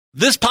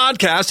This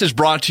podcast is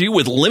brought to you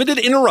with limited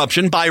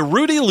interruption by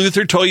Rudy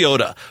Luther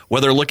Toyota.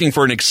 Whether looking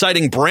for an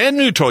exciting brand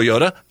new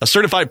Toyota, a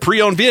certified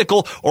pre-owned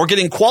vehicle, or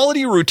getting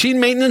quality routine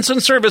maintenance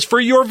and service for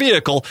your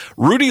vehicle,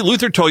 Rudy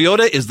Luther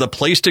Toyota is the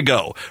place to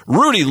go.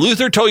 Rudy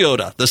Luther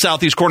Toyota, the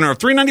southeast corner of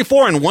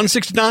 394 and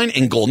 169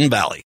 in Golden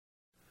Valley.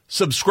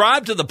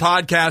 Subscribe to the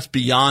podcast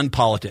Beyond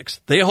Politics.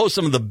 They host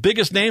some of the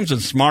biggest names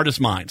and smartest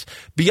minds.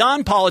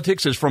 Beyond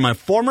Politics is from a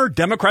former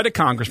Democratic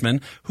congressman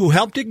who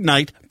helped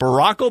ignite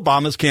Barack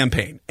Obama's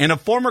campaign and a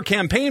former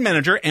campaign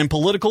manager and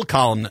political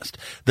columnist.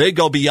 They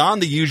go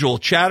beyond the usual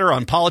chatter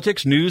on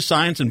politics, news,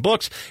 science, and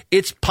books.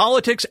 It's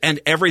politics and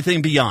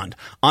everything beyond.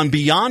 On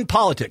Beyond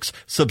Politics,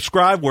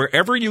 subscribe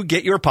wherever you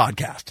get your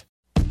podcast.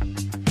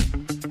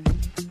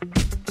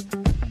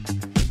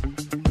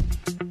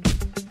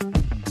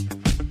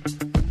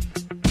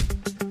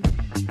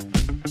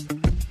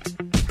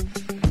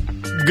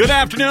 Good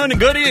afternoon and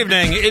good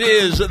evening. It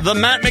is the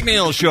Matt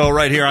McNeil Show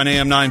right here on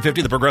AM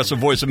 950, the progressive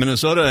voice of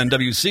Minnesota, and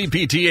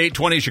WCPT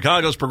 820,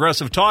 Chicago's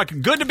Progressive Talk.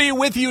 Good to be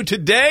with you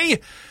today.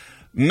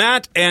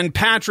 Matt and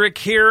Patrick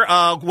here.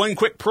 One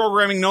quick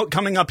programming note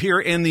coming up here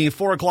in the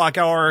 4 o'clock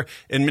hour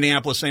in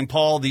Minneapolis, St.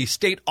 Paul. The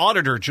state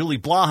auditor, Julie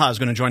Blaha, is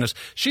going to join us.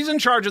 She's in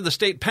charge of the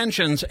state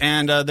pensions,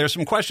 and there's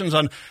some questions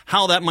on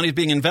how that money is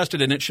being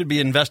invested, and it should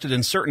be invested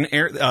in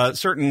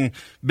certain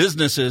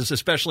businesses,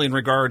 especially in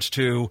regards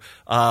to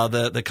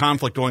the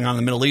conflict going on in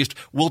the Middle East.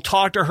 We'll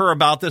talk to her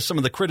about this, some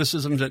of the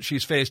criticisms that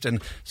she's faced, and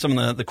some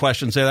of the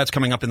questions there. That's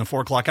coming up in the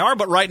 4 o'clock hour.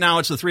 But right now,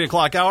 it's the 3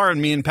 o'clock hour, and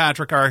me and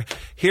Patrick are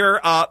here.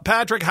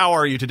 Patrick, how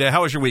are you today?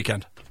 How was your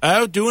weekend?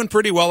 Doing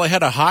pretty well. I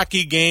had a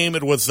hockey game.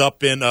 It was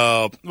up in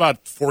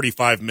about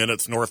 45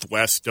 minutes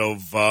northwest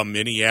of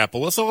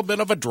Minneapolis. A little bit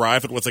of a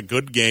drive. It was a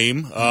good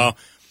game.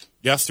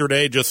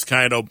 Yesterday, just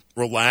kind of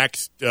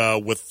relaxed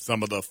with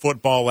some of the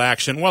football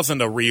action.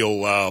 wasn't a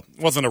real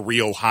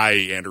high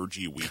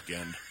energy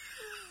weekend.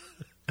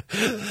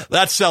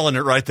 That's selling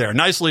it right there.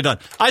 Nicely done.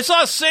 I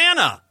saw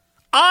Santa.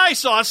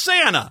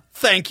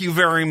 Thank you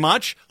very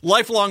much.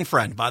 Lifelong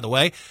friend, by the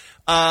way.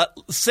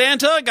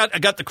 Santa,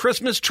 got the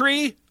Christmas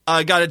tree,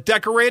 got it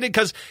decorated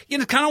because,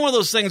 it's kind of one of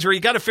those things where you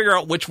got to figure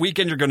out which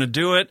weekend you're going to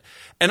do it.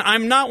 And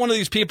I'm not one of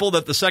these people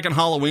that the second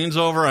Halloween's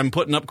over, I'm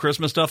putting up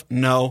Christmas stuff.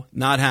 No,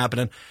 not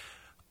happening.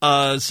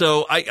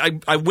 So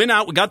I went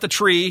out, we got the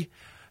tree,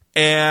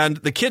 and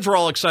the kids were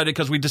all excited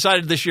because we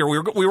decided this year we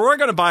were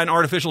going to buy an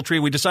artificial tree.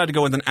 We decided to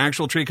go with an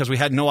actual tree because we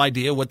had no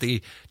idea what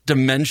the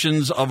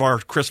dimensions of our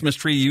Christmas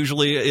tree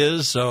usually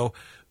is. So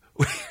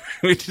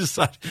we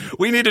decided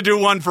we need to do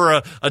one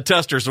for a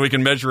tester so we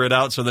can measure it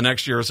out. So the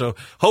next year, so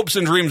hopes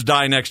and dreams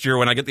die next year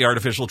when I get the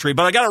artificial tree.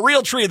 But I got a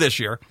real tree this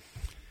year.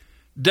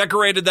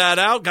 Decorated that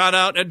out, got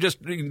out and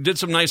just did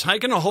some nice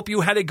hiking. I hope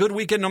you had a good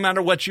weekend no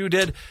matter what you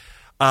did.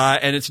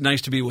 And it's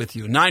nice to be with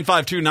you.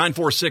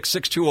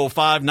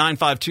 952-946-6205.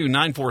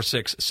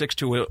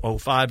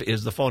 952-946-6205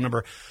 is the phone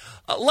number.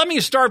 Let me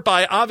start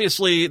by,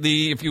 obviously,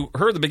 if you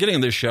heard the beginning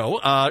of this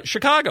show,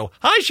 Chicago.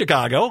 Hi,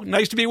 Chicago.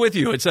 Nice to be with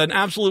you. It's an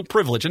absolute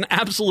privilege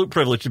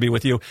to be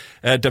with you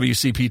at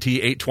WCPT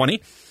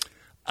 820.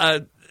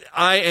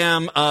 I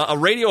am a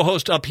radio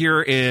host up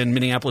here in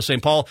Minneapolis,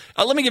 St. Paul.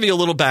 Let me give you a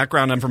little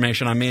background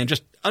information on me and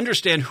just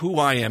understand who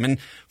I am. And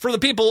for the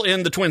people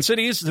in the Twin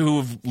Cities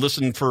who've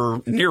listened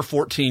for near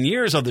 14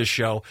 years of this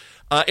show,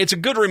 it's a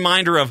good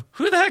reminder of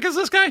who the heck is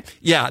this guy?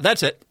 Yeah,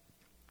 that's it.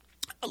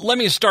 Let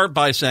me start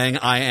by saying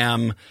I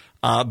am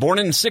born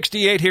in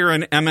 68 here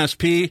in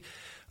MSP,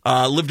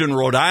 lived in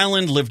Rhode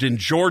Island, lived in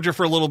Georgia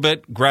for a little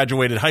bit,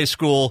 graduated high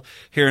school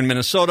here in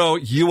Minnesota,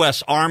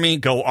 U.S. Army,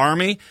 go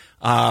Army.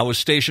 Was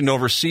stationed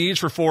overseas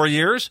for 4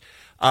 years,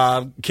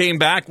 came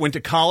back, went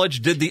to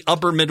college, did the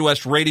Upper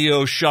Midwest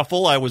Radio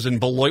Shuffle. I was in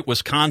Beloit,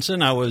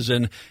 Wisconsin. I was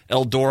in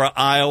Eldora,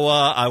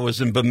 Iowa. I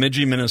was in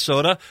Bemidji,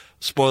 Minnesota.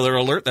 Spoiler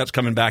alert, that's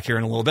coming back here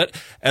in a little bit.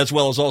 As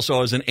well as also I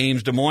was in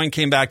Ames, Des Moines.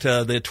 Came back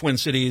to the Twin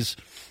Cities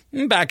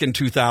back in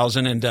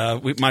 2000, and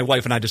my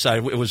wife and I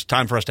decided it was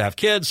time for us to have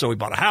kids, so we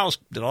bought a house,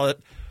 did all that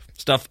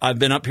stuff. I've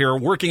been up here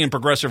working in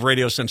progressive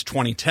radio since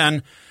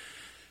 2010.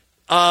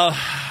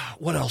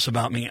 What else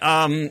about me?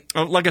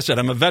 Like I said,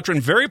 I'm a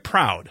veteran, very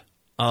proud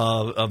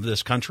of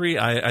this country.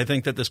 I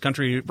think that this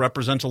country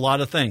represents a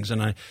lot of things,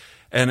 and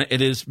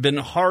it has been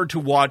hard to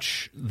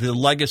watch the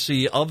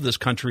legacy of this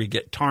country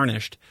get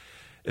tarnished,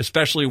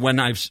 especially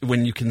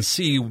when you can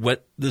see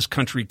what this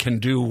country can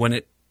do when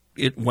it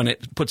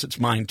puts its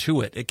mind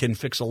to it. It can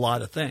fix a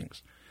lot of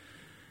things.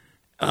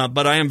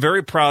 But I am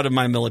very proud of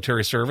my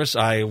military service.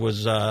 I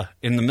was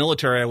in the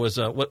military. I was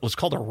what was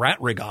called a rat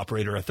rig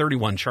operator, a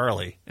 31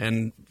 Charlie.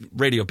 And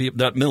radio people,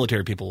 that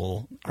military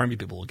people, Army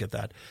people will get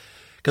that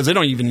because they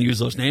don't even use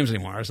those names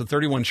anymore. I was a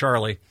 31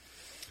 Charlie.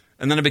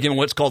 And then I became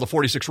what's called a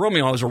 46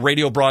 Romeo. I was a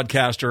radio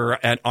broadcaster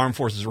at Armed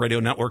Forces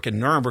Radio Network in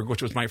Nuremberg,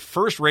 which was my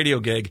first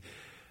radio gig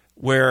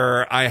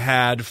where I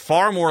had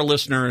far more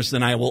listeners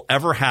than I will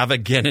ever have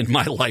again in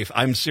my life.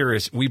 I'm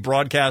serious. We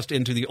broadcast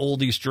into the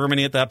old East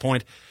Germany at that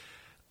point.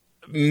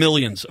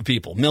 Millions of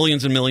people,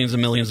 millions and millions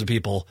and millions of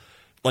people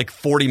like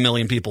 40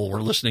 million people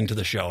were listening to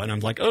the show. And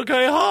I'm like,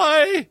 okay,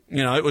 hi.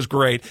 You know, it was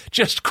great.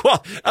 Just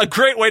a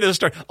great way to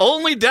start.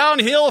 Only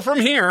downhill from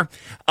here.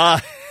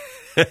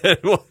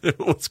 It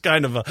was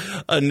kind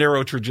of a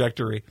narrow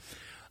trajectory.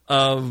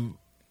 I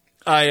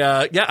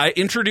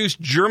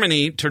introduced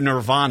Germany to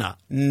Nirvana.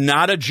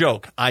 Not a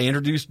joke. I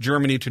introduced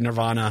Germany to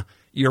Nirvana.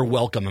 You're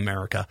welcome,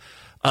 America.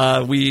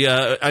 I've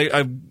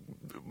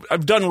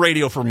done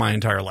radio for my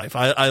entire life.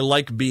 I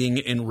like being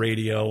in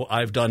radio.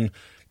 I've done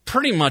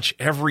pretty much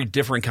every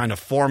different kind of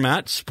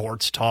format.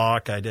 Sports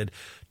talk. I did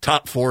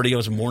Top 40. I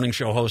was a morning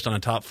show host on a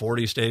Top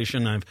 40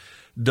 station. I've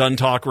done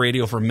talk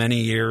radio for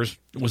many years.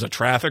 Was a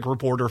traffic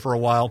reporter for a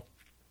while.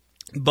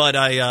 But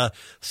I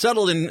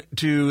settled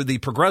into the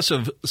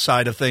progressive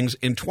side of things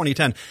in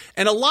 2010.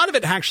 And a lot of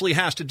it actually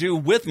has to do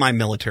with my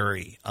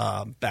military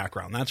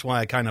background. That's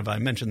why I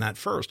mentioned that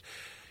first.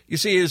 You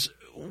see, is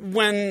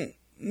when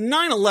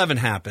 9/11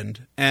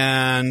 happened,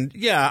 and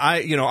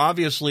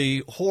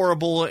obviously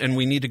horrible, and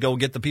we need to go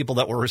get the people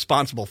that were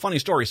responsible. Funny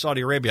story,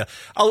 Saudi Arabia.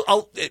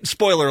 I'll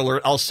spoiler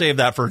alert, I'll save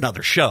that for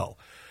another show.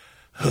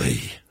 But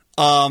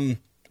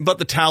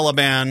the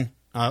Taliban,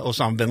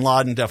 Osama bin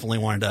Laden definitely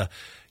wanted to,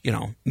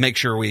 make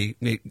sure we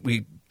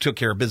took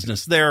care of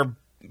business there.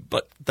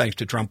 But thanks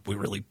to Trump, we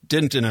really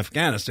didn't in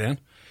Afghanistan.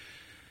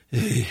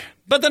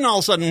 But then all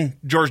of a sudden,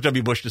 George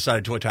W. Bush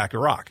decided to attack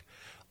Iraq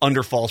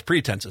under false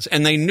pretenses.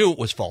 And they knew it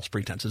was false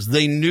pretenses.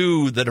 They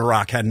knew that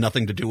Iraq had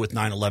nothing to do with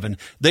 9/11.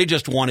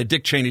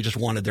 Dick Cheney just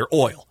wanted their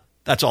oil.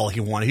 That's all he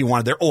wanted. He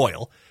wanted their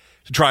oil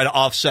to try to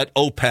offset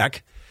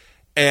OPEC.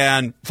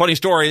 And funny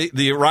story,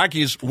 the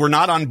Iraqis were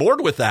not on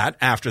board with that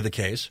after the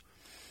case.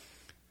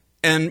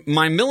 And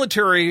my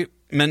military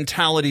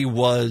mentality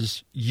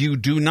was, you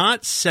do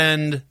not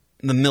send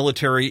the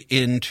military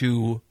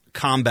into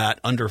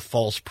combat under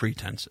false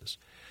pretenses.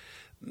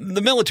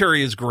 The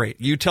military is great.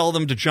 You tell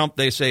them to jump,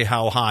 they say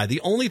how high. The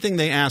only thing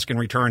they ask in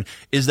return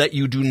is that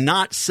you do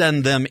not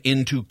send them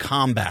into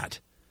combat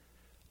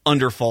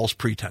under false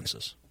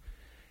pretenses.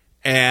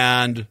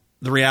 And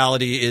the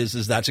reality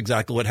is that's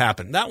exactly what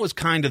happened. That was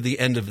kind of the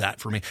end of that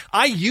for me.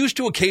 I used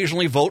to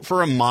occasionally vote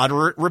for a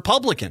moderate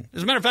Republican.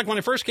 As a matter of fact, when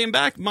I first came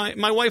back,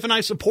 my wife and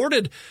I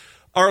supported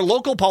our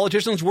local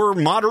politicians were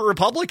moderate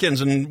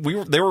Republicans, and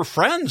they were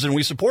friends, and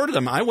we supported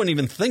them. I wouldn't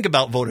even think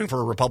about voting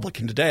for a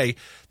Republican today.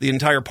 The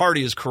entire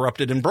party is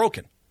corrupted and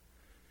broken.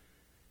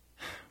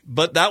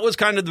 But that was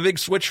kind of the big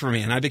switch for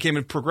me, and I became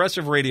a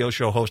progressive radio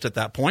show host at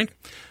that point.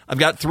 I've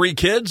got 3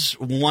 kids.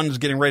 One's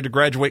getting ready to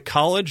graduate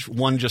college.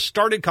 One just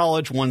started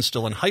college. One's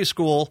still in high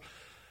school.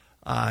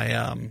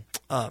 There's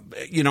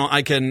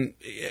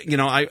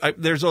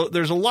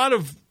a lot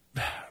of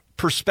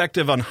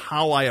perspective on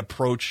how I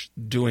approach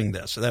doing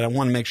this that I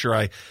want to make sure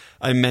I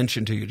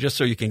mention to you, just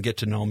so you can get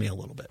to know me a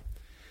little bit.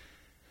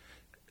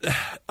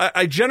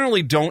 I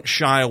generally don't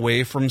shy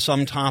away from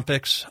some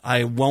topics.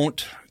 I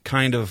won't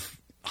kind of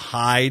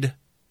hide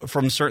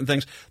from certain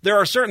things. There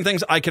are certain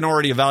things I can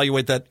already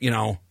evaluate that,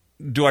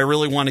 do I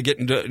really want to get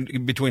into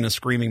between a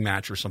screaming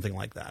match or something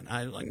like that?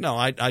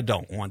 I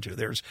don't want to.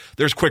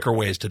 There's quicker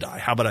ways to die.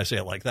 How about I say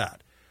it like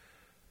that?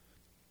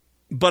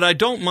 But I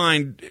don't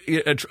mind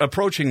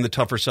approaching the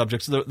tougher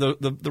subjects.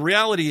 The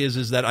reality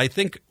is that I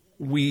think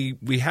we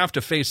have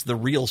to face the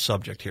real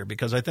subject here,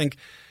 because I think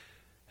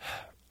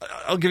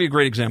I'll give you a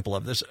great example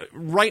of this.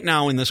 Right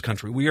now in this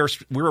country,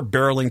 we're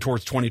barreling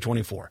towards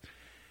 2024.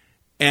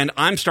 And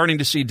I'm starting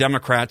to see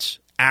Democrats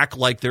act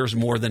like there's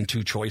more than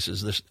 2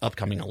 choices this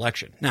upcoming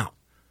election. Now,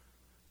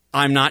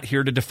 I'm not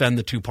here to defend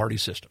the 2-party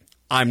system.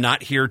 I'm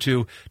not here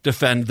to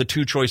defend the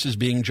 2 choices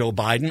being Joe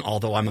Biden,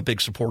 although I'm a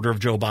big supporter of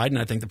Joe Biden.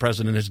 I think the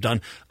president has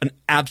done an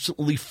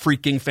absolutely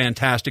freaking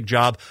fantastic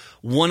job.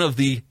 One of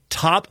the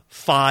top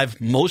 5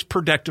 most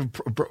productive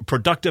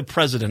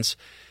presidents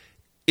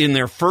in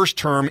their first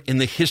term in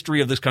the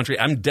history of this country.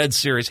 I'm dead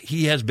serious.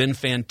 He has been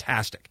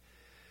fantastic.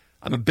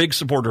 I'm a big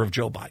supporter of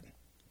Joe Biden,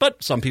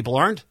 but some people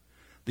aren't.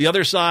 The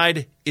other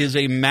side is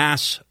a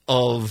mass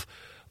of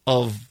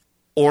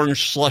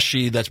orange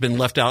slushy that's been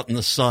left out in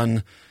the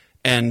sun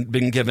and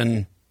been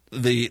given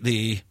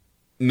the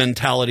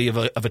mentality of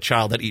a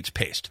child that eats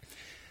paste.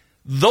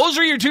 Those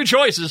are your 2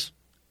 choices.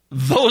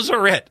 Those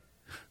are it.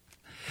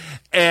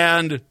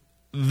 And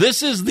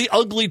this is the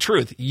ugly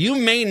truth. You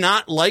may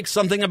not like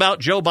something about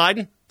Joe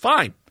Biden.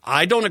 Fine.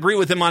 I don't agree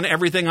with him on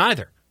everything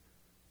either.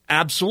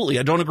 Absolutely.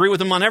 I don't agree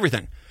with him on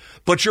everything.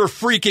 But you're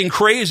freaking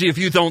crazy if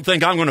you don't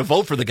think I'm going to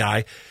vote for the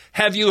guy.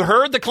 Have you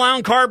heard the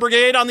clown car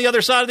brigade on the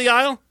other side of the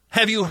aisle?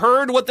 Have you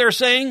heard what they're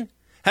saying?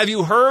 Have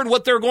you heard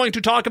what they're going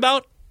to talk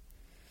about?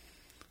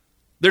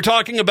 They're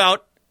talking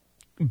about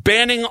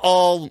banning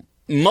all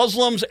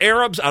Muslims,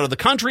 Arabs out of the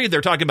country.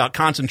 They're talking about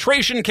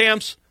concentration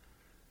camps.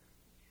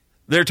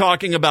 They're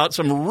talking about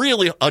some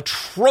really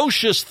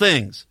atrocious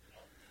things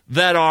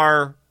that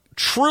are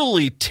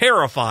truly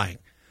terrifying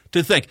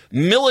to think.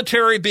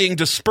 Military being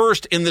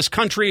dispersed in this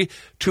country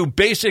to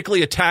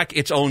basically attack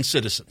its own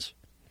citizens.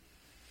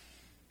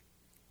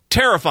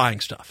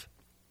 Terrifying stuff.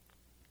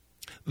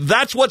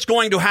 That's what's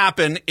going to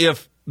happen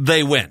if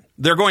they win.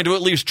 They're going to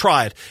at least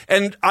try it.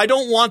 And I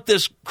don't want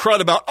this crud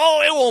about,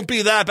 oh, it won't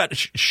be that bad.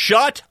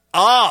 Shut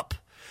up.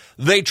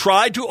 They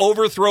tried to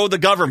overthrow the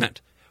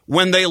government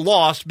when they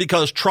lost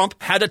because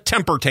Trump had a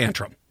temper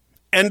tantrum.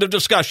 End of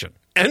discussion.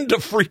 End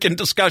of freaking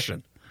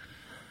discussion.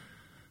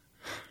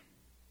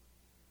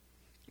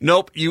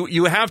 Nope,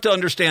 you have to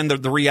understand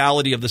the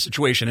reality of the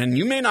situation, and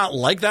you may not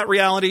like that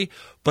reality,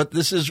 but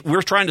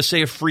we're trying to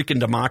save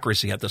freaking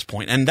democracy at this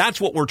point, and that's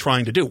what we're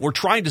trying to do. We're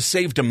trying to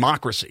save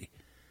democracy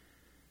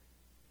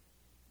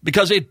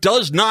because it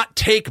does not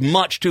take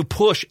much to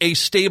push a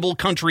stable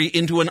country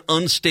into an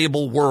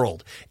unstable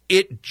world.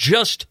 It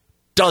just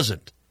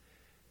doesn't.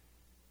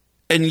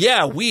 And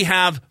yeah, we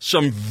have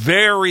some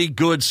very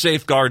good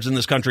safeguards in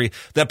this country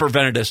that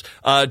prevented us.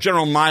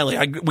 General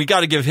Milley, we got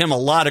to give him a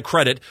lot of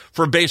credit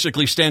for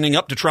basically standing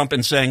up to Trump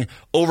and saying,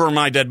 over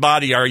my dead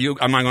body,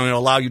 am I going to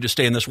allow you to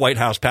stay in this White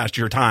House past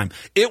your time?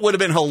 It would have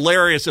been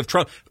hilarious if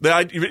Trump,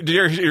 did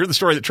you hear the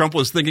story that Trump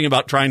was thinking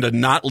about trying to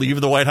not leave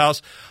the White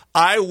House?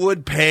 I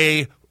would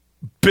pay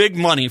big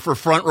money for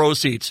front row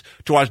seats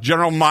to watch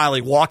General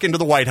Milley walk into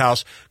the White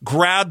House,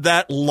 grab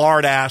that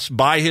lard ass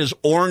by his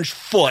orange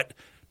foot,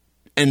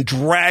 and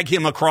drag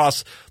him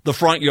across the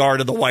front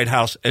yard of the White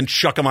House and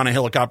chuck him on a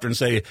helicopter and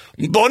say,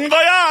 bon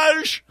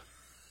voyage!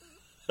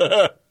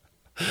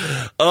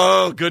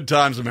 Oh, good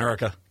times,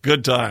 America.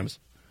 Good times.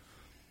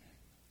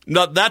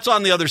 No, that's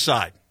on the other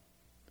side.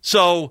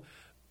 So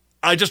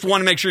I just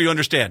want to make sure you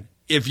understand.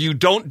 If you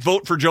don't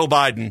vote for Joe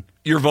Biden,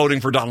 you're voting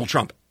for Donald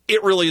Trump.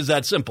 It really is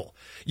that simple.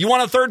 You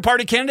want a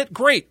third-party candidate?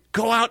 Great.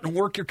 Go out and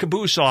work your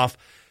caboose off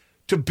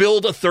to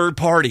build a third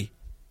party.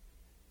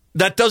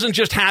 That doesn't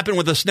just happen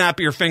with a snap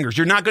of your fingers.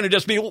 You're not going to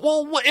just be,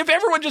 well, if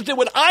everyone just did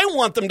what I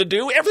want them to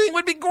do, everything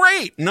would be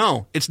great.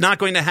 No, it's not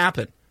going to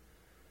happen.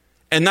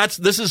 And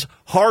this is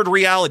hard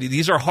reality.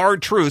 These are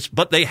hard truths,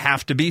 but they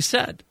have to be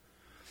said.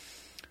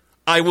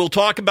 I will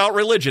talk about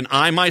religion.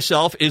 I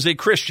myself is a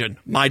Christian.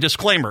 My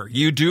disclaimer,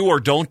 you do or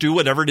don't do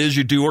whatever it is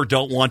you do or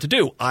don't want to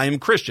do. I am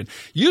Christian.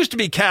 Used to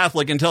be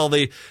Catholic until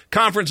the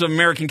Conference of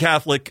American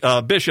Catholic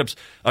Bishops,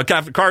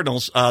 Catholic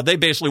Cardinals, they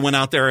basically went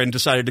out there and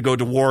decided to go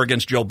to war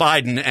against Joe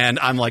Biden. And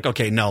I'm like,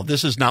 okay, no,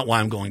 this is not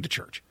why I'm going to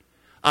church.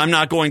 I'm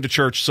not going to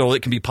church so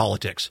it can be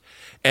politics.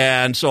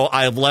 And so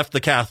I have left the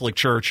Catholic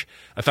Church.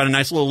 I found a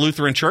nice little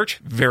Lutheran church.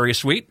 Very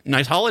sweet.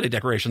 Nice holiday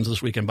decorations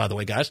this weekend, by the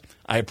way, guys.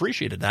 I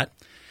appreciated that.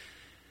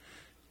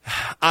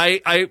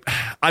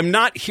 I'm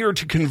not here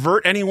to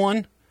convert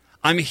anyone.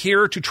 I'm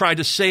here to try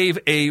to save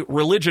a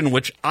religion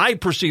which I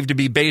perceive to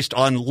be based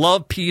on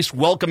love, peace,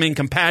 welcoming,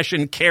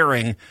 compassion,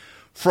 caring,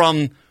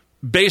 from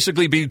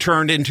basically being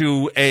turned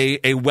into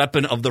a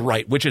weapon of the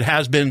right, which it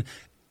has been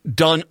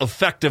done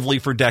effectively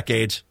for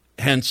decades,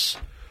 hence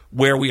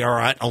where we are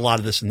at a lot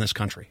of this in this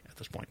country at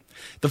this point.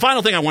 The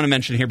final thing I want to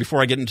mention here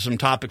before I get into some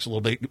topics a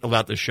little bit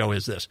about this show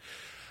is this.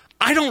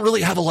 I don't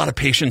really have a lot of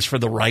patience for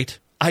the right.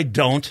 I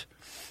don't.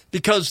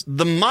 Because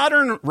the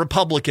modern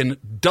Republican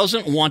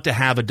doesn't want to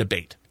have a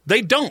debate.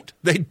 They don't.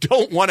 They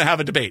don't want to have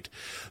a debate.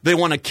 They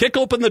want to kick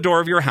open the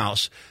door of your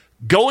house,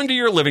 go into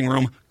your living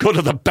room, go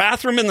to the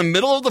bathroom in the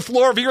middle of the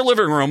floor of your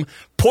living room,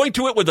 point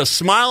to it with a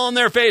smile on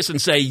their face and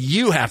say,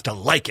 you have to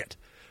like it.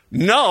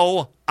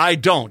 No, I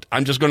don't.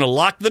 I'm just going to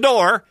lock the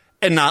door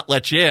and not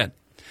let you in.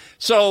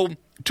 So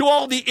to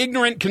all the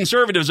ignorant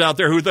conservatives out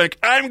there who think,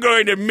 I'm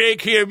going to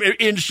make him,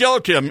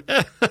 insult him.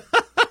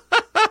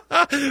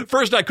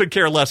 First, I could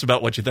care less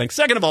about what you think.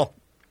 Second of all,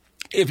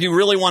 if you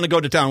really want to go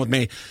to town with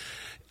me,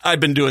 I've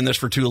been doing this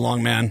for too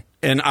long, man,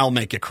 and I'll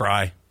make you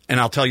cry, and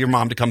I'll tell your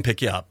mom to come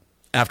pick you up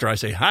after I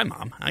say, hi,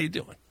 Mom, how you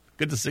doing?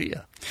 Good to see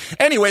you.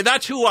 Anyway,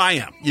 that's who I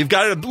am. You've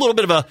got a little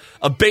bit of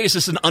a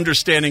basis and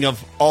understanding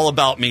of all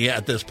about me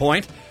at this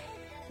point.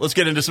 Let's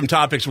get into some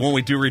topics when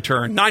we do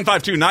return.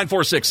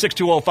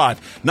 952-946-6205.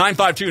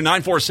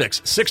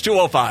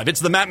 952-946-6205.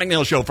 It's the Matt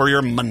McNeil Show for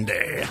your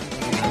Monday.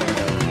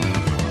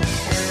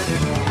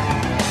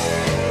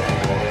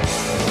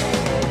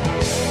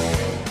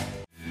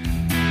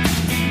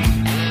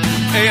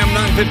 AM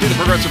 950, the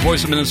Progressive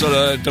Voice of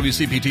Minnesota,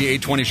 WCPT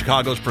 820,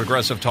 Chicago's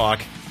Progressive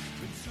Talk.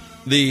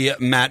 The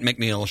Matt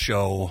McNeil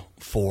Show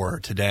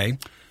for today.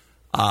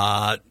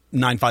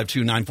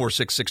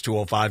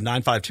 952-946-6205.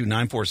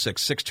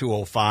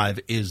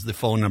 952-946-6205 is the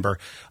phone number.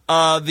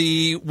 One of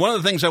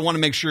the things I want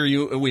to make sure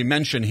we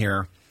mention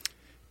here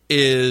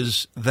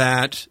is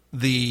that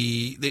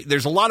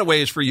there's a lot of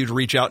ways for you to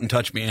reach out and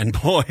touch me, and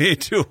boy,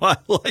 do I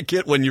like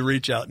it when you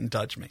reach out and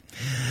touch me.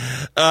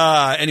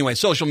 Anyway,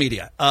 social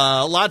media.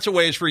 Lots of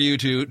ways for you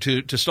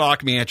to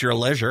stalk me at your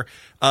leisure.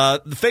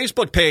 The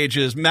Facebook page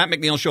is Matt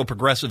McNeil Show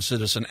Progressive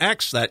Citizen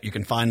X. That you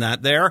can find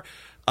that there.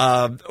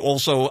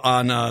 Also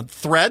on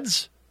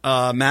Threads,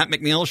 Matt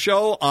McNeil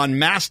Show. On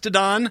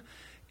Mastodon,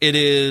 it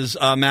is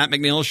Matt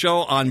McNeil Show.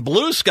 On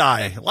Blue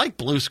Sky, I like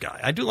Blue Sky.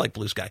 I do like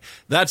Blue Sky.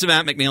 That's a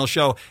Matt McNeil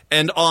Show.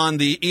 And on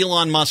the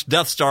Elon Musk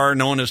Death Star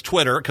known as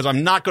Twitter, because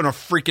I'm not going to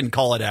freaking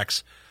call it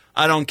X.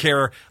 I don't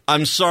care.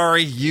 I'm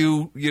sorry,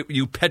 you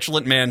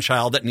petulant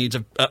man-child that needs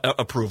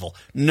approval.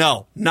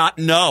 No.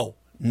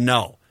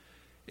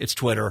 It's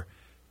Twitter.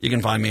 You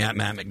can find me at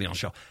Matt McNeil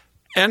Show.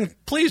 And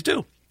please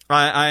do.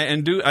 I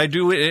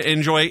do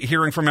enjoy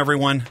hearing from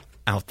everyone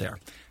out there.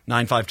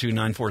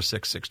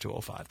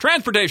 952-946-6205.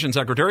 Transportation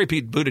Secretary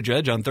Pete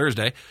Buttigieg on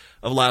Thursday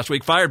of last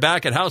week fired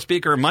back at House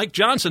Speaker Mike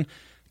Johnson,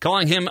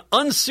 calling him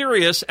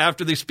unserious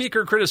after the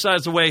Speaker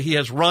criticized the way he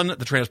has run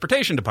the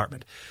Transportation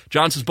Department.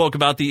 Johnson spoke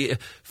about the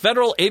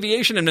Federal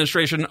Aviation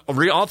Administration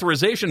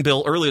reauthorization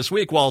bill earlier this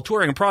week while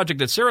touring a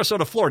project at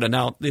Sarasota, Florida.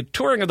 Now, the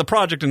touring of the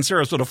project in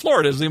Sarasota,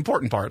 Florida is the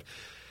important part.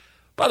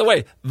 By the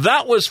way,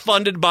 that was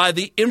funded by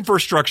the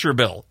infrastructure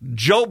bill,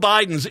 Joe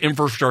Biden's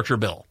infrastructure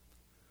bill.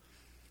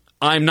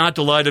 I'm not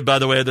delighted, by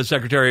the way, that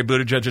Secretary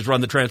Buttigieg has run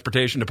the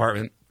Transportation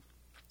Department.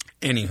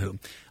 Anywho,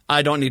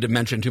 I don't need to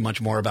mention too much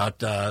more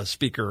about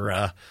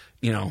Speaker,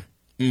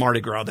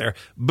 Mardi Gras there.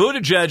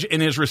 Buttigieg,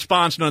 in his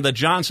response, noted that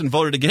Johnson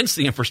voted against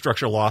the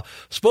infrastructure law,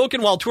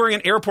 spoken while touring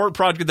an airport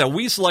project that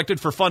we selected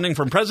for funding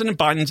from President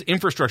Biden's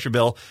infrastructure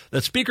bill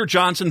that Speaker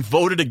Johnson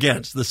voted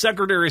against. The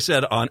secretary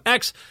said on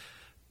X,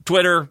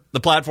 Twitter,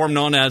 the platform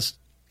known as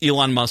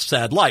Elon Musk's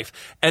sad life.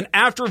 And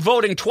after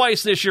voting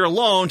twice this year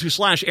alone to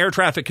slash air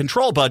traffic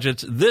control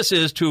budgets, this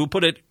is, to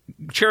put it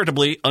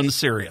charitably,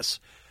 unserious.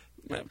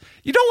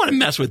 You don't want to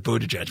mess with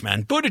Buttigieg,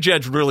 man.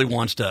 Buttigieg really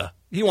wants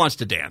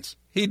to dance.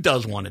 He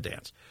does want to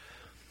dance.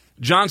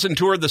 Johnson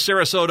toured the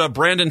Sarasota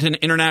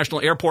Bradenton International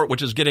Airport,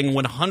 which is getting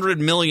 $100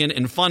 million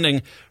in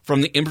funding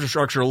from the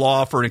infrastructure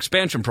law for an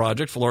expansion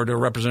project. Florida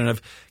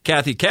Representative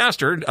Kathy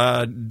Castor,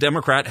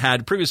 Democrat,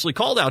 had previously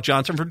called out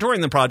Johnson for touring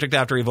the project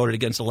after he voted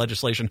against the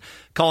legislation,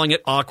 calling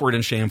it awkward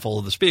and shameful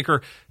of the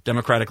Speaker.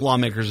 Democratic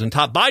lawmakers and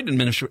top Biden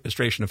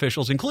administration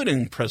officials,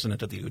 including the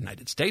President of the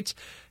United States,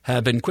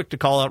 have been quick to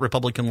call out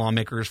Republican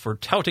lawmakers for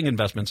touting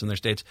investments in their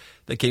states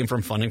that came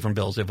from funding from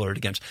bills they voted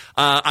against.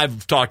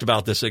 I've talked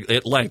about this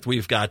at length.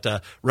 We've got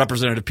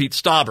Representative Pete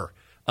Stauber,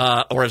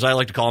 or as I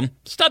like to call him,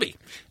 Stubby.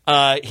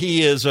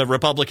 He is a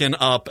Republican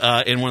up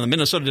in one of the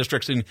Minnesota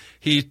districts, and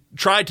he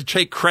tried to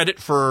take credit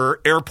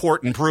for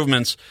airport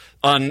improvements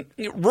on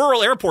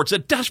rural airports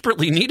that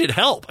desperately needed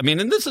help. I mean,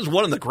 and this is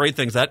one of the great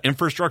things, that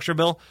infrastructure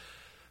bill.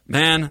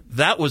 Man,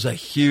 that was a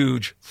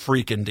huge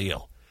freaking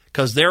deal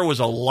because there was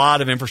a lot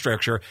of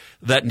infrastructure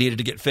that needed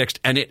to get fixed,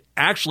 and it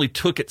actually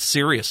took it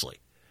seriously.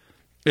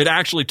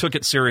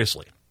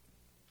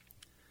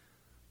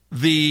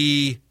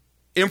 The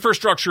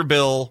infrastructure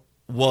bill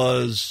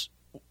was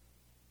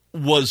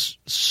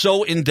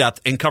so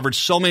in-depth and covered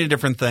so many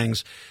different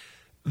things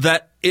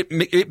that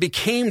it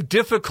became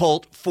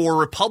difficult for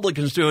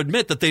Republicans to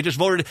admit that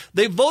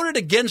they voted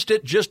against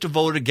it just to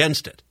vote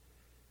against it.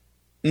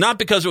 Not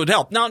because it would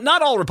help. Now,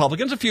 not all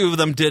Republicans, a few of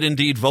them did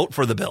indeed vote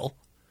for the bill,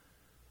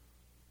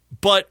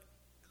 but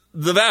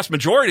the vast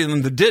majority of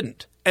them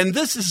didn't. And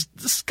this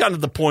is kind of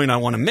the point I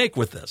want to make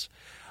with this.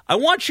 I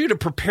want you to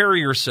prepare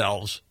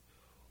yourselves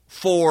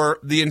for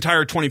the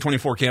entire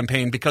 2024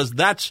 campaign, because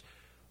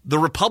the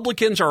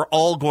Republicans are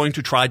all going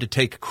to try to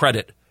take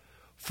credit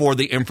for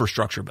the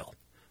infrastructure bill.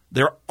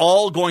 They're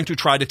all going to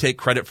try to take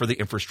credit for the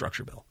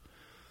infrastructure bill.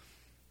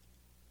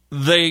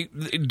 They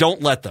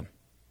don't let them.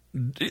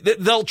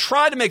 They'll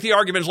try to make the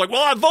arguments like,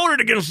 well, I voted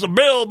against the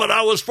bill, but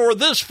I was for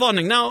this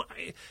funding. Now,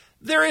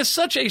 there is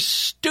such a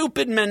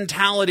stupid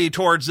mentality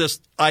towards this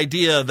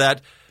idea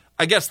that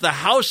I guess the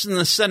House and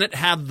the Senate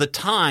have the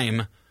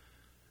time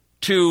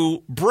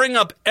to bring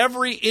up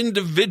every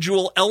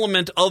individual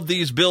element of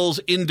these bills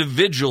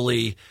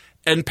individually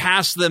and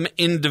pass them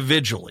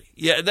individually.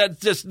 Yeah,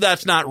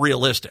 that's not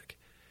realistic.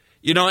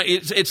 You know,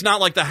 it's not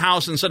like the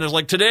House and Senate is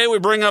like, today we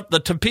bring up the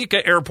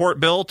Topeka airport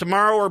bill.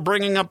 Tomorrow we're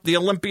bringing up the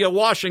Olympia,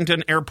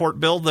 Washington airport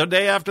bill. The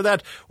day after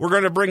that, we're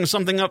going to bring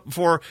something up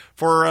for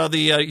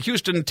the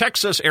Houston,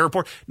 Texas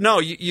airport. No,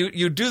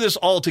 you do this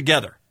all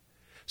together.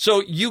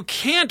 So you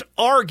can't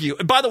argue.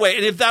 And by the way,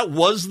 and if that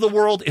was the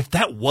world, if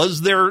that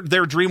was their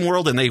dream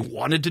world and they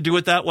wanted to do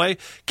it that way,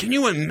 can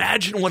you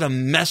imagine what a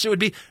mess it would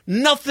be?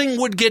 Nothing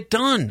would get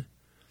done.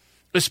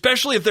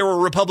 Especially if there were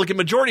Republican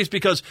majorities,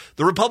 because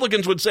the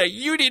Republicans would say,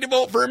 you need to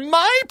vote for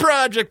my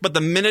project. But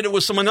the minute it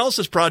was someone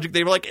else's project,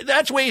 they were like,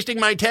 that's wasting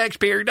my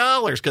taxpayer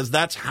dollars, because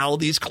that's how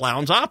these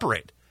clowns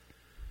operate.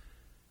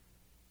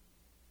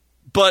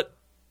 But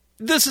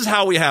this is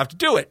how we have to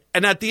do it.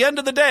 And at the end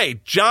of the day,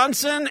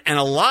 Johnson and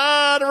a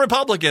lot of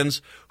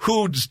Republicans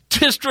whose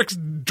districts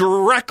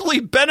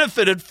directly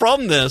benefited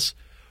from this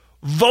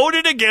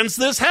voted against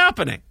this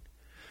happening.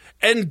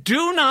 And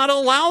do not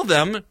allow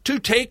them to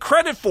take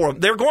credit for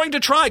them. They're going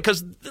to try,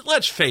 because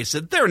let's face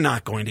it, they're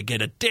not going to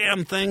get a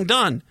damn thing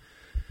done.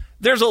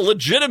 There's a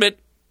legitimate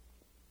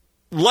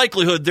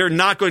likelihood they're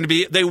not going to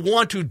be. They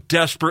want to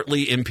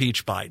desperately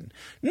impeach Biden.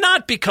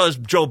 Not because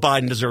Joe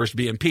Biden deserves to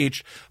be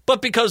impeached,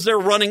 but because they're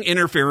running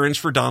interference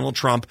for Donald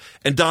Trump.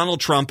 And Donald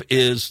Trump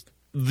is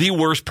the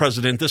worst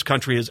president this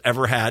country has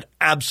ever had,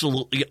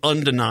 absolutely,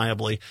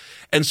 undeniably.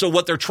 And so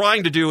what they're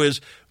trying to do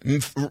is,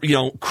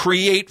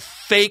 create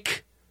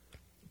fake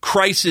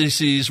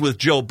crises with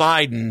Joe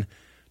Biden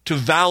to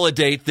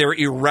validate their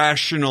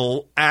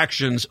irrational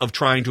actions of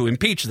trying to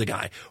impeach the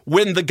guy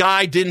when the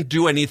guy didn't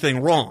do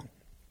anything wrong.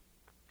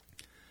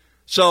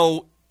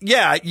 So,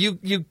 yeah,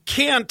 you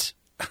can't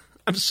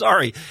 – I'm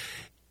sorry.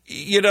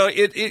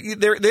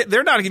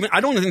 they're not even,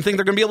 I don't even think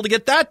they're going to be able to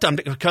get that done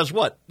because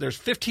what? There's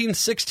 15,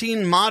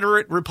 16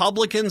 moderate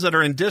Republicans that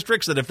are in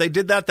districts that if they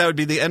did that would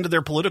be the end of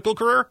their political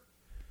career.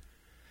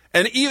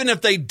 And even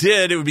if they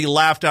did, it would be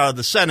laughed out of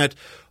the Senate,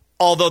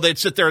 although they'd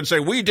sit there and say,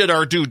 we did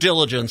our due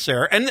diligence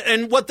there.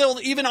 And what they'll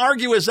even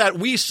argue is that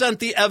we sent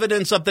the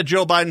evidence up to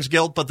Joe Biden's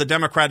guilt, but the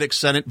Democratic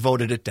Senate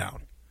voted it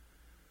down.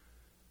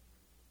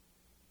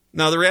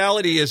 Now, the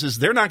reality is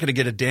they're not going to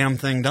get a damn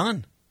thing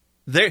done.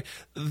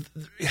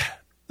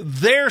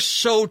 They're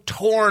so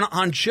torn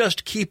on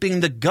just keeping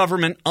the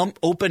government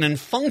open and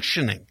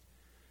functioning.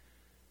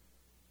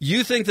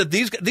 You think that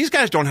these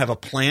guys don't have a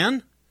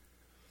plan?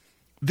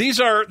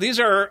 These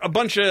are a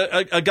bunch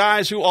of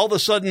guys who all of a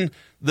sudden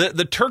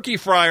the turkey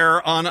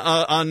fryer on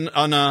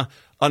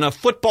a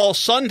football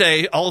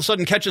Sunday all of a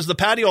sudden catches the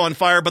patio on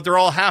fire, but they're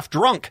all half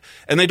drunk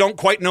and they don't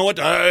quite know what.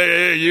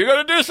 You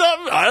gonna do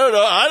something? I don't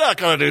know. I'm not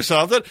gonna do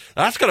something.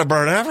 That's gonna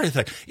burn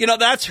everything.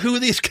 That's who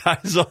these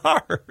guys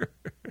are.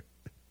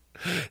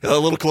 A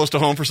little close to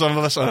home for some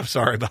of us. I'm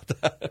sorry about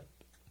that.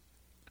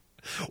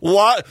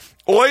 What?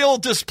 Oil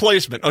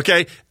displacement,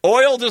 okay?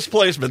 Oil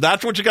displacement.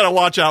 That's what you got to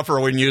watch out for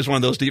when you use one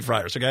of those deep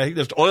fryers, okay?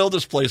 Just oil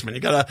displacement.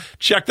 You got to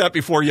check that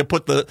before you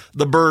put the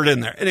bird in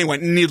there. Anyway,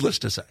 needless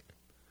to say,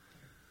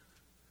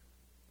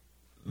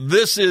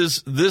 this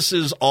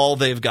is all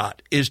they've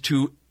got is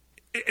to,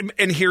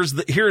 and here's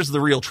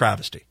the real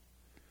travesty.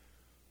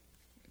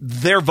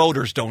 Their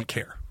voters don't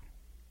care.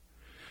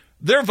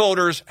 Their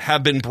voters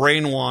have been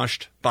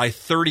brainwashed by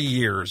 30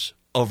 years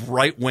of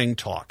right-wing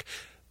talk.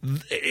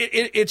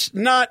 It's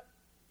not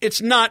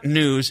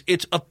news.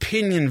 It's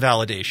opinion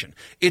validation.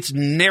 It's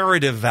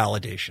narrative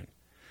validation.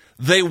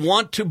 They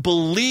want to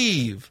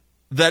believe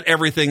that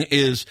everything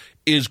is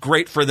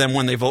great for them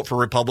when they vote for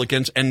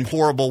Republicans and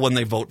horrible when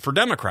they vote for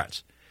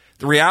Democrats.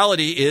 The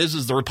reality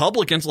is the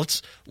Republicans,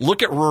 let's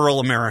look at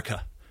rural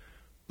America.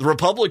 The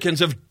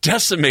Republicans have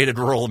decimated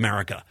rural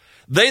America.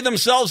 They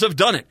themselves have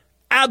done it.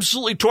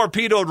 Absolutely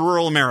torpedoed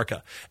rural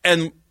America.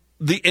 And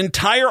the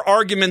entire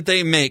argument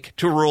they make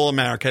to rural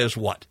America is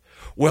what?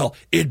 Well,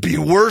 it'd be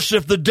worse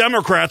if the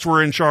Democrats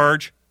were in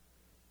charge.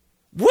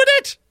 Would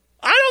it?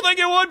 I don't think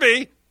it would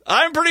be.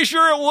 I'm pretty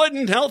sure it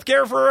wouldn't. Health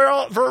care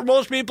for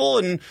most people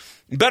and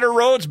better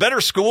roads, better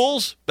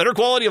schools, better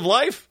quality of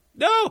life.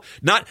 No,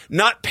 not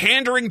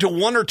pandering to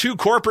one or two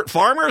corporate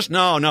farmers.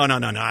 No.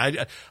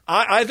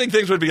 I think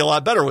things would be a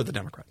lot better with the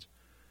Democrats.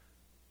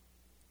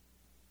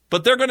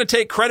 But they're going to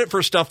take credit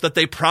for stuff that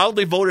they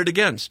proudly voted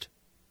against.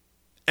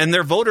 And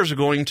their voters are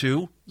going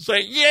to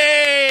say,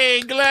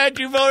 yay, glad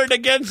you voted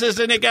against this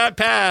and it got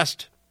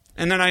passed.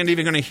 And they're not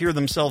even going to hear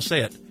themselves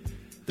say it.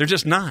 They're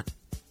just not.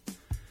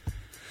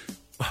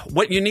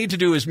 What you need to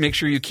do is make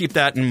sure you keep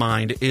that in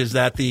mind, is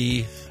that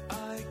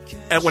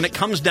when it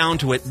comes down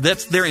to it,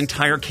 that's their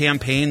entire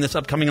campaign, this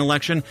upcoming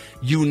election.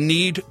 You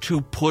need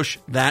to push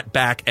that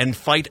back and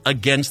fight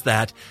against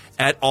that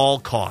at all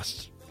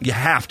costs. You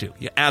have to.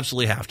 You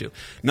absolutely have to.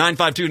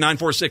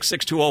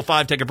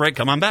 952-946-6205. Take a break.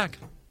 Come on back.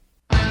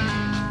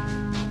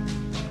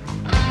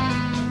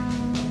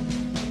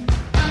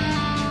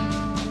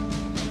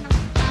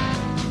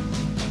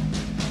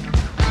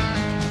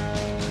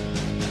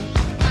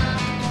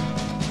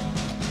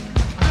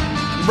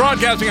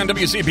 Broadcasting on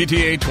WCPT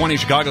 820,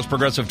 Chicago's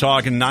Progressive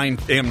Talk, and AM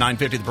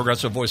 950, the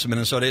Progressive Voice of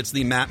Minnesota. It's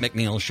the Matt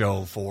McNeil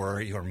Show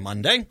for your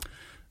Monday.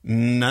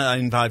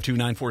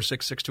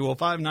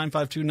 952-946-6205,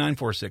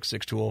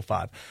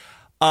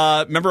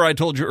 952-946-6205. Remember I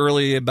told you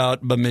earlier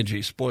about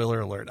Bemidji. Spoiler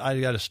alert. I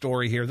got a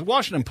story here. The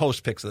Washington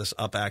Post picks this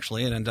up,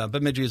 actually, and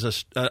Bemidji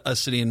is a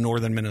city in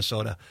northern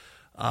Minnesota,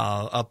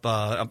 up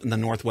in the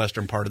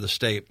northwestern part of the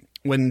state.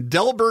 When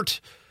Delbert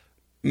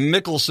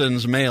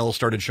Mickelson's mail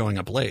started showing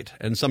up late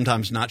and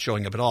sometimes not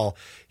showing up at all,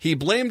 he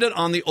blamed it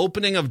on the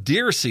opening of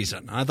deer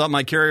season. I thought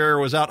my carrier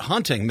was out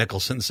hunting,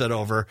 Mickelson said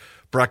over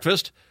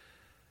breakfast.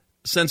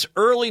 Since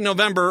early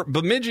November,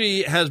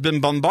 Bemidji has been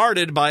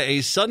bombarded by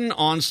a sudden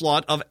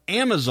onslaught of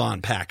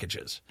Amazon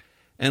packages.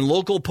 And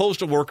local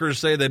postal workers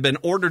say they've been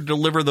ordered to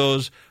deliver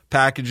those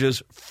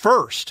packages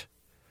first.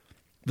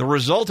 The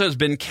result has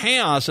been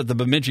chaos at the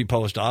Bemidji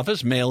post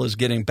office. Mail is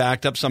getting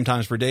backed up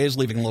sometimes for days,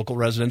 leaving local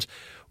residents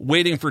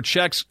waiting for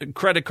checks,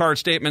 credit card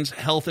statements,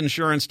 health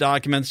insurance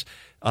documents,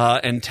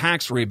 and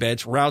tax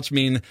rebates. Routes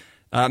meant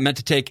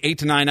to take 8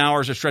 to 9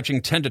 hours, are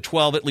stretching 10 to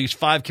 12. At least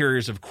 5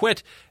 carriers have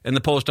quit, and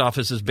the post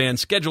office has banned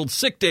scheduled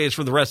sick days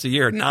for the rest of the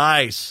year.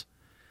 Nice.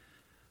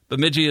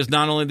 Bemidji is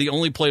not only the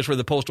only place where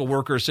the postal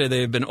workers say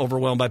they have been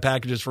overwhelmed by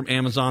packages from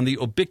Amazon. The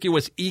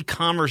ubiquitous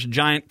e-commerce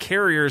giant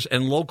carriers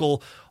and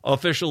local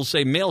officials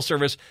say mail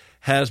service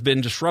has been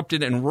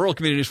disrupted in rural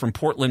communities from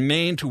Portland,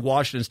 Maine to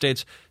Washington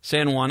State's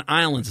San Juan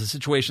Islands. The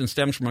situation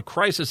stems from a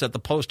crisis at the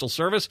Postal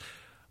Service.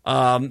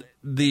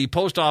 The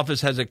post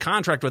office has a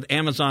contract with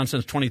Amazon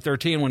since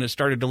 2013 when it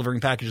started delivering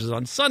packages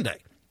on Sunday.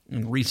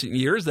 In recent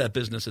years, that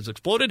business has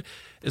exploded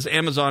as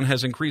Amazon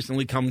has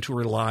increasingly come to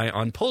rely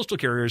on postal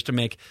carriers to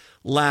make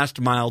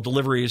last-mile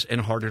deliveries in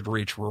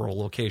harder-to-reach rural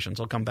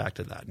locations. I'll come back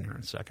to that in here in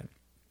a second.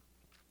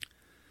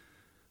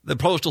 The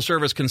Postal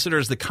Service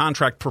considers the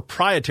contract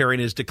proprietary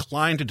and has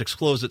declined to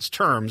disclose its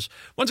terms.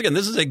 Once again,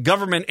 this is a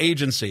government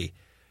agency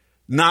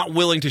not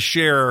willing to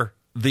share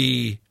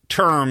the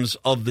terms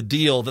of the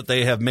deal that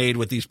they have made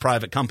with these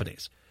private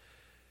companies.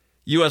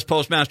 U.S.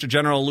 Postmaster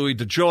General Louis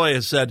DeJoy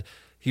has said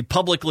he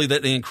publicly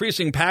that the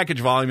increasing package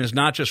volume is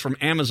not just from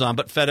Amazon,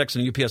 but FedEx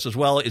and UPS as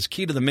well, is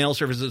key to the mail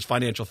service's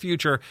financial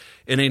future.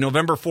 In a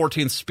November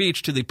 14th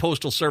speech to the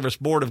Postal Service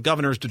Board of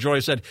Governors,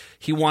 DeJoy said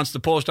he wants the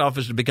post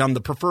office to become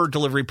the preferred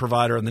delivery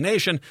provider in the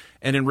nation.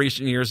 And in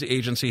recent years, the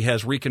agency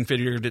has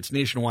reconfigured its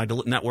nationwide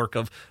network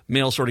of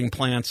mail sorting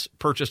plants,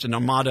 purchased an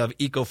armada of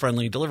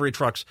eco-friendly delivery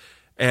trucks,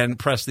 and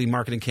pressed the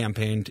marketing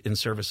campaign in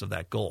service of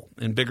that goal.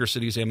 In bigger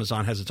cities,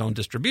 Amazon has its own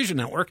distribution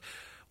network,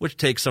 which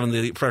takes some of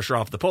the pressure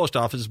off the post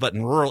office. But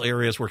in rural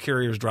areas where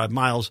carriers drive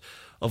miles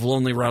of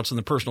lonely routes in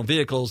their personal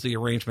vehicles, the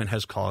arrangement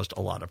has caused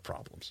a lot of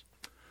problems.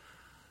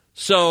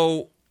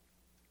 So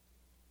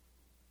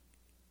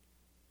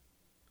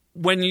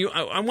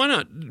I want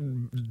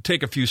to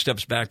take a few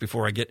steps back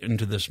before I get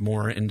into this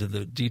more, into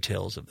the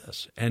details of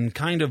this, and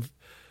kind of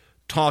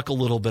talk a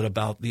little bit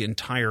about the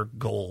entire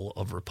goal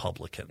of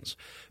Republicans.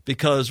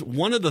 Because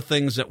one of the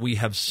things that we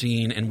have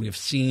seen, and we've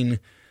seen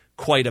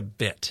quite a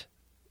bit,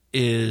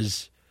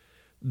 is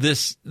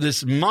this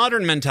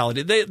modern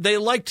mentality. They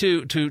like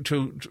to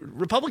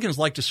Republicans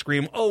like to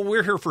scream, "Oh,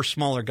 we're here for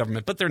smaller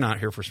government," but they're not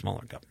here for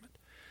smaller government.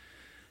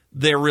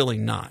 They're really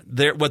not.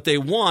 What they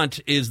want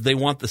is they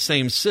want the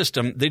same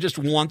system. They just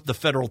want the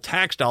federal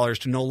tax dollars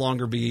to no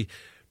longer be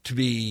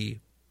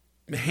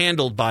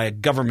handled by a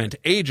government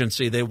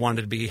agency. They want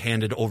it to be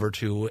handed over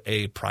to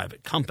a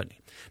private company.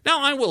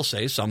 Now, I will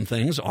say some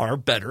things are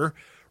better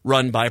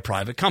run by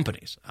private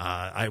companies,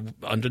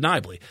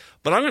 undeniably.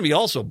 But I'm going to be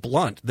also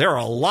blunt. There are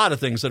a lot of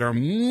things that are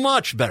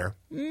much better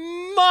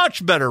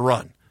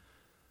run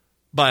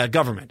by a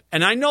government.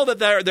 And I know that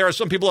there are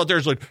some people out there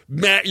who's like,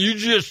 "Matt, you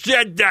just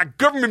said that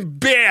government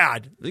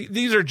bad."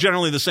 These are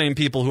generally the same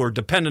people who are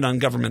dependent on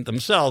government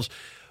themselves.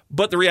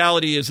 But the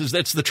reality is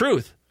that's the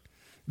truth.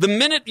 The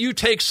minute you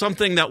take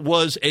something that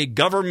was a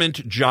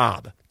government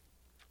job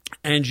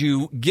and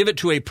you give it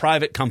to a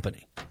private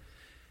company,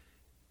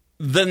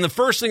 then the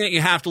first thing that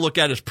you have to look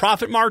at is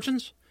profit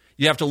margins.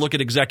 You have to look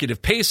at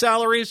executive pay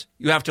salaries.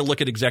 You have to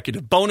look at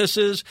executive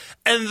bonuses.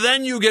 And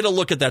then you get a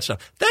look at that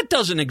stuff. That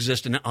doesn't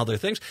exist in other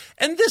things.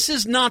 And this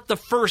is not the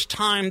first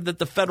time that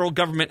the federal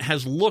government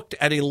has looked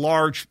at a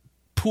large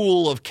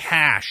pool of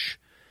cash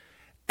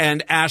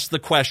and asked the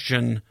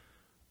question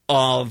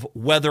of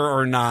whether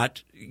or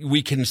not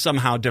we can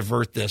somehow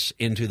divert this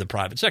into the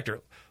private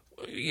sector.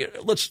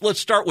 Let's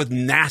start with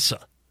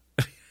NASA.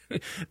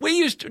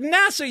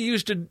 NASA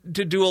used to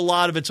do a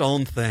lot of its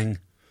own thing.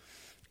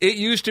 It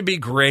used to be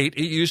great.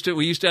 We used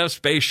to have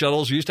space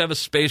shuttles. We used to have a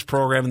space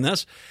program in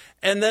this.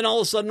 And then all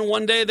of a sudden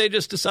one day they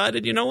just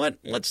decided, you know what?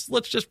 Let's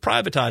just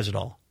privatize it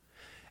all.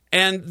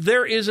 And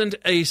there isn't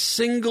a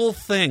single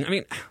thing. I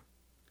mean,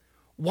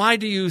 why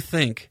do you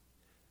think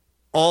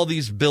all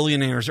these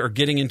billionaires are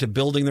getting into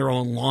building their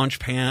own launch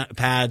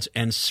pads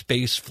and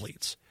space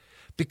fleets?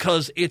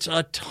 Because it's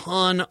a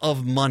ton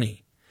of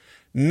money.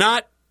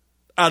 Not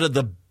out of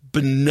the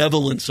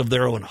benevolence of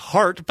their own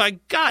heart. By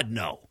God,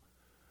 no.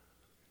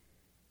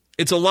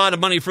 It's a lot of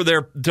money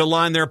to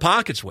line their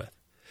pockets with.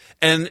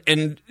 And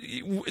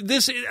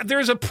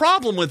there's a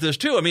problem with this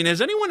too. I mean,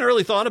 has anyone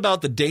really thought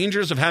about the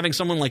dangers of having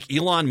someone like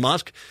Elon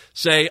Musk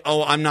say,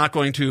 "Oh, I'm not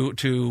going to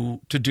do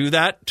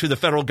that to the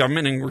federal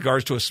government in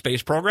regards to a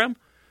space program.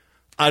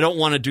 I don't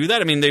want to do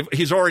that." I mean,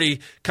 he's already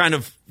kind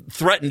of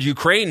threatened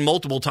Ukraine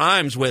multiple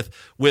times with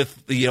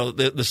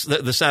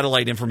the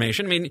satellite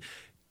information. I mean,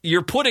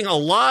 you're putting a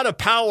lot of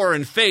power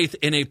and faith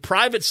in a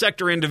private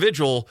sector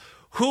individual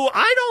who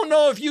I don't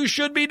know if you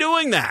should be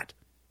doing that.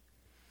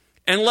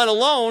 And let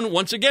alone,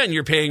 once again,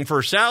 you're paying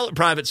for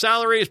private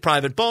salaries,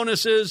 private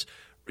bonuses,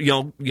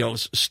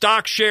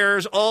 stock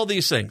shares, all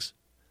these things.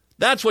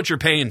 That's what you're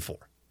paying for.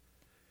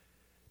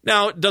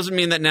 Now, it doesn't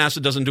mean that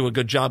NASA doesn't do a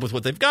good job with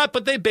what they've got,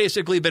 but they've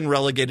basically been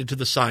relegated to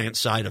the science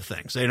side of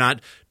things. They're not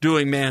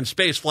doing manned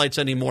space flights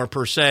anymore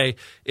per se.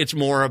 It's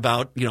more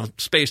about,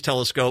 space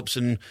telescopes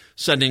and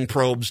sending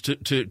probes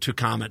to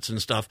comets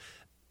and stuff.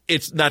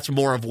 That's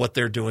more of what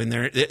they're doing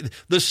there.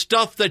 The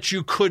stuff that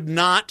you could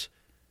not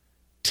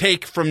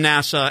take from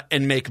NASA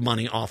and make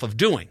money off of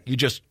doing. You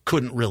just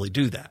couldn't really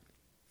do that.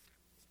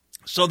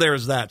 So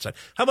there's that side.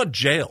 How about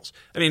jails?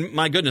 I mean,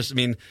 my goodness. I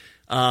mean,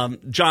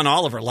 John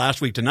Oliver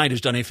last week tonight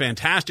has done a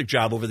fantastic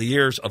job over the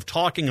years of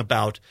talking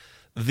about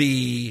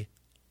the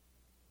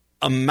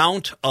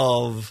amount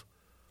of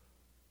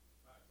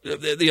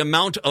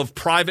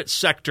private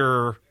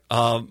sector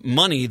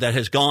money that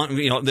has gone,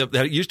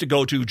 that used to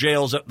go to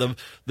jails that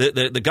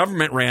the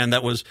government ran,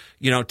 that was,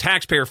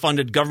 taxpayer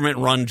funded government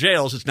run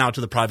jails. It's now to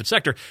the private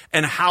sector,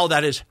 and how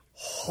that has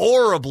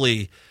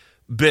horribly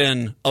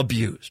been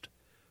abused.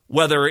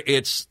 Whether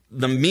it's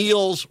the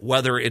meals,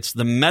 whether it's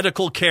the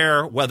medical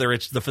care, whether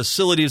it's the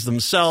facilities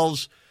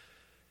themselves,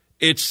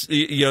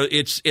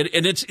 you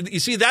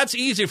see, that's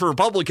easy for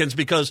Republicans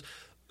because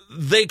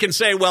they can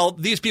say, well,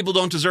 these people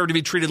don't deserve to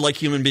be treated like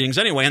human beings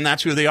anyway, and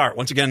that's who they are.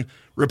 Once again,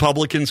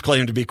 Republicans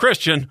claim to be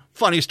Christian.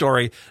 Funny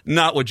story,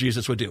 not what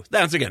Jesus would do.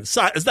 That's an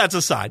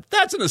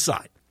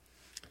aside.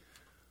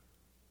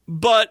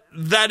 But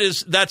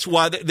that's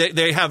why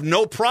they have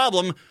no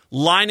problem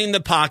lining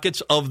the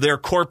pockets of their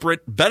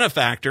corporate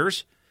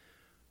benefactors,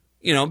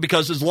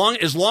 because as long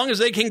as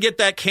they can get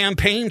that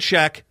campaign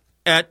check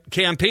at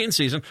campaign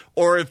season,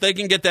 or if they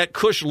can get that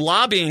cush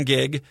lobbying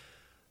gig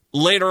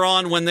later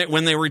on when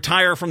they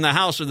retire from the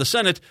House or the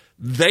Senate,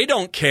 they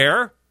don't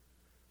care.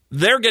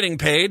 They're getting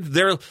paid.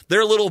 Their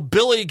little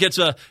Billy gets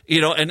an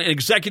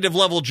executive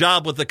level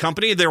job with the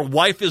company. Their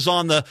wife is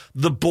on the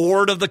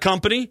board of the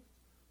company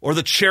or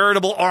the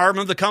charitable arm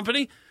of the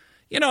company.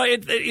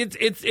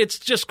 It's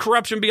just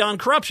corruption beyond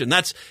corruption.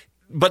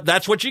 But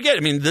that's what you get. I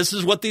mean, this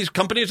is what these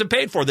companies have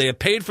paid for. They have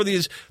paid for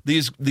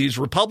these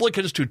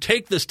Republicans to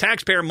take this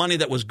taxpayer money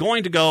that was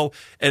going to go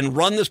and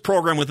run this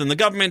program within the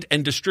government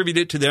and distribute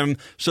it to them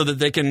so that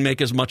they can make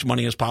as much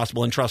money as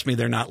possible. And trust me,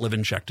 they're not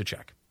living check to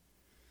check.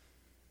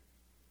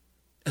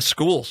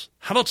 Schools.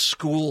 How about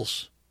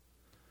schools?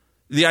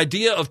 The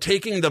idea of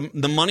taking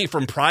the money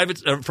from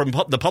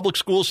the public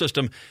school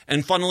system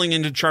and funneling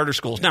into charter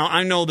schools. Now,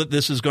 I know that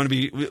this is going to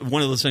be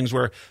one of those things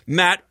where,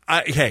 Matt,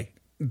 hey,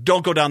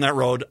 don't go down that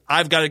road.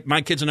 I've got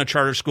my kids in a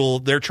charter school.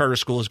 Their charter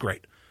school is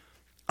great.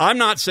 I'm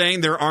not saying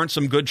there aren't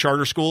some good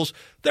charter schools.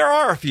 There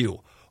are a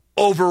few.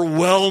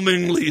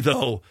 Overwhelmingly,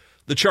 though,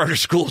 the charter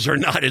schools are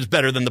not as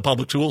better than the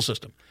public school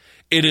system.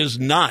 It is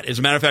not. As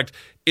a matter of fact,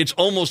 it's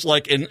almost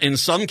like in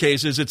some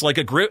cases, it's like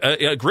a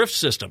grift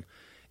system.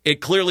 It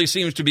clearly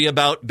seems to be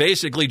about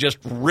basically just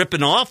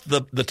ripping off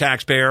the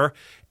taxpayer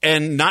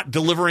and not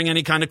delivering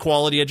any kind of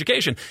quality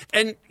education.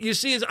 And you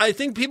see, I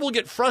think people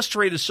get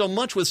frustrated so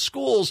much with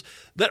schools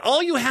that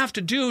all you have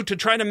to do to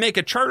try to make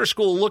a charter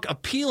school look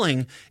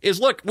appealing is,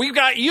 look, we've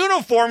got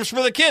uniforms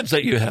for the kids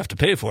that you have to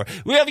pay for.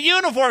 We have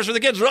uniforms for the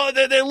kids. Well,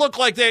 they look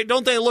like they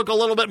look a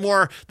little bit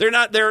more. They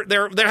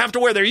have to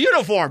wear their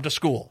uniform to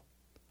school.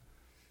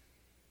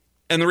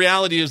 And the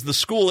reality is the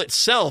school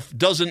itself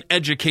doesn't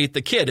educate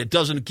the kid. It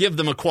doesn't give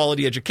them a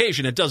quality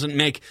education. It doesn't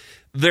make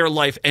their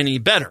life any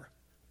better.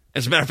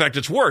 As a matter of fact,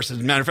 it's worse. As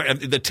a matter of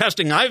fact, the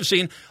testing I've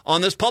seen on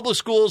this, public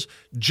schools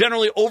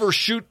generally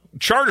overshoot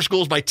charter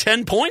schools by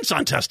 10 points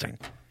on testing.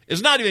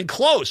 It's not even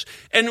close.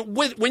 And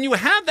when you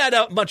have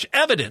that much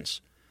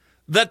evidence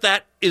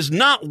that is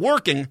not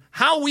working,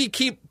 how we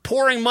keep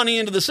pouring money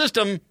into the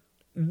system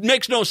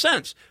makes no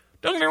sense.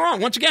 Don't get me wrong.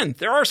 Once again,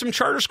 there are some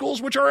charter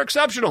schools which are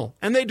exceptional,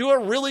 and they do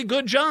a really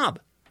good job.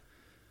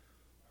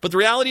 But the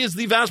reality is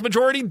the vast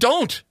majority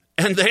don't,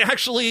 and they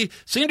actually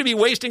seem to be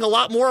wasting a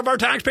lot more of our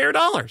taxpayer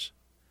dollars.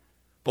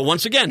 But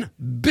once again,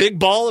 big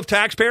ball of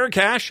taxpayer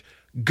cash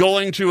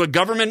going to a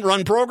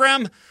government-run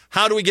program.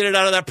 How do we get it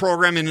out of that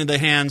program into the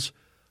hands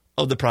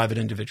of the private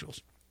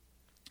individuals?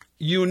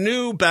 You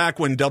knew back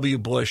when W.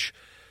 Bush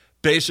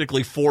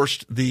basically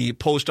forced the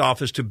post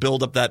office to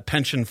build up that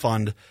pension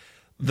fund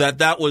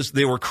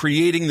they were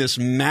creating this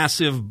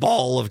massive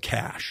ball of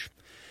cash.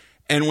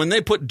 And when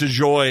they put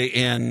DeJoy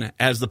in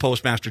as the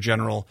Postmaster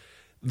General,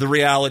 the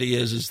reality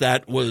is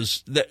that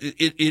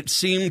it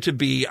seemed to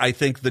be, I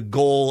think, the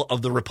goal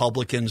of the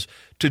Republicans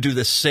to do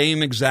the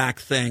same exact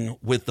thing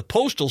with the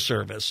Postal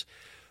Service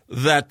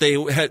that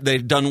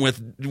they'd done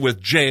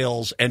with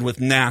jails and with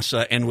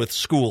NASA and with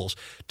schools,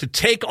 to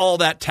take all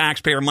that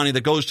taxpayer money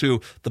that goes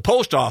to the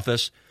post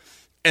office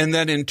and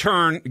then in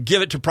turn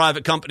give it to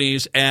private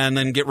companies and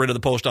then get rid of the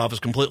post office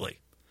completely.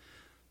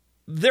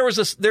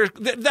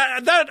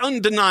 That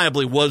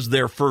undeniably was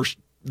their first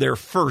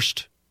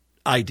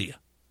idea.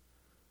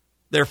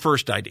 Their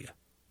first idea.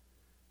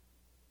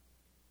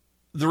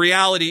 The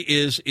reality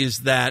is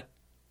that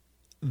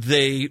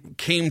they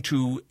came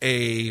to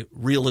a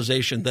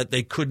realization that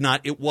they could not,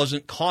 it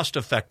wasn't cost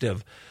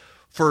effective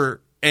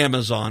for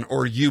Amazon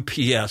or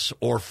UPS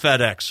or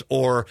FedEx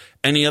or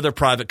any other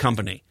private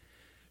company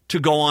to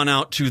go on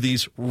out to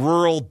these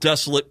rural,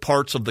 desolate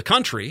parts of the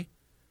country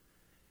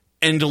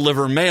and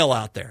deliver mail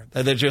out there.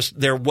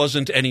 There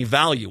wasn't any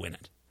value in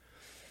it.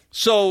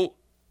 So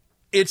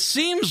it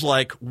seems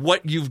like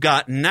what you've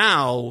got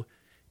now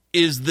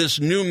is this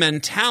new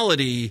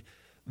mentality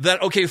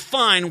that, okay,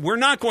 fine, we're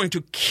not going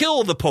to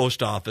kill the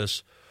post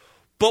office,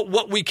 but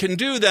what we can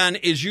do then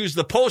is use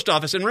the post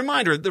office. And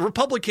reminder, the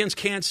Republicans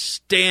can't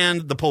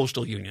stand the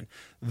postal union.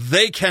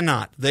 They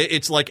cannot.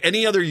 It's like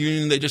any other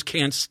union, they just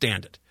can't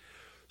stand it.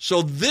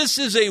 So this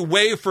is a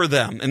way for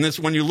them, and this,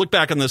 when you look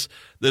back on this,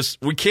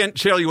 we can't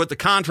tell you what the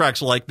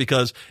contract's like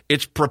because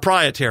it's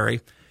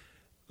proprietary.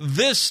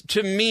 This,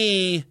 to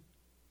me,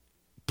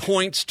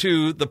 points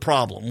to the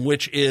problem,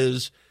 which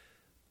is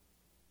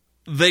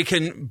they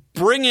can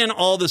bring in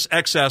all this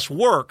excess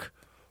work,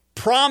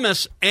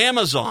 promise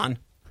Amazon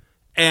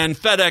and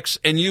FedEx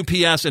and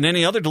UPS and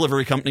any other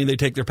delivery company they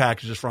take their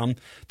packages from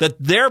that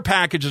their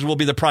packages will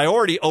be the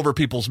priority over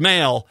people's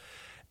mail,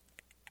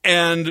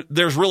 and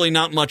there's really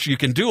not much you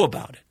can do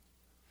about it.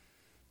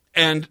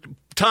 And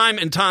time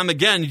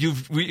again,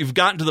 you've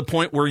gotten to the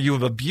point where you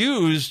have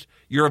abused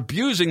You're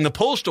abusing the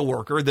postal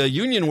worker, the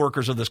union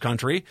workers of this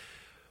country,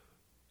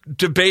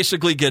 to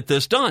basically get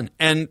this done.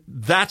 And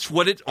that's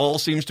what it all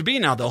seems to be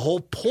now. The whole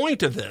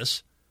point of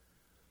this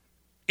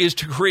is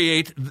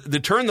to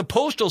turn the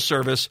Postal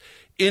Service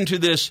into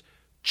this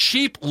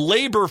cheap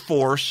labor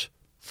force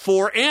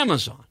for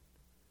Amazon.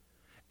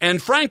 And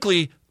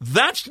frankly,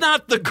 that's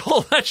not the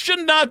goal. That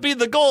should not be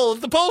the goal of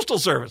the Postal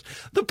Service.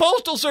 The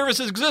Postal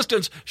Service's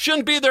existence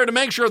shouldn't be there to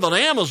make sure that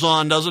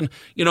Amazon doesn't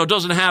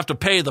have to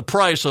pay the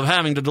price of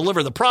having to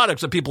deliver the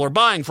products that people are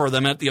buying for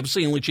them at the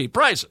obscenely cheap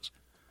prices.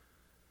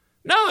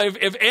 No,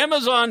 if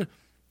Amazon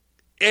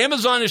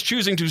is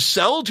choosing to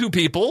sell to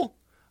people,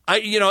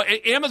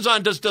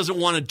 Amazon just doesn't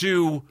want to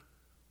do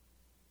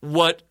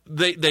what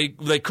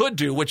they could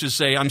do, which is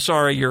say, I'm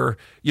sorry,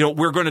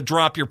 we're going to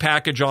drop your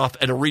package off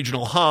at a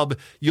regional hub.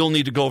 You'll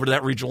need to go over to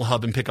that regional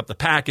hub and pick up the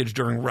package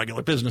during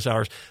regular business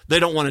hours. They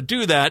don't want to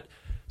do that,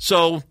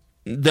 so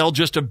they'll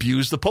just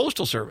abuse the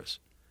Postal Service.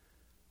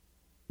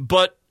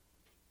 But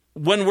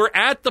when we're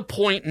at the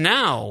point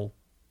now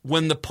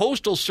when the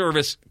Postal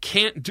Service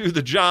can't do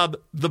the job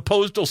the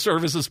Postal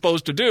Service is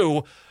supposed to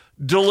do,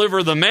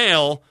 deliver the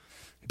mail,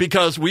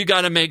 because we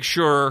got to make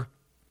sure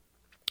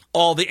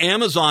all the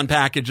Amazon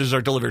packages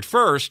are delivered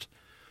first,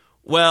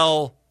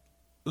 well,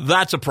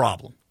 that's a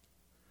problem.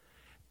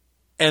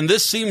 And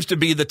this seems to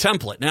be the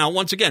template. Now,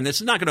 once again,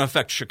 this is not going to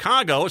affect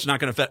Chicago. It's not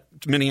going to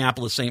affect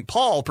Minneapolis, St.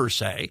 Paul, per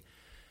se,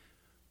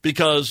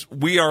 because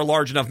we are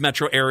large enough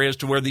metro areas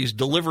to where these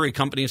delivery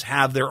companies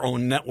have their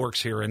own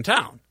networks here in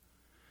town.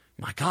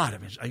 My God,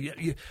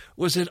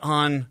 was it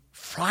on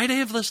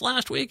Friday of this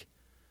last week?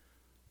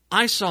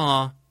 I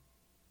saw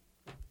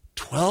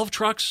 12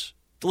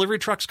 delivery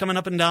trucks coming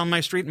up and down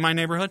my street in my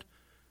neighborhood.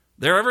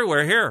 They're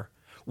everywhere here.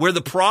 Where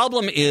the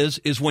problem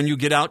is when you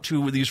get out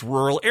to these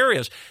rural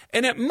areas.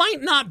 And it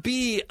might not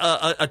be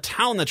a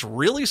town that's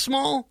really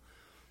small,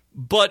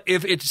 but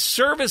if it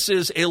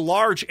services a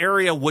large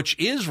area which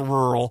is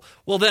rural,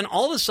 well, then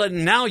all of a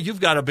sudden now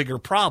you've got a bigger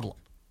problem.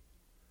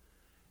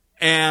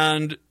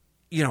 And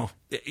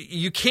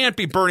you can't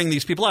be burning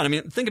these people out. I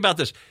mean, think about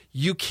this.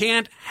 You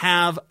can't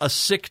have a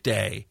sick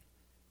day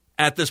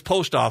at this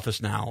post office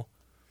now,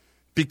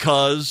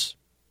 because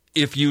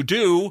if you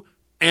do,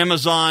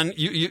 Amazon,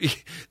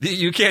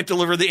 you can't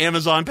deliver the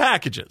Amazon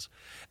packages.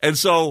 And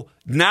so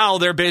now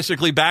they're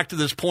basically back to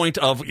this point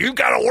of, you've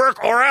got to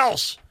work or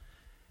else.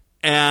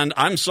 And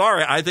I'm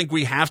sorry, I think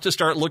we have to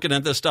start looking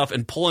at this stuff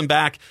and pulling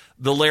back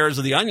the layers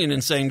of the onion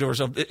and saying to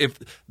ourselves,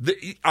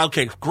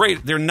 okay,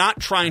 great, they're not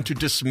trying to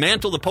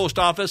dismantle the post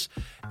office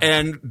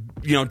and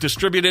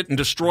distribute it and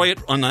destroy it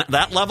on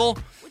that level.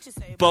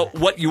 But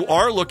what you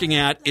are looking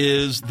at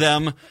is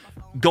them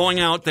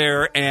going out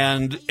there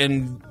and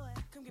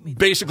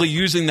basically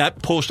using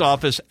that post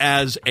office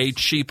as a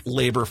cheap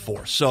labor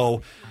force.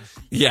 So,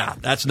 yeah,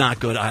 that's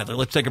not good either.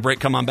 Let's take a break.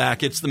 Come on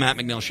back. It's the Matt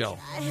McNeil Show.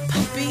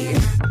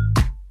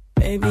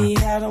 Baby,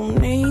 I don't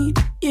need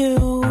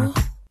you.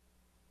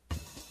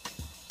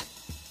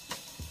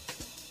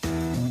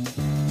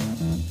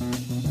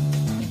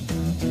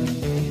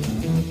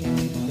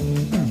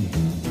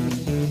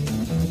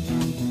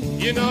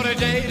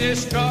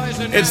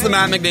 It's the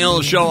Matt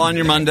McNeil Show on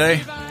your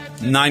Monday.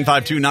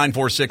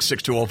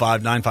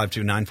 952-946-6205.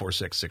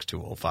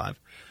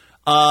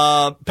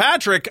 952-946-6205.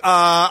 Patrick,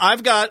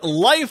 I've got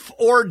life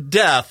or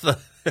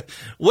death.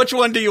 Which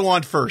one do you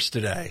want first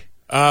today?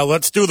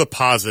 Let's do the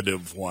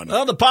positive one.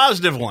 Oh, the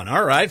positive one.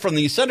 All right. From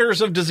the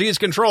Centers of Disease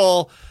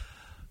Control.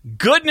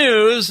 Good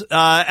news.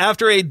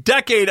 After a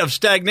decade of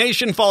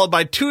stagnation followed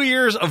by 2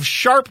 years of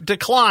sharp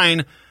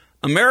decline,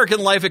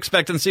 American life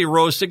expectancy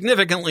rose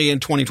significantly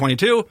in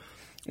 2022.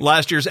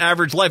 Last year's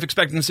average life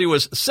expectancy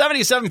was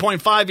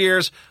 77.5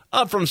 years,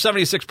 up from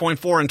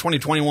 76.4 in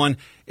 2021.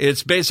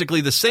 It's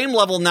basically the same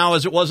level now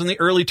as it was in the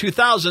early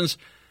 2000s.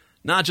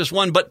 Not just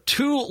one, but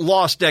 2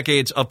 lost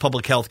decades of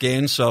public health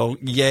gains. So,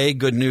 yay,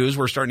 good news.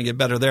 We're starting to get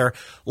better there.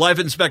 Life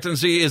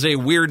expectancy is a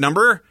weird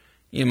number.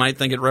 You might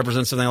think it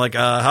represents something like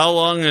how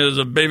long is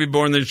a baby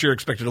born this year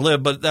expected to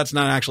live, but that's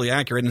not actually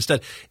accurate.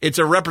 Instead, it's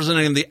a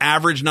representative of the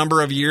average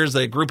number of years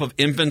that a group of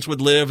infants would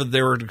live that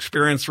they were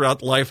experienced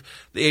throughout life,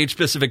 the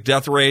age-specific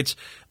death rates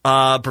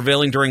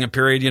prevailing during a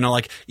period.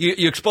 Like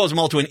you expose them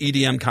all to an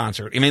EDM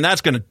concert. I mean, that's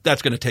gonna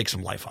take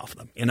some life off of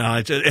them.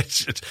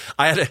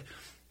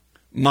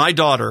 My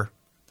daughter,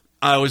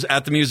 I was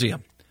at the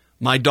museum.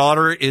 My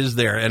daughter is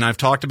there, and I've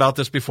talked about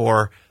this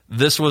before.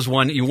 This was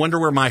one, you wonder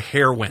where my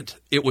hair went.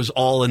 It was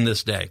all in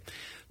this day.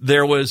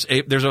 There's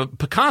a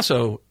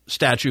Picasso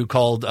statue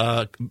called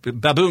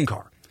Baboon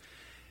Car.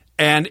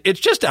 And it's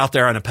just out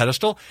there on a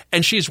pedestal,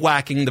 and she's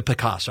whacking the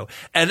Picasso.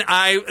 And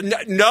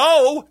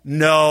no,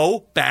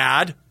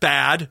 bad,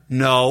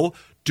 no,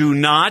 do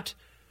not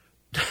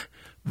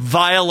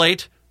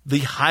violate the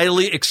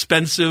highly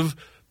expensive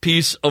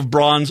piece of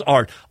bronze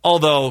art.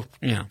 Although,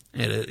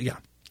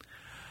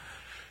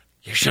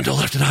 you shouldn't have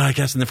left it out, I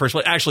guess, in the first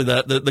place. Actually,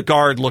 the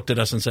guard looked at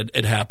us and said,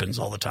 it happens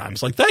all the time.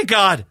 It's like, thank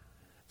God.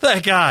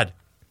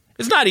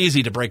 It's not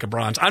easy to break a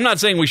bronze. I'm not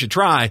saying we should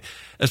try,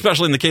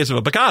 especially in the case of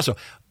a Picasso.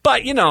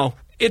 But,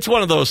 it's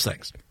one of those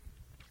things.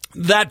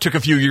 That took a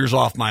few years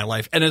off my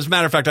life. And as a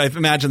matter of fact, I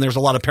imagine there's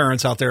a lot of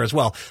parents out there as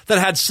well that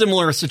had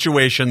similar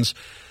situations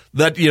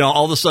that,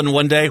 all of a sudden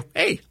one day,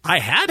 hey, I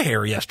had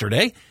hair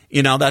yesterday,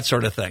 that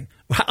sort of thing.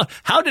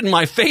 How did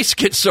my face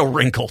get so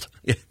wrinkled?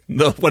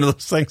 One of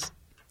those things.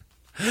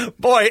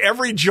 Boy,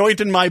 every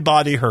joint in my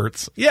body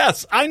hurts.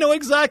 Yes, I know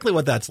exactly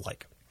what that's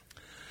like.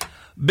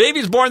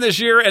 Babies born this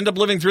year end up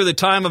living through the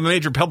time of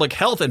major public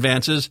health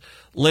advances.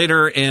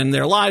 Later in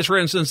their lives, for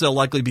instance, they'll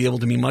likely be able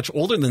to be much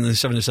older than the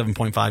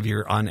 77.5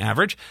 year on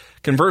average.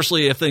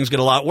 Conversely, if things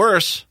get a lot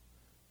worse,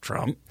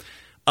 Trump,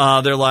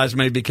 their lives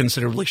may be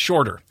considerably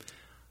shorter.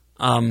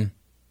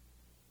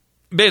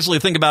 Basically,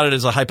 think about it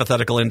as a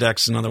hypothetical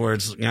index. In other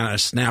words, a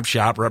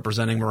snapshot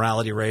representing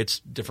morality rates,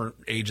 different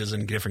ages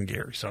and different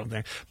gears.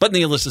 But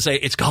needless to say,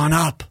 it's gone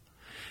up.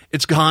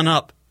 It's gone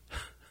up.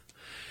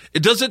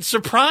 Does it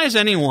surprise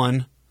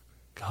anyone,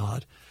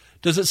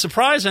 does it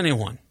surprise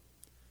anyone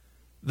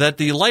that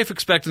the life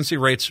expectancy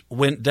rates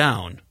went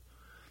down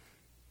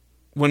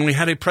when we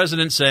had a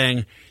president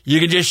saying,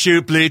 you can just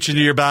shoot bleach into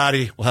your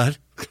body? What?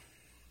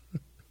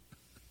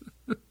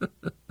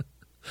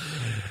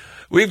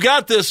 We've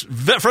got this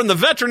from the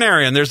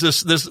veterinarian. There's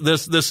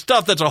this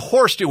stuff that's a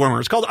horse dewormer.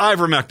 It's called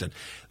ivermectin.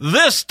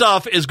 This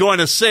stuff is going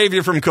to save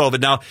you from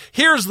COVID. Now,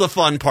 here's the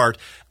fun part.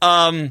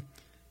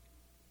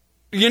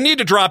 You need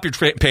to drop your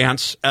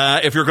pants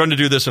if you're going to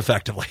do this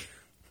effectively.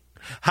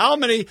 How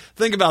many?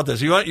 Think about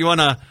this. You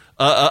want a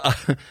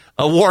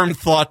warm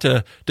thought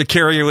to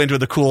carry you into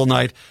the cool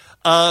night.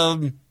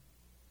 Imagine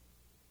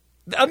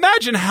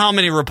how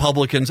many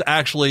Republicans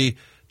actually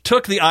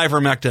took the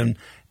ivermectin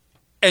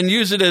and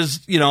use it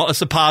as a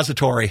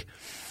suppository.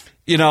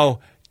 I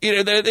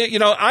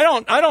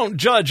don't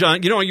judge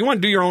on you want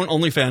to do your own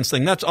OnlyFans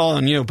thing. That's all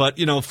on you. But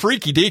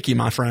freaky deaky,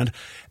 my friend,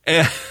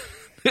 and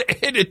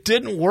it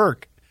didn't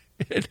work.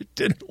 It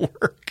didn't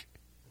work.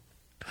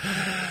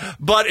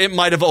 But it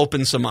might have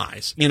opened some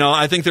eyes.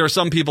 I think there are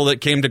some people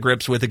that came to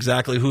grips with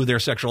exactly who their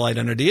sexual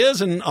identity is,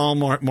 and all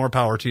more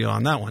power to you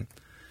on that one.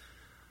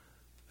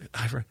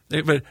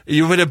 But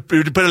you would have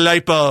put a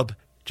light bulb.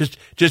 Just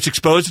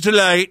expose it to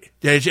light.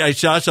 I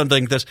saw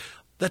something.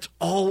 That's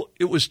all.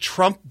 It was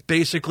Trump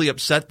basically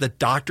upset that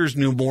doctors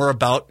knew more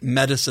about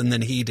medicine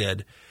than he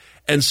did.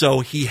 And so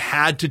he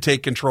had to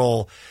take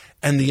control.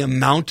 And the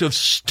amount of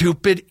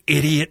stupid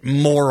idiot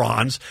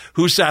morons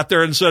who sat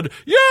there and said,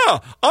 yeah,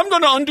 I'm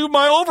going to undo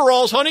my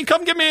overalls, honey.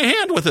 Come give me a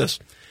hand with this.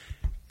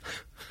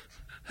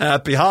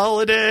 Happy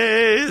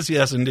holidays.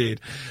 Yes,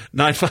 indeed.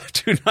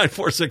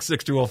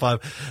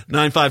 952-946-6205.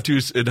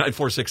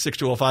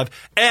 952-946-6205.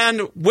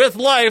 And with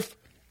life,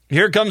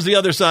 here comes the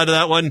other side of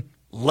that one.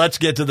 Let's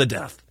get to the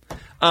death.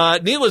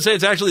 Needless to say,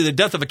 it's actually the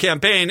death of a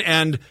campaign.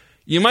 And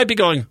you might be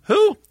going,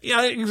 who?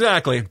 Yeah,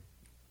 exactly.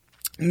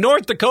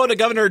 North Dakota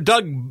Governor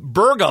Doug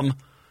Burgum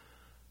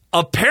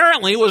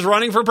apparently was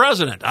running for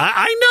president.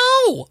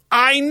 I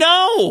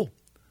know.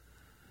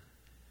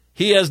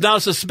 He has now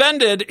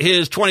suspended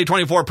his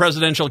 2024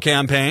 presidential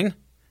campaign.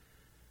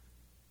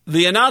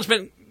 The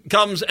announcement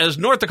comes as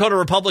North Dakota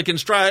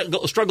Republicans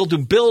struggle to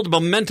build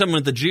momentum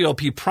with the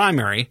GOP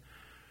primary.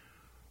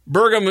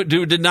 Burgum,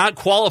 who did not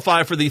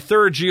qualify for the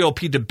third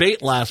GOP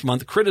debate last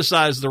month,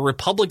 criticized the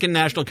Republican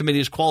National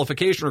Committee's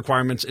qualification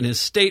requirements in his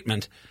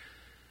statement.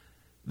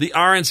 The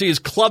RNC's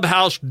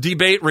clubhouse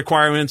debate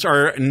requirements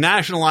are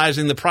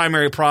nationalizing the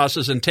primary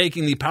process and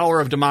taking the power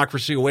of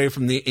democracy away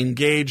from the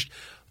engaged,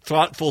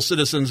 thoughtful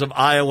citizens of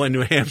Iowa and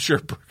New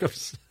Hampshire.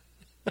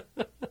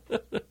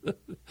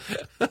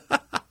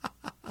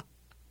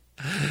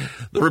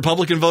 The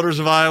Republican voters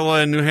of Iowa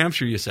and New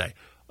Hampshire, you say.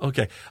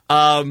 Okay.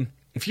 A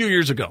few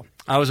years ago,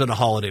 I was at a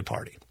holiday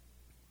party,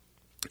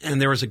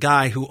 and there was a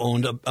guy who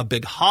owned a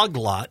big hog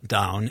lot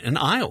down in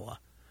Iowa.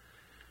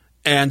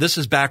 And this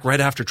is back right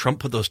after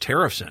Trump put those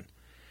tariffs in.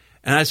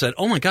 And I said,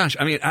 oh, my gosh.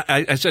 I mean,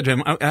 I said to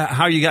him,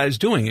 how are you guys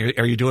doing?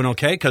 Are you doing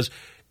okay? Because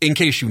in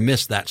case you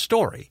missed that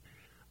story,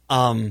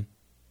 the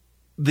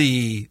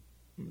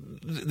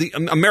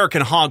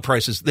American hog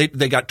prices, they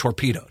got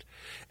torpedoed.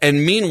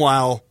 And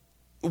meanwhile,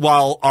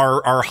 while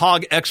our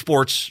hog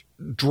exports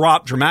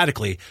dropped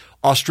dramatically,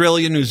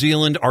 Australia, New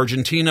Zealand,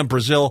 Argentina,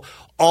 Brazil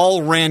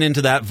all ran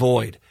into that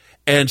void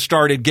and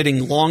started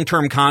getting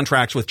long-term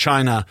contracts with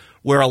China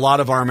where a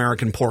lot of our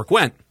American pork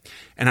went.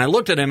 And I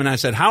looked at him and I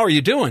said, how are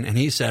you doing? And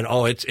he said,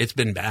 oh, it's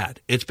been bad.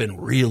 It's been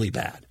really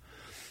bad.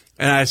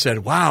 And I said,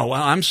 wow,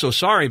 well, I'm so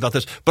sorry about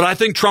this, but I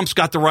think Trump's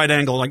got the right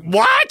angle. Like,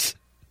 what?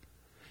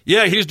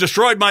 Yeah, he's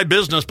destroyed my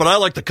business, but I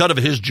like the cut of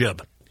his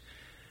jib.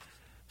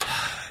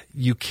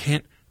 You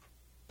can't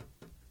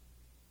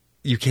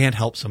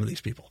help some of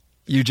these people.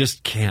 You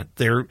just can't.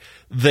 They are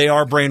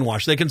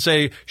brainwashed. They can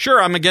say, sure,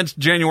 I'm against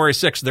January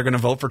 6th. They're going to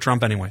vote for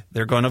Trump anyway.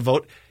 They're going to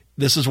vote.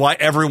 This is why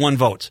everyone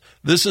votes.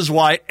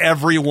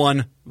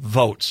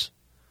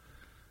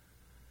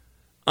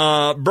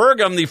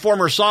 Burgum, the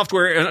former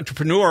software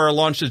entrepreneur,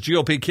 launched his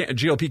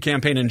GOP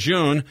campaign in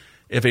June.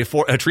 if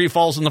a tree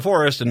falls in the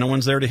forest and no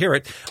one's there to hear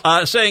it,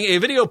 saying a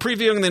video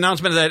previewing the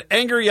announcement that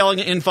anger, yelling,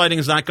 and infighting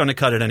is not going to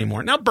cut it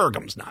anymore. Now,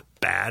 Burgum's not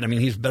bad. I mean,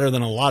 he's better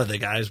than a lot of the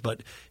guys,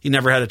 but he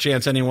never had a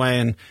chance anyway.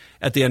 And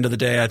at the end of the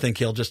day, I think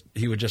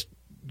he would just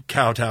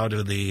kowtow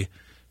to the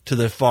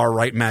far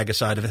right MAGA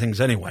side of things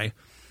anyway.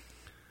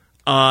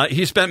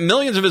 He spent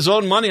millions of his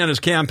own money on his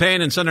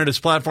campaign and centered his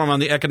platform on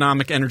the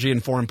economic, energy,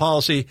 and foreign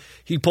policy.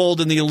 He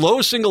polled in the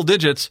low single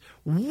digits.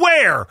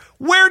 Where?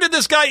 Where did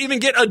this guy even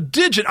get a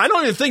digit? I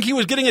don't even think he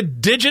was getting a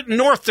digit in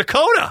North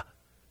Dakota.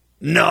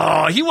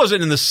 No, he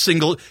wasn't in the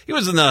single. He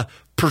was in the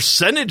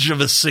percentage of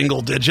a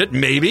single digit,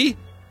 maybe.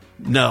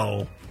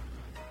 No.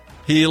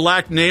 He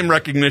lacked name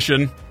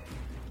recognition.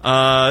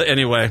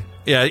 Anyway,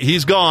 yeah,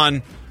 he's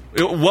gone.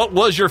 What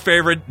was your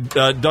favorite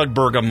Doug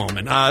Burgum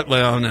moment?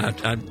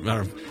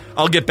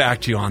 I'll get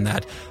back to you on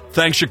that.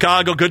 Thanks,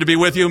 Chicago. Good to be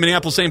with you.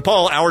 Minneapolis, St.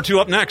 Paul. Hour 2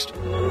 up next.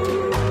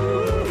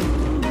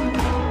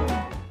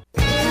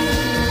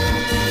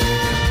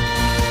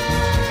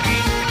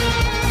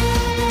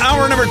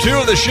 Hour number 2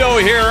 of the show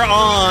here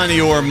on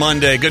your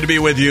Monday. Good to be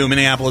with you,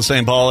 Minneapolis,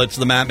 St. Paul. It's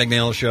the Matt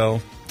McNeil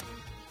Show.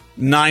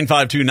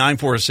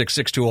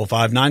 952-946-6205,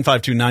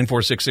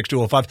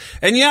 952-946-6205.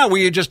 And yeah,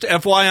 we just,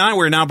 FYI,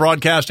 we're now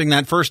broadcasting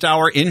that first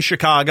hour in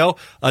Chicago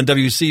on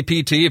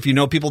WCPT. If you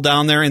know people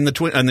down there in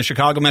the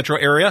Chicago metro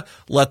area,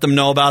 let them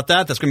know about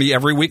that. That's going to be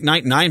every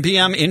weeknight, 9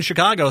 p.m. in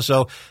Chicago.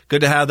 So good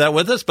to have that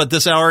with us. But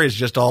this hour is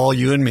just all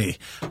you and me.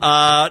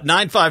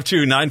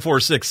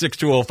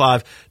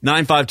 952-946-6205,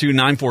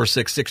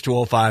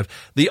 952-946-6205.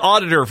 The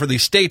auditor for the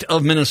state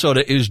of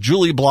Minnesota is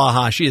Julie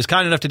Blaha. She is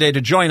kind enough today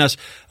to join us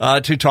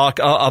to talk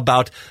about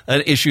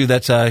an issue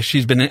that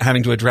she's been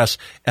having to address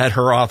at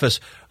her office.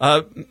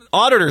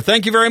 Auditor,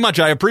 thank you very much.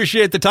 I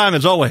appreciate the time,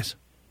 as always.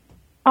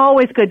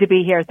 Always good to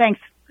be here.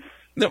 Thanks.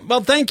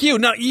 Well, thank you.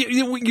 Now,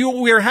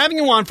 we're having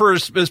you on for a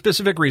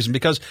specific reason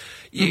because,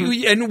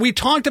 and we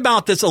talked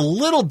about this a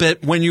little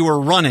bit when you were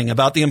running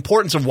about the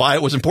importance of why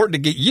it was important to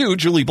get you,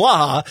 Julie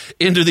Blaha,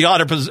 into the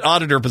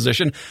auditor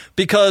position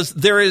because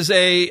there is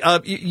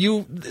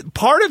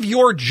part of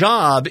your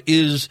job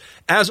is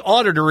as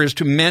auditor is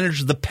to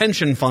manage the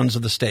pension funds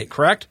of the state,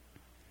 correct?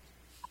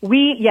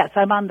 Yes,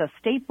 I'm on the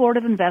State Board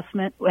of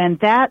Investment, and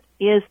that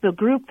is the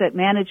group that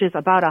manages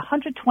about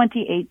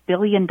 $128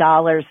 billion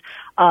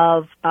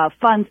of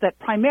funds that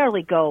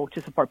primarily go to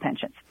support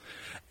pensions.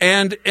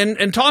 And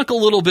talk a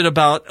little bit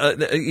about,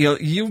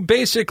 you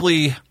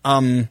basically,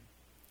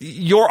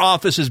 your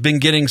office has been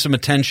getting some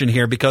attention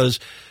here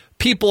because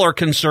people are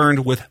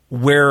concerned with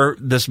where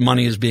this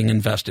money is being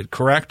invested,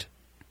 correct?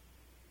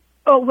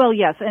 Oh, well,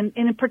 yes. And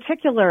in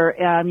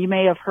particular, you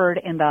may have heard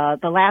in the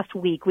last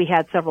week, we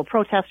had several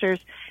protesters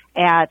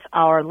at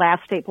our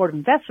last State Board of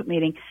Investment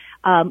meeting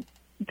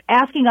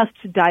asking us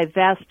to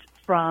divest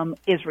from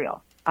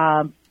Israel,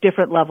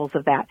 different levels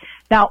of that.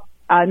 Now,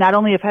 not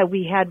only have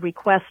we had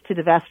requests to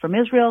divest from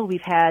Israel,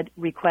 we've had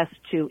requests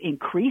to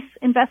increase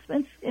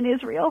investments in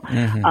Israel.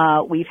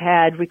 Mm-hmm. We've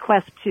had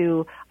requests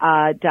to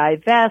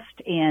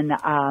divest in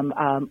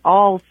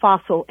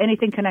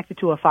anything connected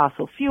to a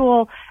fossil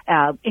fuel,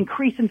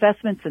 increase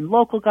investments in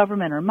local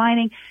government or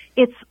mining.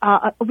 We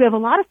have a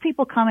lot of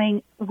people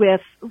coming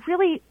with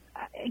really,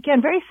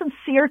 again, very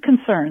sincere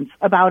concerns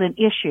about an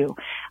issue,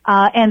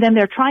 and then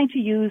they're trying to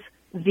use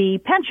the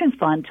pension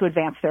fund to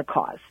advance their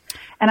cause.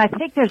 And I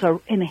think there's an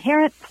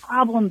inherent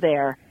problem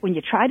there when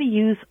you try to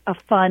use a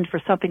fund for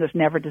something that's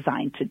never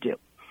designed to do.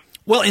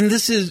 Well, and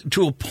this is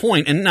to a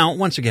point, and now,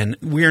 once again,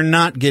 we're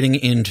not getting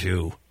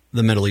into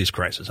the Middle East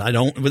crisis.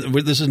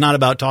 This is not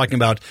about talking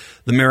about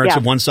the merits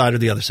of one side or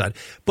the other side.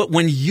 But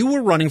when you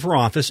were running for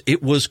office,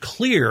 it was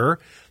clear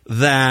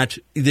that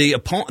the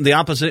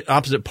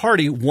opposite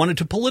party wanted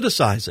to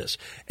politicize this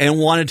and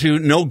wanted to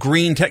no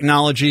green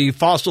technology,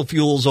 fossil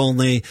fuels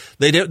only.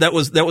 That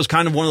was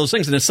kind of one of those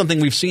things, and it's something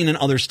we've seen in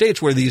other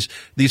states where these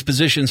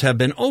positions have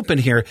been open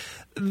here.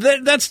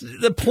 That's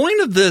the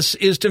point of this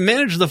is to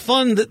manage the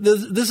fund that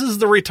this is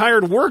the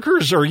retired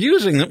workers are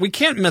using. That we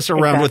can't mess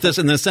around with this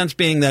in the sense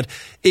being that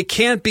it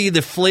can't be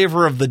the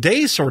flavor of the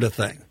day sort of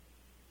thing.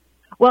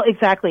 Well,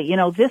 exactly.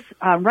 This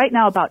right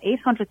now about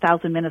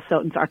 800,000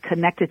 Minnesotans are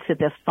connected to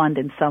this fund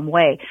in some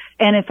way.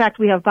 And in fact,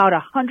 we have about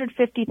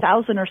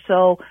 150,000 or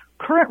so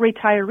current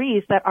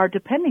retirees that are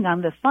depending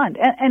on this fund.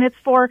 And it's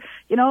for,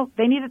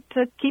 they need it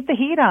to keep the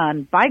heat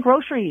on, buy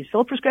groceries,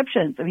 fill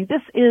prescriptions. I mean,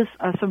 this is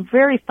some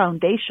very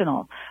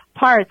foundational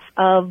parts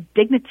of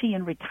dignity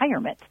in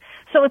retirement.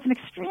 So it's an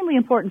extremely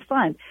important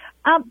fund.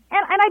 And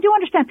I do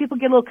understand people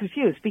get a little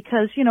confused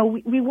because,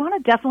 we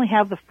want to definitely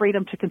have the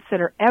freedom to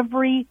consider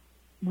every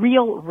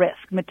real risk,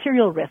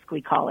 material risk we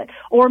call it,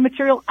 or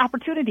material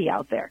opportunity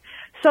out there.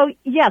 So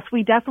yes,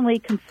 we definitely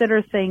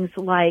consider things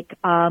like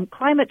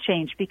climate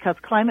change because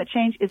climate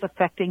change is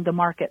affecting the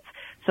markets.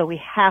 So we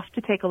have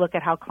to take a look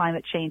at how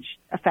climate change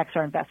affects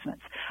our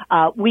investments.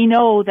 We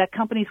know that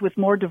companies with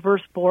more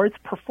diverse boards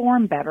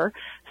perform better.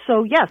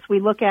 So yes, we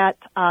look at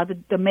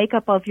the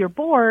makeup of your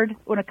board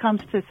when it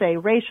comes to, say,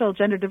 racial,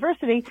 gender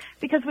diversity,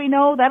 because we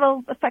know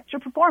that'll affect your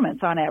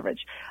performance on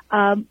average.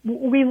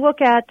 We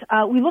look at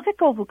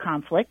global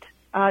conflict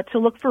to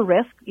look for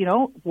risk,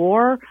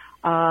 war,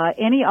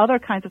 any other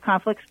kinds of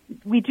conflicts,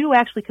 we do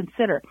actually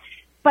consider.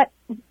 But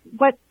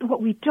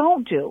what we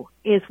don't do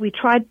is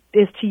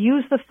to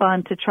use the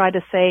fund to try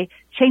to say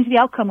change the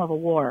outcome of a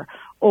war,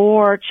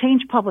 or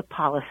change public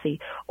policy,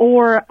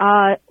 or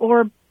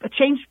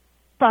change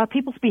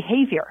people's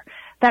behavior.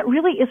 That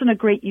really isn't a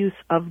great use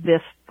of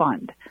this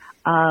fund.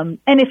 And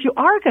if you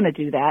are going to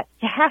do that,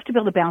 you have to be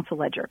able to balance a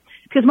ledger.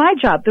 Because my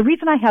job, the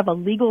reason I have a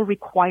legal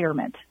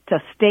requirement to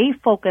stay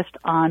focused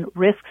on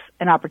risks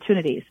and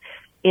opportunities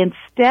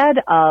instead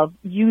of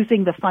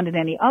using the fund in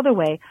any other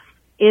way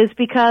is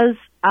because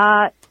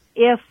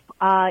if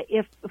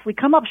we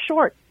come up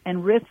short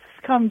and risks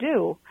come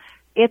due,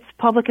 it's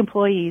public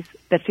employees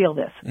that feel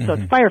this. Mm-hmm. So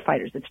it's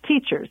firefighters, it's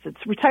teachers,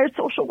 it's retired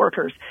social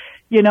workers,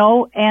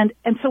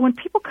 and so when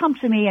people come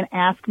to me and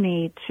ask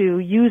me to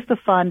use the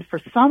fund for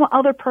some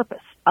other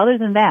purpose other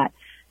than that,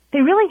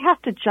 they really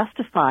have to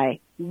justify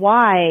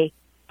why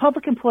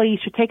public employees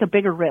should take a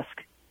bigger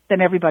risk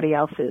than everybody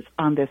else is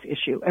on this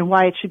issue, and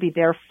why it should be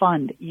their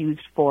fund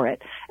used for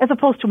it, as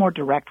opposed to a more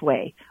direct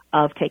way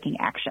of taking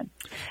action.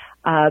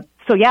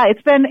 So yeah,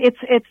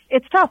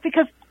 it's tough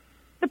because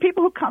the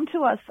people who come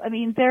to us, I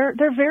mean, they're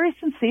very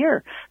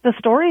sincere. The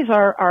stories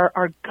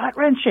are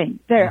gut-wrenching.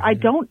 Mm-hmm. I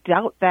don't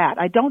doubt that.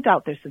 I don't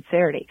doubt their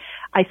sincerity.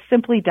 I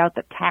simply doubt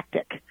the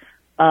tactic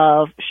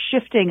of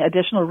shifting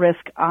additional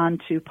risk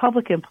onto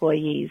public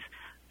employees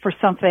for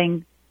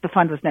something the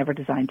fund was never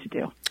designed to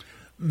do.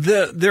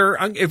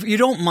 If you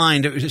don't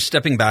mind just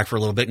stepping back for a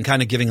little bit and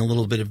kind of giving a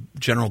little bit of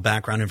general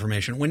background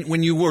information,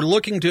 when you were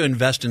looking to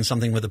invest in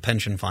something with a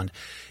pension fund,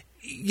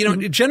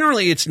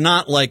 generally it's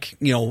not like,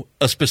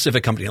 a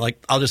specific company,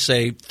 like I'll just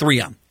say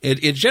 3M.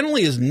 It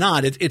generally is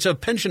not. It's a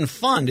pension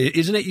fund,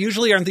 isn't it?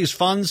 Usually aren't these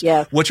funds,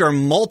 yes, which are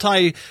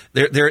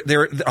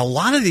they're a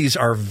lot of these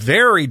are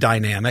very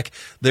dynamic.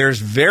 There's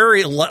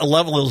very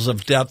levels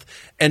of depth,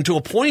 and to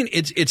a point,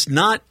 it's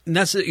not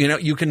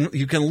necessary. You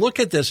can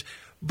look at this,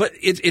 but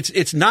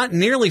it's not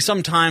nearly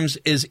sometimes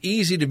as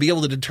easy to be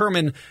able to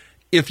determine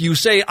if you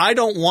say, I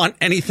don't want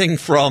anything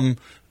from,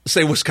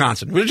 say,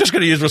 Wisconsin. We're just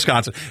going to use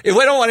Wisconsin. If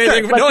we don't want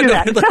anything,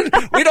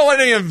 we don't want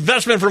any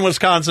investment from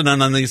Wisconsin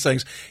on these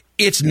things.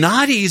 It's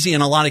not easy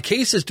in a lot of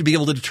cases to be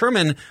able to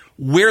determine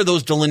where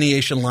those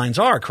delineation lines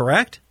are,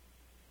 correct?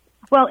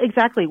 Well,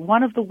 exactly.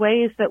 One of the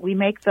ways that we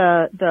make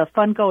the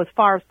fund go as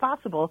far as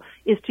possible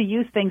is to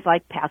use things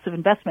like passive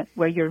investment,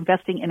 where you're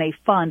investing in a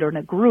fund or in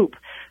a group,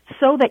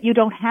 so that you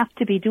don't have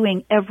to be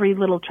doing every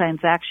little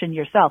transaction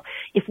yourself.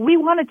 If we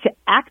wanted to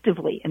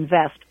actively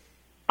invest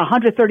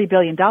 $130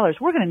 billion,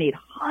 we're going to need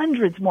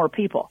hundreds more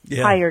people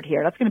hired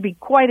here. That's going to be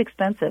quite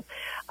expensive.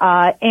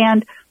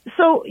 And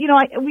so,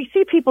 we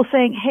see people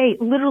saying, hey,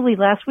 literally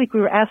last week we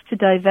were asked to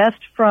divest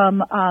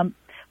from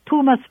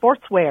Puma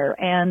Sportswear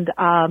and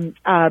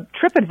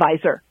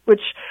TripAdvisor,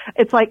 which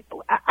it's like,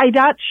 I'm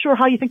not sure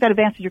how you think that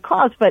advances your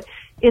cause, but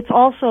it's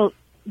also,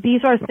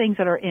 these are things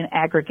that are in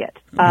aggregate.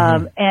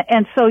 Mm-hmm.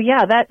 And so,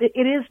 that it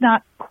is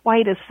not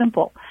quite as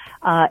simple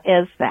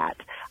as that.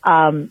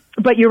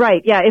 But you're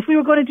right. Yeah, if we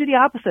were going to do the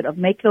opposite of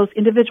make those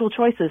individual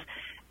choices,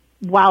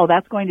 wow,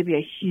 that's going to be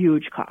a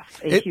huge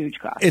cost, huge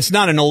cost. It's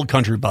not an old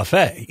country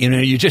buffet.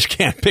 You just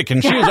can't pick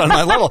and choose on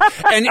that level.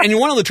 And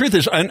one of the truth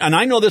is, and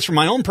I know this from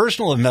my own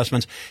personal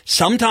investments,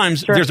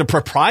 sometimes there's a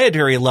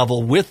proprietary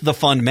level with the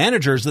fund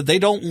managers that they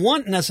don't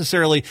want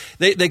necessarily.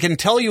 They can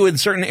tell you in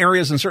certain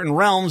areas, in certain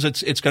realms,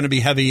 it's going to be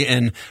heavy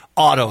in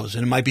autos,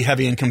 and it might be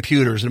heavy in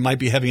computers, and it might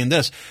be heavy in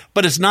this.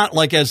 But it's not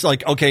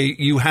okay,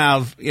 you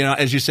have,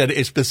 as you said,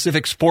 a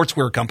specific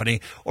sportswear company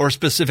or a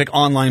specific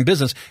online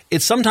business.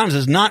 It sometimes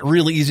is not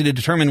really easy to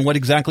determine what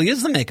exactly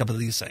is the makeup of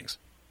these things.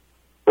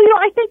 Well,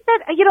 I think that,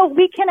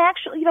 we can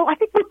actually, I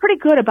think we're pretty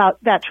good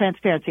about that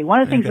transparency.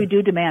 One of the things we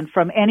do demand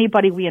from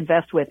anybody we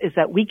invest with is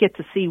that we get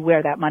to see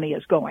where that money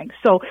is going.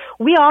 So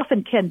we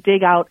often can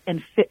dig out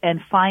and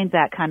find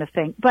that kind of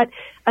thing. But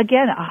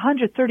again,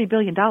 $130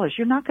 billion,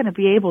 you're not going to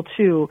be able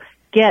to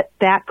get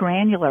that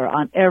granular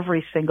on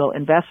every single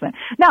investment.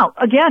 Now,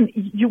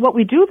 again, what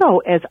we do though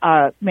is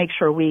make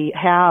sure we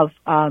have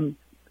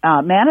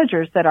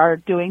managers that are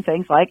doing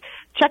things like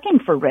checking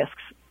for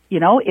risks.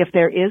 If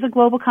there is a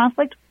global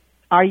conflict,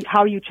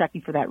 how are you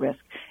checking for that risk?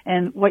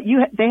 And what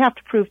they have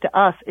to prove to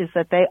us is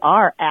that they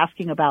are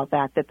asking about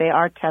that they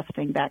are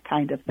testing that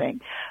kind of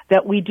thing.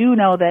 That we do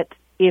know that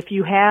if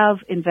you have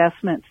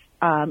investments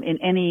in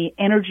any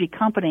energy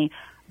company,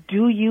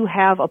 do you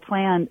have a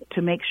plan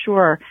to make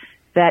sure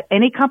that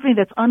any company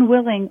that's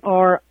unwilling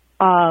or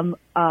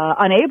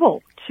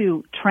unable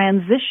to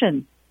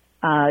transition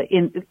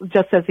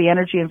just as the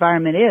energy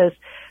environment is,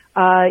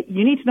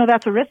 you need to know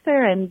that's a risk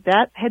there, and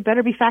that had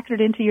better be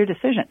factored into your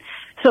decision.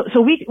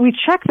 So we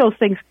check those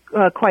things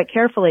quite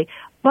carefully.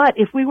 But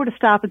if we were to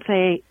stop and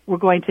say we're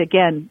going to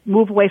again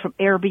move away from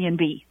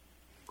Airbnb,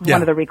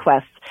 one of the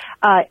requests,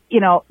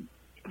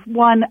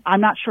 one,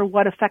 I'm not sure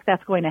what effect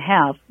that's going to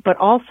have, but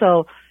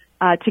also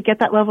to get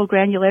that level of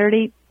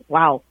granularity,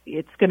 wow,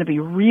 it's going to be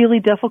really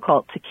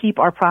difficult to keep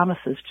our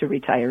promises to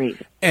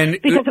retirees. And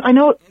because I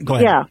know, go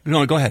ahead. Yeah.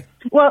 No, go ahead.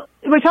 Well,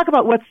 we talk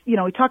about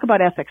we talk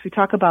about ethics. We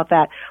talk about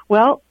that.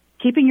 Well,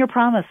 keeping your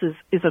promises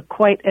is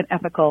quite an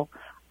ethical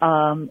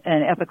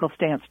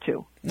stance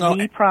too. No,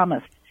 we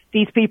promised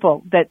these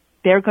people that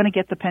they're going to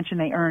get the pension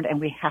they earned,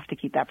 and we have to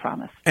keep that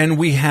promise. And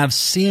we have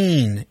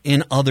seen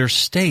in other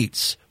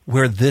states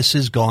where this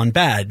has gone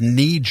bad,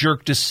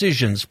 knee-jerk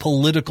decisions,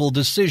 political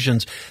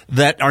decisions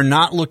that are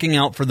not looking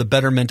out for the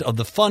betterment of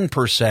the fund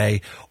per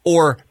se,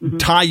 or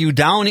tie you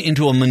down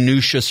into a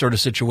minutia sort of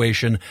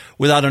situation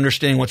without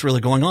understanding what's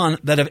really going on,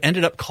 that have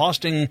ended up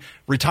costing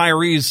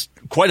retirees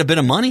quite a bit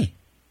of money.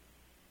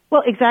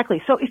 Well,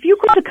 exactly. So if you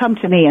were to come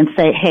to me and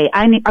say, hey,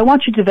 I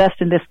want you to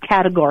invest in this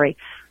category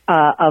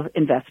of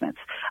investments,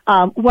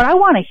 what I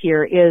want to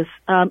hear is,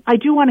 I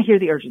do want to hear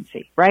the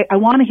urgency, right? I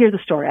want to hear the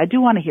story. I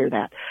do want to hear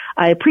that.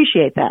 I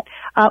appreciate that.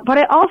 But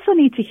I also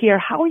need to hear,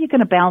 how are you going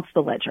to balance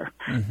the ledger?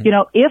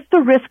 If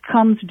the risk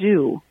comes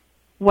due,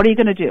 what are you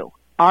going to do?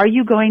 Are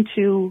you going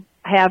to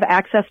have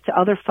access to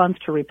other funds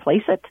to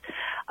replace it?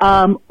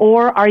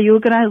 Or are you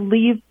going to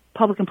leave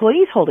public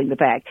employees holding the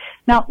bag?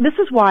 Now, this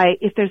is why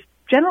if there's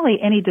generally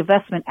any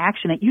divestment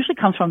action, it usually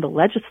comes from the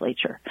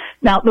legislature.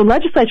 Now, the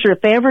legislature,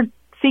 if they ever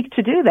seek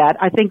to do that,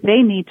 I think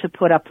they need to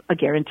put up a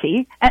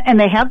guarantee, and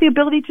they have the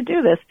ability to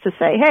do this, to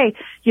say, hey,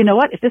 you know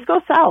what, if this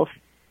goes south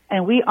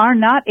and we are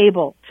not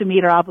able to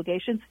meet our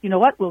obligations, you know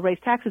what, we'll raise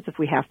taxes if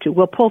we have to.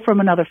 We'll pull from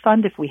another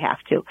fund if we have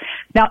to.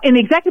 Now, in the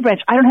executive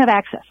branch, I don't have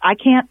access. I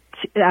can't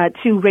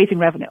to raising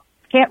revenue.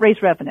 Can't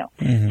raise revenue.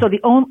 So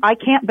I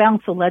can't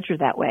balance the ledger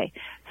that way.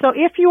 So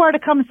if you are to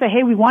come and say,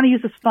 hey, we want to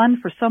use this fund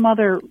for some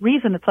other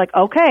reason, it's like,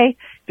 okay,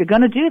 if you're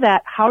going to do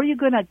that, how are you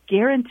going to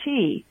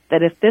guarantee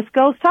that if this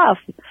goes tough,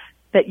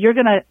 that you're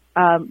going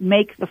to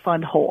make the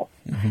fund whole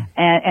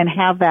and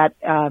have that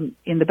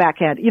in the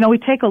back end? We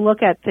take a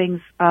look at things,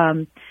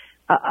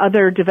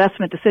 other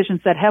divestment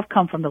decisions that have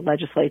come from the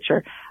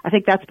legislature. I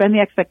think that's been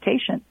the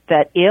expectation,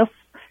 that if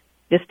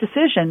this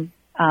decision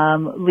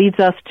leads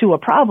us to a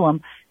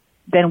problem,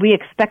 then we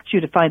expect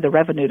you to find the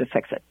revenue to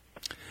fix it.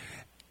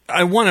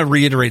 I want to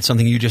reiterate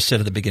something you just said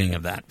at the beginning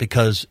of that,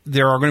 because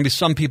there are going to be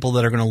some people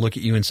that are going to look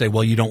at you and say,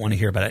 well, you don't want to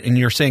hear about it. And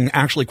you're saying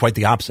actually quite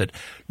the opposite.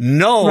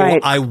 No, right.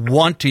 I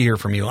want to hear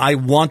from you. I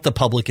want the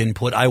public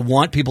input. I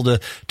want people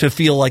to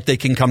feel like they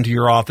can come to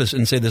your office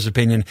and say this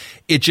opinion.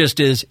 It just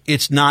is,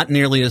 it's not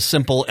nearly as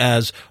simple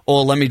as,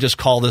 oh, let me just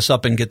call this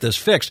up and get this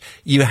fixed.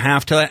 You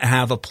have to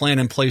have a plan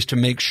in place to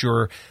make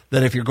sure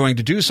that if you're going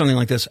to do something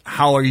like this,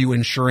 how are you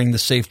ensuring the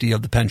safety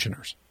of the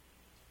pensioners?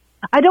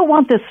 I don't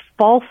want this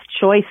false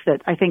choice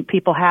that I think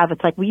people have.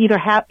 It's like we either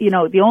have,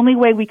 the only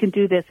way we can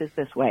do this is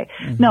this way.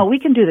 No, we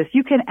can do this.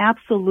 You can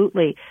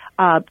absolutely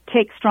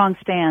take strong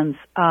stands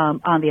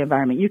on the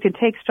environment. You can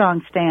take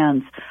strong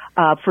stands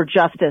for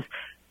justice.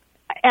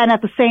 And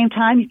at the same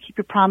time, you keep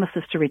your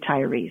promises to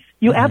retirees.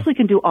 You absolutely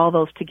can do all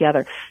those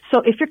together.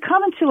 So if you're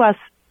coming to us,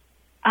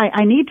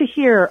 I need to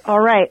hear, all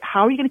right,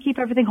 how are you going to keep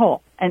everything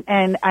whole?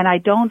 And I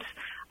don't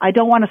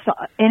want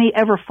to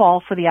ever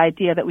fall for the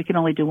idea that we can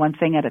only do one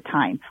thing at a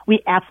time. We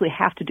absolutely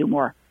have to do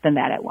more than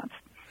that at once.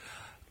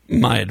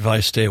 My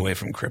advice, stay away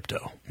from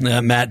crypto.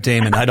 Matt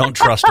Damon, I don't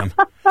trust him.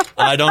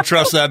 I don't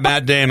trust that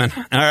Matt Damon.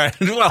 All right.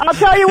 Well, I'll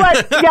tell you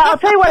what. Yeah, I'll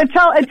tell you what.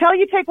 Until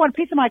you take one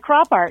piece of my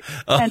crop art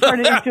and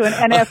turn it into an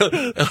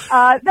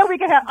NFT, then we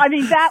can have. I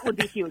mean, that would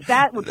be huge.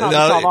 That would probably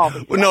solve all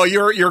these. No,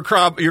 your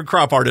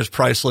crop art is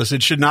priceless.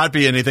 It should not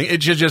be anything.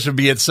 It should just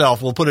be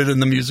itself. We'll put it in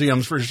the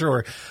museums for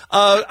sure.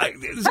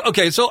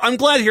 Okay, so I'm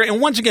glad here.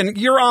 And once again,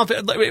 your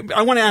office.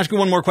 I want to ask you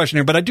one more question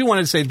here, but I do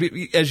want to say,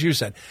 as you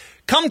said,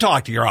 come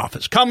talk to your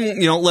office. Come,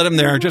 let them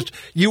there. Just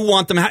you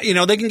want them.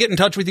 They can get in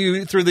touch with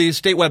you through the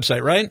state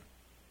website, right?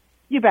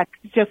 You bet.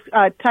 Just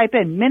type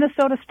in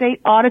Minnesota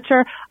State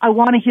Auditor. I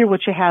want to hear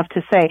what you have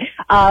to say.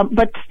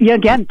 But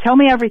again, tell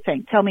me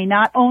everything. Tell me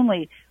not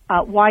only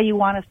why you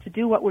want us to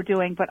do what we're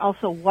doing, but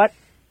also what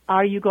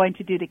are you going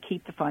to do to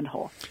keep the fund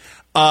whole?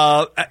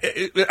 How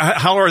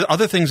are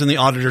other things in the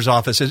auditor's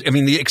office?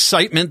 The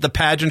excitement, the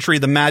pageantry,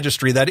 the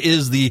magistry, that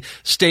is the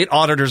state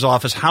auditor's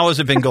office. How has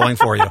it been going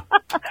for you?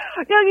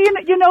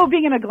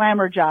 Being in a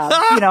glamour job,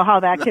 how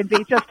that can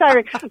be just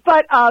tiring.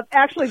 But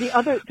actually, the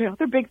other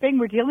big thing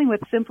we're dealing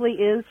with simply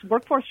is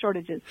workforce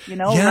shortages. Right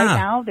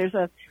now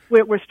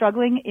we're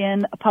struggling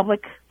in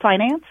public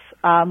finance.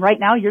 Right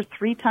now, you're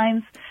 3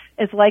 times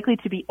as likely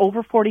to be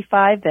over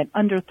 45 than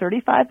under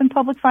 35 in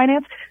public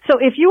finance. So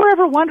if you were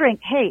ever wondering,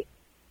 hey,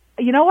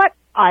 you know what?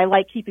 I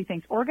like keeping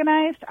things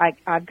organized.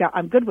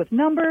 I'm good with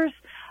numbers.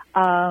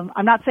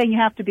 I'm not saying you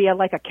have to be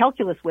like a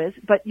calculus whiz,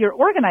 but you're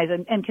organized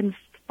and can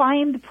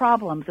find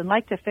problems and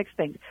like to fix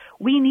things.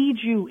 We need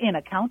you in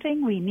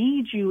accounting. We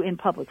need you in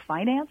public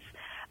finance.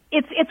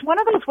 It's one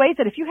of those ways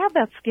that if you have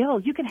that skill,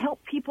 you can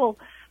help people.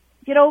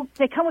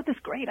 They come with this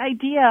great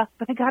idea,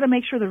 but they got to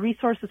make sure the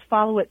resources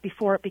follow it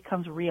before it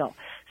becomes real.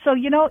 So,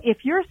 if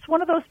you're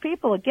one of those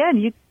people, again,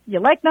 you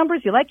like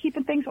numbers, you like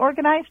keeping things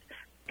organized,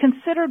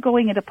 consider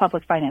going into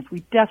public finance. We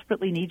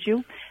desperately need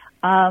you.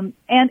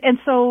 And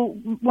so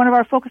one of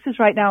our focuses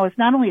right now is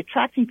not only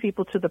attracting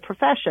people to the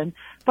profession,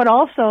 but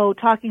also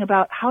talking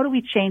about how do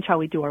we change how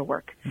we do our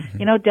work.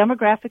 Mm-hmm.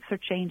 Demographics are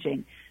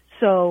changing.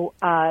 So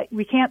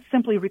we can't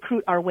simply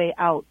recruit our way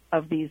out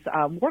of these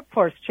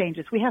workforce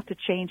changes. We have to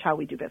change how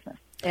we do business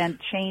and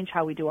change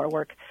how we do our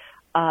work.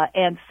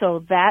 And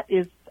so that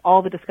is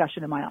all the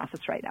discussion in my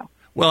office right now.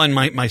 Well, and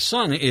my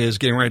son is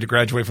getting ready to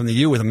graduate from the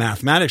U with a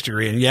mathematics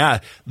degree. And yeah,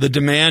 the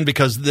demand,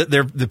 because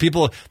there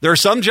are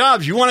some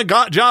jobs, you want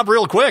a job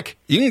real quick.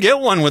 You can get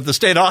one with the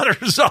state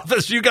auditor's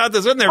office. You got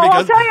this in there.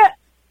 I'll tell you.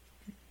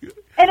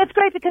 And it's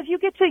great because you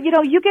get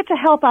to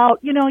help out.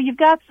 You've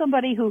got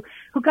somebody who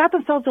got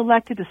themselves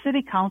elected to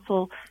city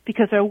council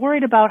because they're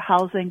worried about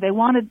housing. They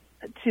wanted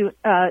to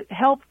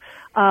help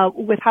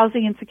with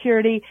housing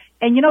insecurity.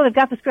 And, they've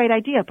got this great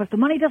idea, but if the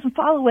money doesn't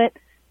follow it,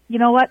 you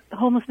know what?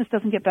 Homelessness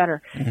doesn't get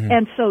better. Mm-hmm.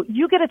 And so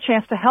you get a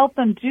chance to help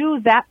them do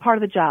that part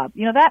of the job.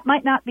 That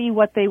might not be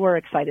what they were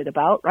excited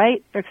about,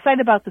 right? They're excited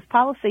about this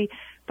policy,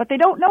 but they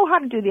don't know how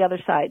to do the other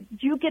side.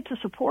 You get to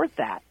support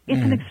that.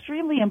 It's an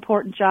extremely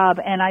important job,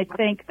 and I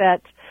think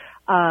that,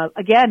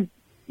 again,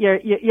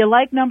 you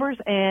like numbers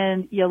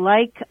and you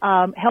like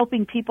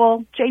helping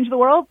people change the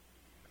world,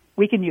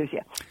 we can use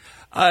you.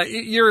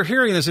 You're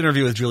hearing this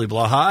interview with Julie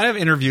Blaha. I have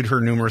interviewed her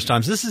numerous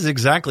times. This is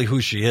exactly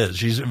who she is.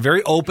 She's a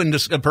very open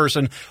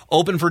person,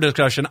 open for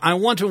discussion. I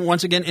want to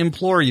once again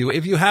implore you,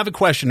 if you have a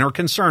question or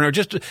concern or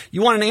just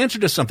you want an answer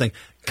to something,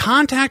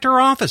 contact her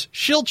office.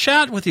 She'll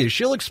chat with you.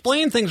 She'll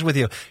explain things with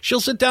you.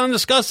 She'll sit down and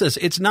discuss this.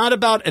 It's not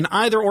about an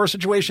either-or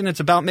situation. It's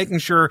about making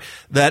sure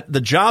that the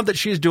job that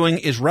she's doing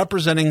is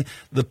representing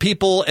the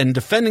people and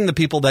defending the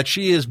people that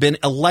she has been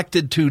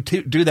elected to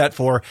do that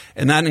for,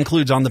 and that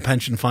includes on the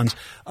pension funds.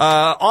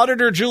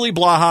 Auditor Julie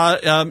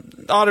Blaha,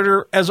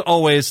 Auditor, as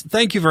always,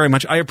 thank you very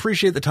much. I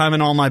appreciate the time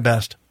and all my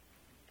best.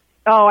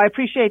 Oh, I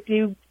appreciate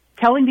you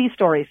telling these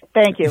stories.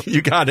 Thank you.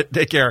 You got it.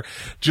 Take care.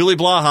 Julie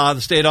Blaha,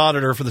 the state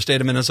auditor for the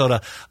state of Minnesota.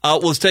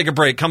 Let's take a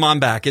break. Come on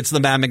back. It's the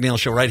Matt McNeil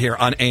Show right here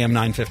on AM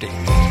 950.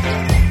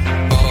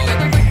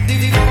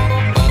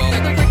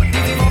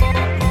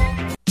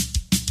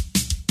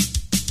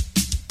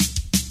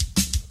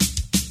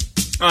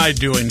 I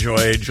do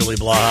enjoy Julie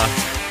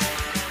Blaha.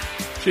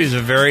 She's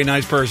a very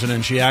nice person,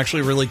 and she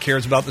actually really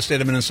cares about the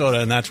state of Minnesota,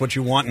 and that's what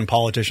you want in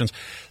politicians.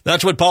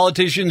 That's what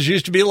politicians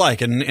used to be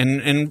like,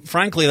 and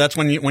frankly, that's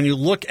when you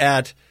look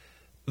at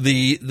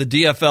the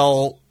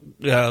DFL,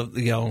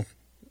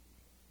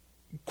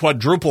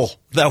 quadruple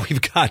that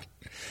we've got.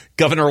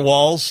 Governor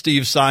Walz,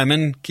 Steve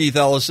Simon, Keith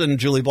Ellison,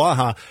 Julie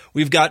Blaha.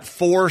 We've got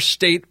 4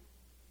 state,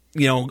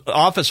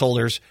 office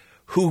holders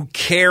who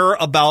care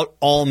about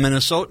all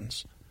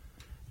Minnesotans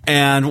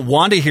and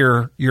want to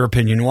hear your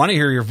opinion, want to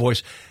hear your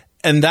voice.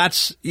 And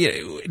that's,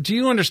 do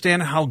you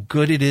understand how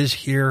good it is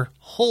here?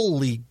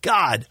 Holy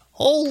God,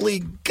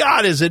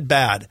 is it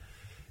bad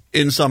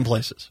in some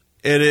places?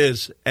 It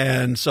is.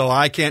 And so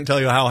I can't tell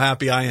you how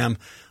happy I am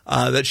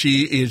that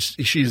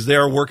she's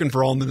there working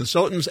for all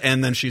Minnesotans.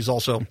 And then she's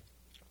also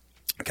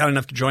kind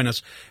enough to join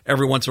us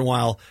every once in a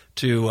while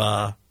to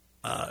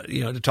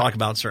talk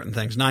about certain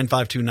things.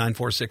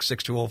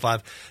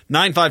 952-946-6205.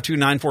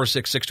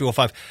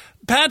 952-946-6205.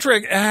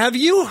 Patrick, have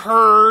you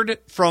heard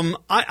from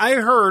 – I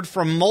heard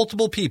from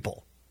multiple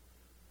people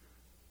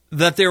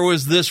that there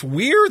was this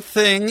weird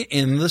thing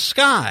in the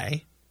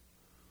sky.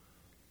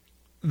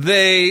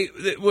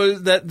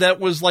 That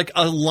was like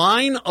a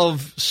line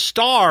of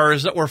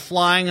stars that were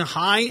flying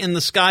high in the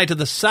sky to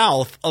the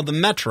south of the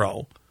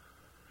metro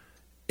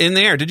in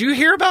the air. Did you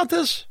hear about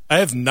this? I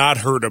have not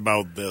heard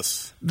about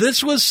this.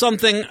 This was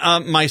something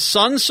my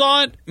son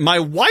saw it. My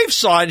wife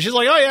saw it. And she's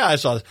like, oh, yeah, I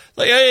saw this.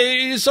 Like,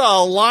 hey, you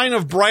saw a line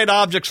of bright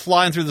objects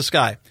flying through the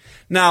sky.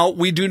 Now,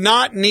 we do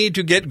not need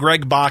to get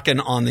Greg Bakken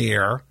on the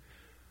air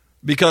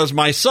because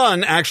my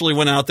son actually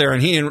went out there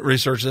and he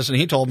researched this and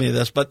he told me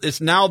this, but it's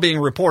now being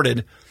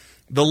reported.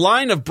 The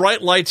line of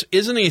bright lights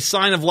isn't a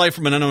sign of life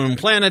from an unknown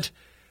planet.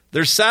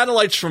 They're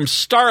satellites from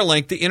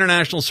Starlink, the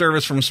international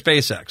service from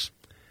SpaceX.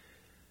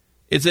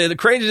 It's the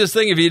craziest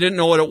thing if you didn't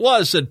know what it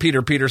was, said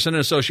Peter Peterson, an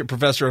associate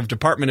professor of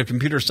Department of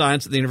Computer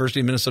Science at the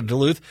University of Minnesota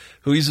Duluth,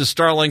 who uses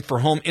Starlink for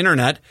home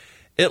internet.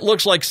 It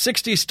looks like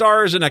 60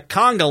 stars in a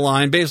conga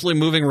line basically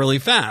moving really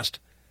fast.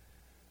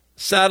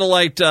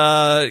 Satellite,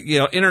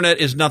 internet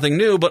is nothing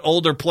new, but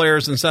older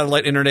players in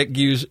satellite internet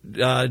use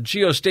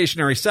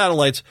geostationary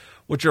satellites,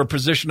 which are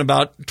positioned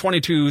about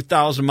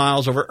 22,000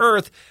 miles over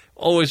Earth,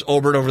 always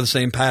orbit over the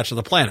same patch of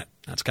the planet.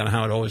 That's kind of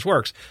how it always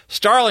works.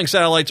 Starlink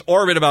satellites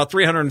orbit about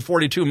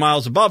 342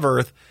 miles above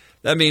Earth.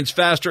 That means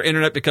faster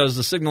internet because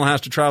the signal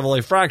has to travel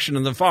a fraction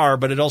of the far,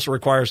 but it also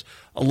requires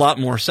a lot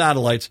more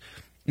satellites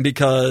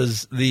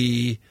because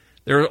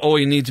there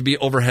always needs to be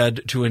overhead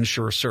to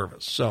ensure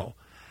service. So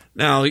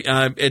now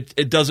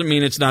it doesn't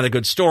mean it's not a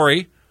good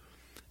story.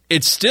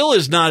 It still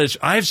is not as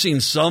 – I've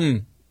seen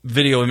some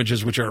video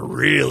images which are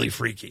really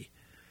freaky.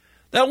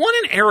 That one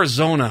in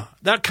Arizona,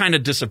 that kind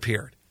of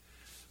disappeared.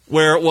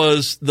 Where it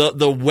was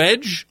the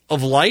wedge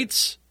of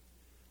lights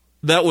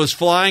that was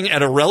flying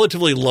at a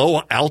relatively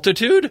low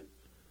altitude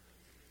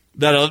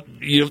that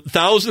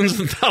thousands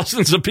and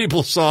thousands of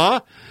people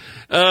saw.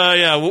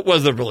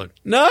 Weather balloon.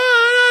 No,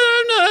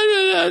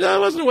 that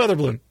wasn't a weather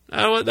balloon.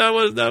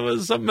 That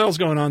was something else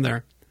going on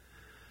there.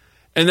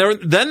 And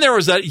then there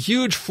was that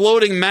huge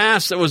floating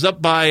mass that was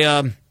up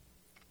by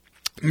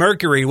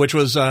Mercury, which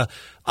was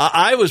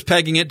I was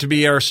pegging it to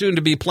be our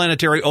soon-to-be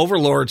planetary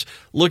overlords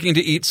looking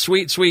to eat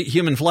sweet, sweet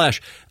human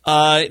flesh.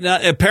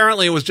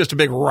 Apparently, it was just a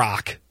big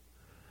rock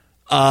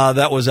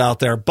that was out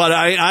there. But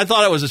I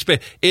thought it was a space.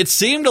 It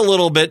seemed a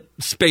little bit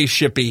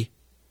spaceshipy.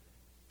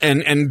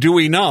 And do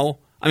we know?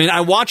 I mean,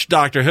 I watched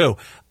Doctor Who.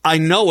 I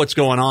know what's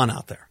going on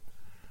out there.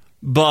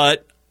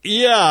 But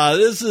yeah,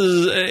 this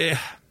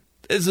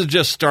is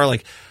just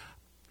Starlink.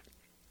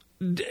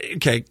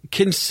 Okay,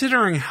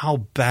 considering how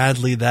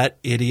badly that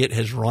idiot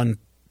has run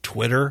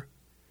Twitter,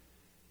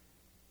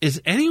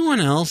 is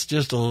anyone else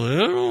just a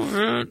little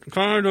bit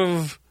kind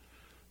of,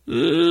 I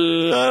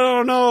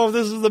don't know if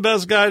this is the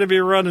best guy to be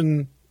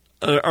running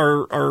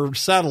our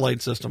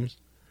satellite systems?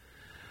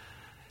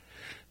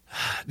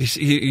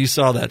 You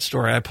saw that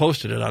story. I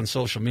posted it on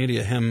social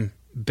media, him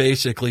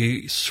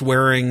basically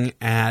swearing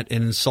at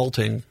and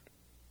insulting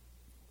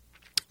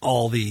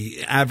all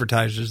the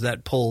advertisers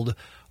that pulled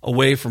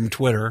away from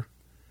Twitter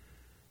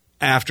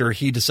after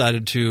he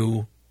decided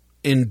to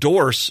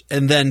endorse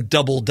and then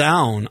double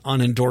down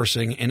on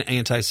endorsing an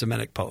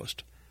anti-Semitic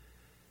post.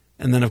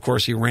 And then, of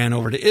course, he ran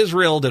over to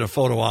Israel, did a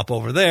photo op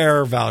over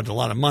there, vowed a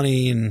lot of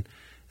money and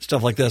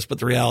stuff like this. But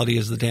the reality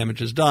is the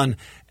damage is done.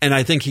 And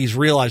I think he's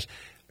realized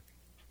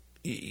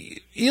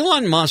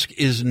Elon Musk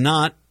is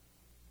not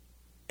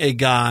a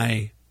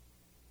guy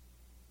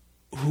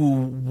who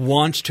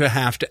wants to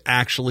have to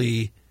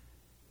actually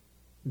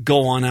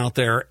go on out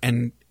there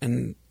and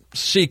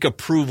seek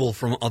approval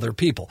from other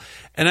people.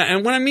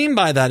 And what I mean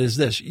by that is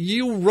this.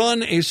 You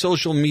run a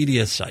social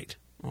media site,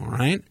 all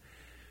right?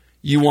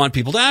 You want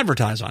people to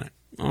advertise on it,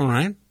 all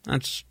right?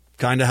 That's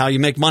kind of how you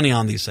make money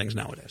on these things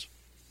nowadays.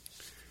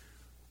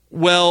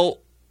 Well,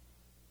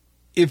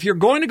 if you're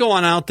going to go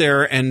on out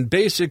there and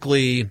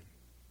basically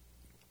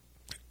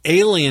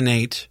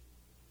alienate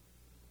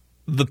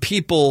the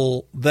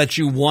people that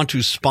you want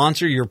to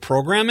sponsor your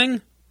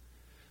programming,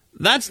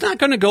 that's not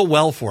going to go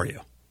well for you.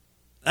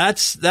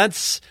 That's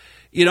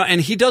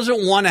and he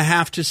doesn't want to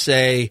have to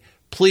say,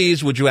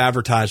 please, would you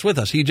advertise with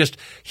us?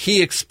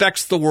 He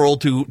expects the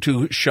world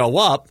to show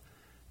up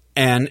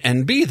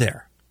and be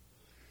there.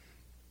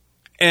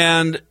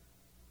 And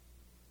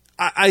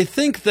I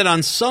think that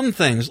on some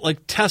things,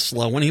 like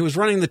Tesla, when he was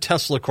running the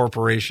Tesla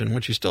Corporation,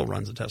 which he still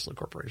runs the Tesla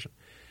Corporation,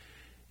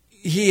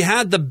 he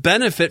had the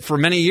benefit for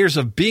many years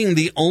of being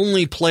the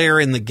only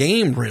player in the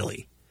game,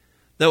 really,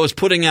 that was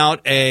putting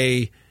out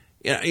the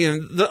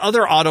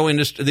other auto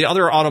industry, the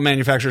other auto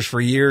manufacturers for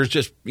years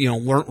just,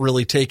 weren't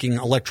really taking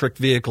electric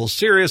vehicles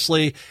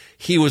seriously.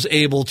 He was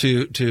able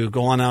to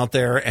go on out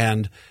there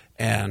and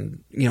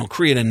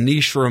create a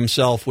niche for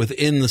himself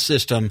within the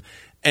system.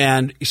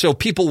 And so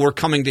people were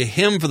coming to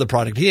him for the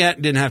product. He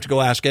didn't have to go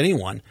ask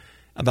anyone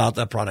about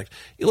that product.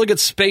 You look at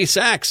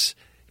SpaceX.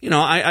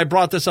 I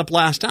brought this up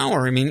last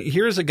hour. I mean,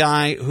 here's a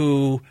guy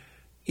who,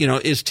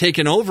 is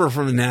taken over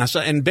from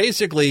NASA, and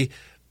basically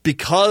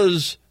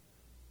because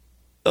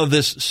of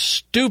this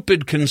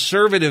stupid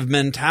conservative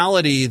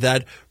mentality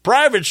that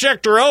private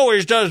sector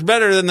always does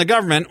better than the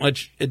government,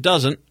 which it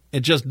doesn't. It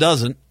just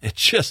doesn't. It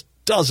just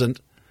doesn't.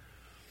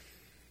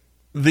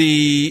 What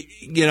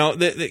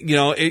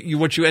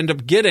you end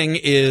up getting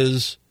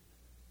is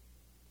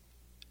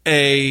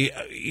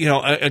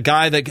a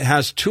guy that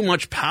has too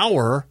much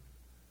power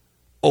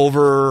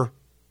over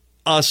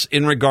us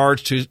in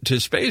regards to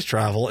space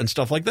travel and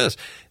stuff like this.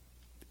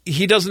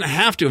 He doesn't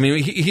have to. I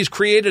mean, he's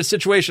created a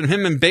situation.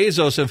 Him and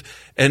Bezos have,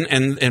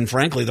 and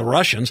frankly, the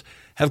Russians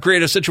have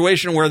created a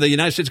situation where the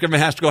United States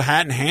government has to go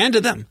hat in hand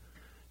to them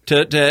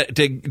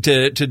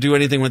to do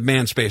anything with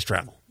manned space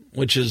travel,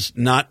 which is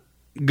not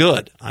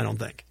good, I don't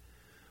think.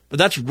 But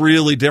that's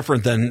really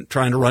different than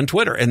trying to run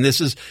Twitter. And this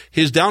is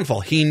his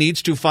downfall. He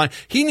needs to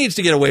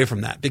get away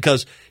from that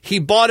because he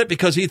bought it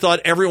because he thought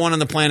everyone on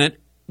the planet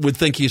would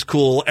think he's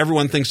cool.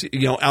 Everyone thinks,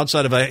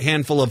 outside of a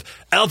handful of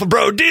alpha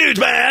bro dudes,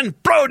 man,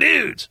 bro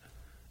dudes.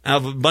 Out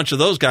of a bunch of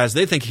those guys,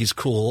 they think he's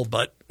cool,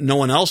 but no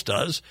one else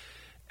does.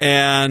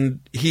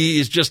 And he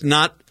is just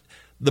not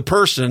the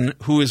person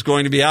who is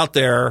going to be out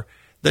there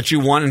that you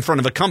want in front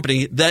of a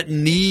company that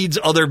needs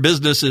other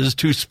businesses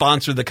to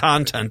sponsor the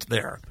content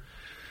there.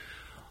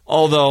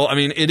 Although, I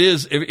mean, it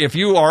is, if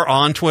you are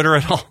on Twitter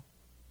at all,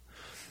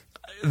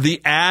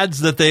 the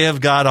ads that they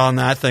have got on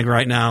that thing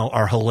right now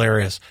are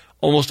hilarious.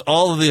 Almost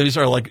all of these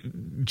are like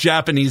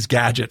Japanese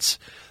gadgets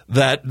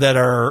that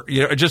are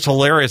just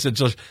hilarious. It's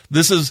just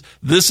this is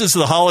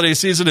the holiday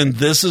season and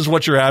this is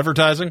what you're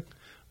advertising.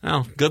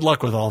 Well, good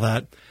luck with all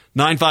that.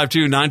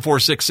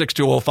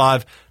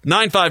 952-946-6205.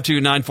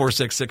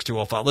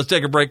 952-946-6205. Let's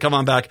take a break. Come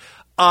on back.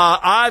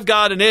 I've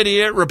got an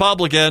idiot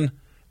Republican,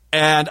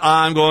 and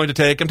I'm going to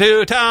take him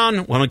to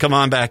town when we come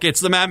on back.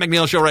 It's the Matt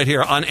McNeil Show right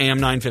here on AM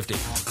 950.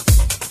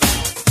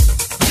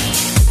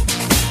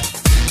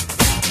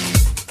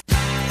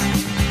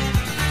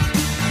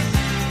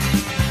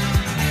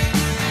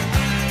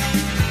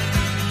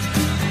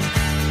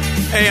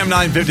 AM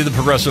 950, the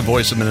progressive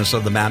voice of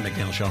Minnesota, the Matt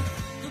McNeil Show.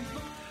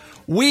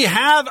 We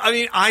have,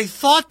 I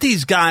thought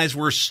these guys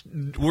were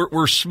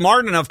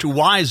smart enough to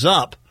wise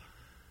up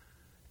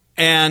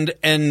and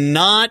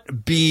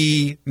not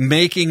be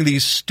making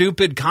these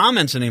stupid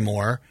comments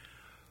anymore.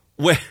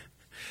 We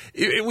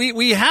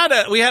had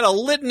a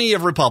litany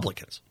of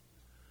Republicans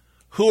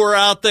who are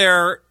out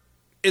there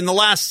in the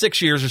last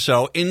 6 years or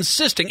so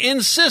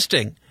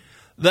insisting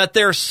that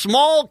their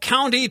small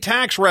county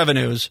tax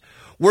revenues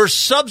were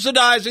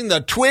subsidizing the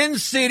Twin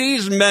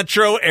Cities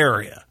metro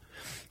area.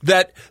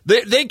 That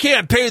they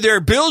can't pay their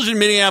bills in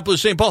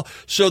Minneapolis, St. Paul,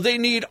 so they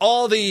need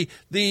all the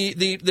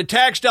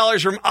tax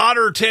dollars from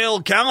Otter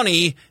Tail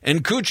County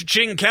and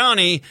Coochiching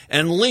County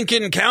and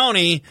Lincoln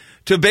County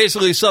to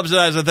basically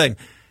subsidize the thing.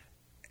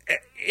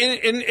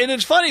 And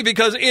it's funny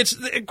because it's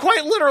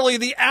quite literally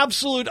the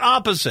absolute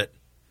opposite.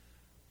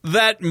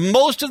 That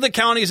most of the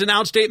counties in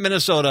outstate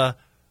Minnesota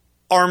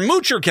are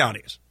moocher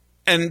counties.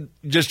 And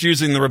just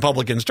using the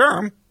Republicans'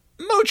 term,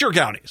 moocher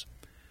counties.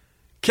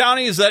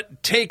 Counties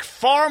that take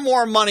far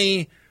more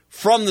money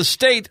from the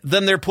state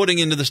than they're putting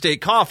into the state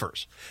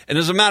coffers. And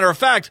as a matter of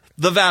fact,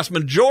 the vast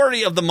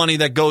majority of the money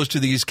that goes to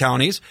these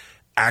counties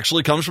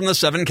actually comes from the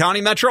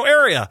 7-county metro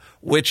area,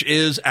 which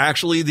is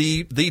actually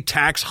the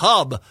tax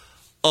hub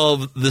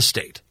of the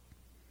state.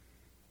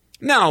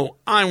 Now,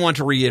 I want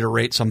to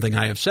reiterate something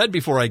I have said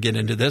before I get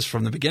into this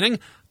from the beginning.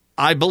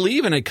 I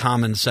believe in a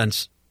common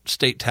sense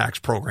state tax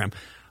program.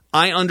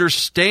 I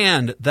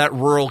understand that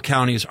rural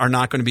counties are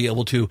not going to be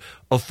able to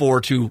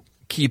afford to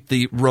keep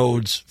the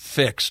roads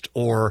fixed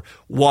or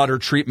water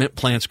treatment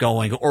plants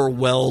going or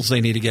wells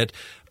they need to get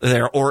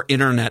there or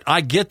internet.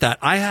 I get that.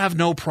 I have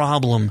no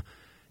problem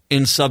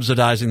in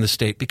subsidizing the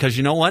state because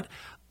you know what?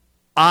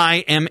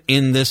 I am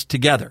in this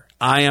together.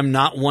 I am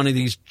not one of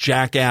these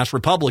jackass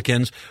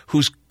Republicans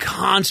who's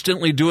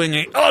constantly doing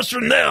a us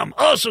and them,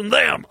 us and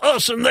them,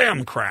 us and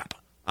them crap.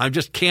 I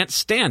just can't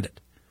stand it.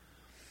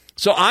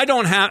 So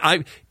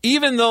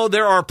even though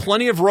there are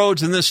plenty of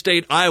roads in this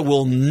state, I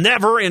will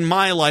never in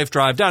my life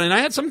drive down. And I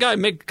had some guy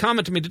make a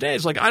comment to me today.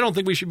 It's like, I don't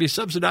think we should be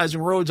subsidizing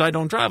roads I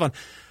don't drive on.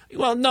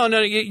 Well, no,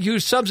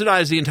 you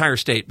subsidize the entire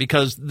state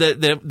because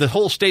the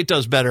whole state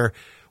does better.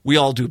 We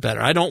all do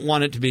better. I don't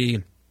want it to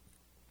be,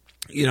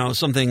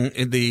 something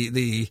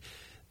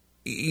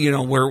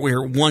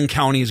where one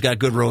county's got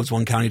good roads,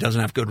 one county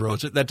doesn't have good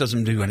roads. That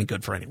doesn't do any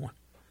good for anyone.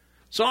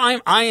 So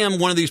I am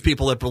one of these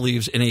people that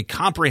believes in a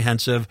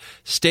comprehensive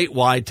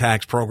statewide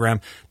tax program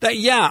that,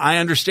 I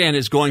understand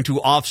is going to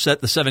offset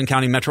the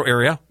 7-county metro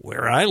area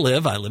where I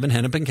live. I live in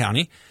Hennepin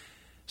County.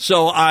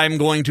 So I'm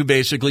going to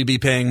basically be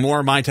paying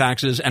more of my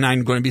taxes and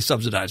I'm going to be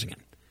subsidizing it.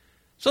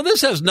 So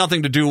this has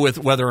nothing to do with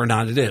whether or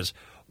not it is.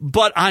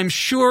 But I'm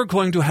sure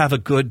going to have a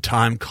good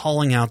time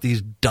calling out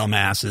these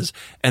dumbasses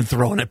and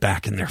throwing it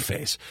back in their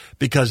face.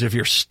 Because if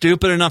you're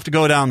stupid enough to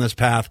go down this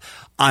path,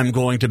 I'm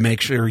going to make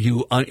sure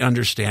you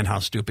understand how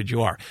stupid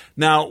you are.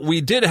 Now,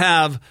 we did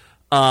have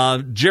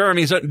Dr.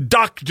 Jeremy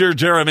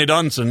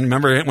Dunson.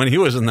 Remember when he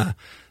was in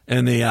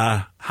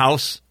the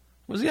House?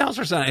 Was he House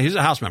or Senate? He's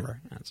a House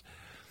member.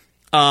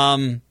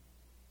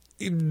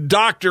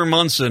 Dr.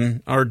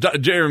 Munson, or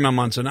Jeremy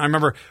Munson, I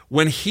remember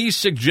when he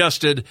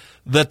suggested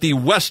that the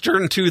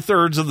western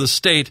 2/3 of the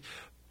state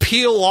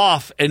peel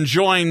off and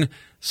join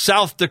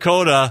South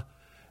Dakota.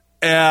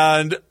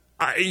 And,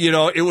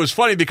 it was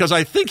funny because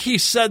I think he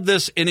said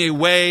this in a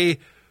way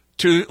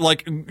to,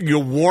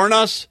 warn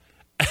us.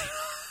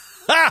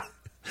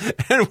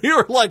 And we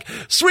were like,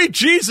 sweet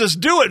Jesus,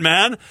 do it,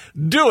 man.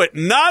 Do it.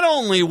 Not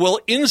only will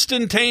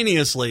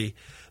instantaneously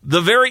the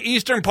very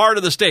eastern part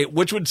of the state,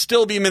 which would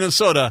still be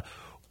Minnesota,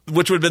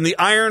 which would have been the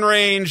Iron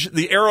Range,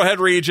 the Arrowhead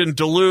region,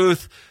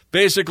 Duluth,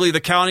 basically the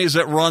counties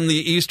that run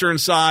the eastern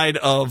side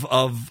of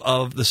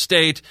the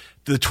state,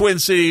 the Twin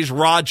Cities,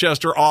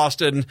 Rochester,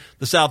 Austin,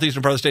 the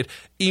southeastern part of the state.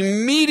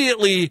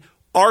 Immediately,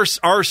 our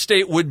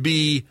state would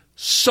be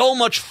so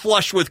much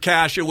flush with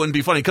cash, it wouldn't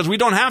be funny because we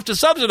don't have to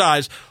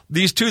subsidize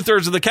these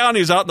 2/3 of the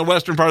counties out in the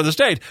western part of the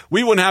state.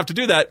 We wouldn't have to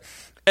do that.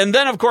 And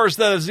then, of course,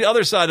 there's the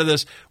other side of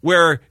this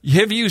where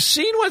have you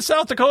seen what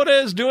South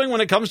Dakota is doing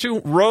when it comes to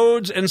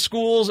roads and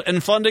schools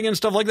and funding and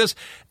stuff like this?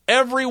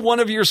 Every one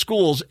of your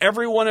schools,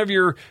 every one of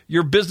your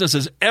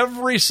businesses,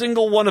 every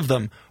single one of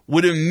them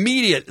would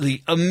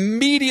immediately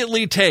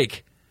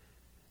take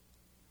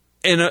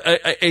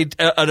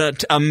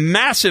a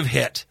massive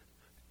hit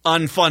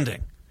on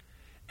funding.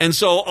 And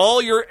so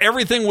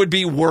everything would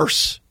be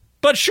worse.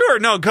 But sure,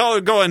 no,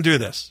 go and do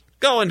this.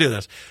 Go and do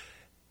this.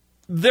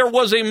 There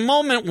was a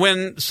moment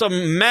when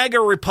some MAGA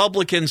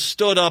Republicans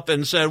stood up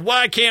and said,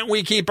 why can't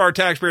we keep our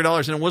taxpayer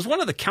dollars? And it was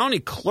one of the county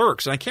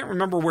clerks, and I can't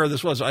remember where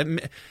this was. I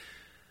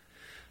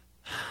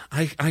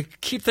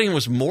keep thinking it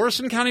was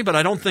Morrison County, but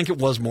I don't think it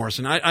was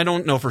Morrison. I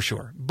don't know for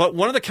sure. But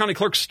one of the county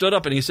clerks stood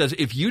up and he says,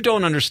 if you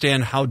don't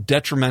understand how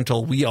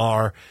detrimental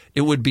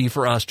it would be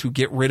for us to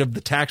get rid of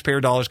the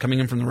taxpayer dollars coming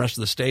in from the rest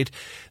of the state,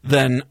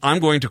 then I'm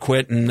going to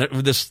quit and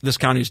this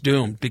county's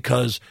doomed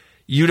because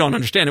you don't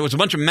understand. It was a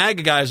bunch of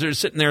MAGA guys that are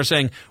sitting there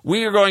saying,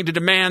 we are going to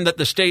demand that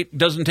the state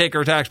doesn't take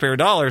our taxpayer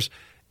dollars.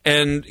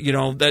 And,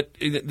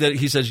 that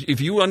he says,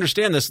 if you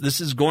understand this,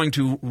 this is going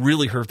to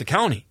really hurt the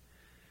county.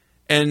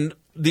 And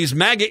these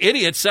MAGA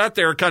idiots sat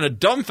there kind of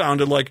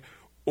dumbfounded like,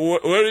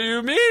 what do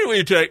you mean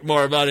we take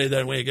more money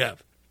than we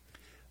give?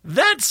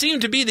 That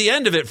seemed to be the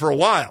end of it for a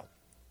while.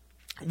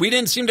 We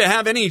didn't seem to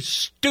have any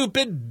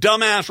stupid,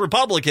 dumbass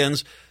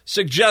Republicans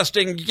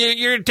suggesting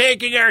you're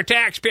taking our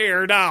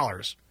taxpayer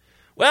dollars.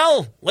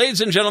 Well,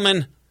 ladies and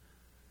gentlemen,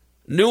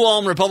 New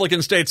Ulm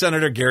Republican State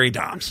Senator Gary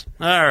Doms.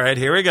 All right,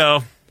 here we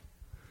go.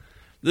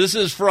 This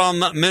is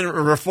from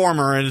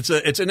Reformer, and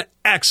it's an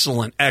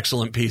excellent,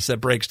 excellent piece that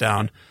breaks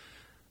down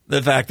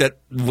the fact that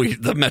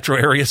the metro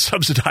area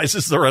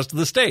subsidizes the rest of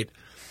the state.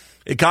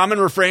 A common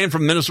refrain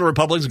from Minnesota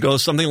Republicans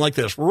goes something like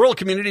this. Rural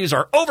communities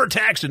are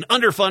overtaxed and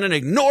underfunded and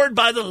ignored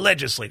by the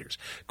legislators.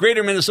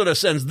 Greater Minnesota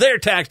sends their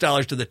tax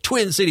dollars to the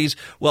Twin Cities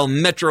while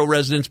metro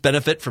residents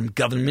benefit from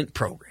government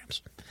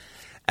programs.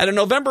 At a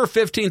November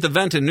 15th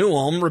event in New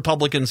Ulm,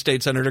 Republican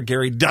State Senator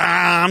Gary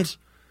Doms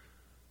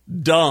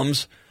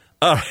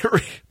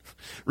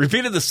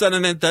repeated the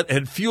sentiment that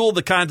had fueled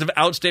the kinds of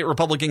outstate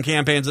Republican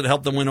campaigns that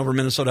helped them win over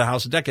Minnesota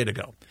House a decade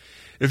ago.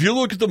 If you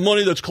look at the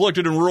money that's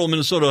collected in rural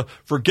Minnesota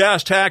for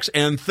gas tax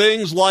and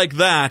things like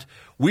that,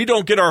 we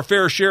don't get our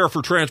fair share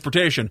for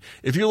transportation.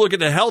 If you look at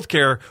the health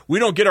care, we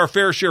don't get our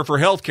fair share for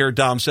health care,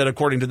 Dom said,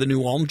 according to the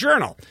New Ulm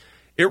Journal.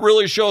 It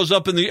really shows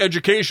up in the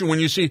education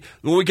when you see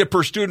what we get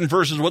per student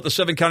versus what the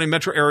 7-county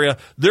metro area.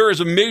 There is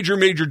a major,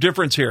 major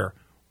difference here.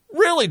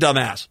 Really,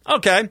 dumbass.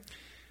 Okay.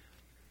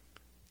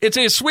 It's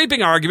a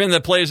sweeping argument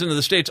that plays into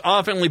the state's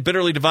often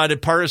bitterly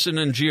divided partisan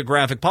and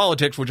geographic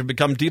politics, which have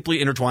become deeply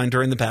intertwined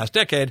during the past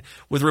decade,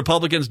 with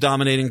Republicans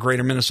dominating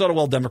greater Minnesota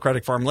while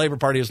Democratic Farm Labor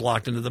Party is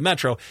locked into the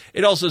metro.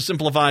 It also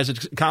simplifies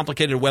its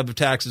complicated web of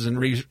taxes and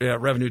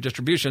revenue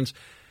distributions,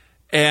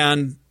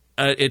 and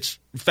it's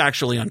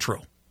factually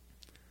untrue.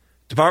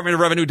 Department of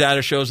Revenue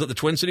data shows that the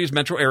Twin Cities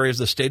metro area is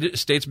the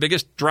state's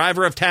biggest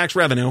driver of tax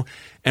revenue,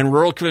 and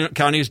rural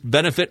counties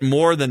benefit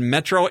more than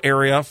metro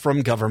area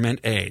from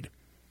government aid.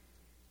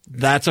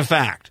 That's a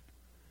fact.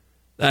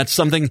 That's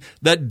something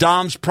that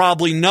Doms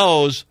probably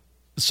knows,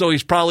 so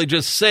he's probably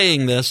just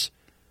saying this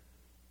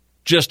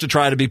just to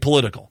try to be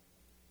political.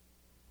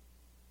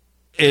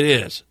 It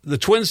is. The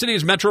Twin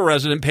Cities metro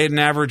resident paid an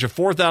average of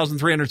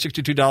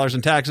 $4,362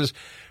 in taxes,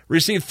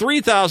 received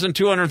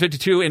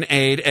 $3,252 in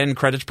aid and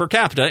credits per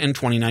capita in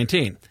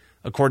 2019,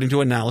 according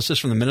to analysis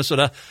from the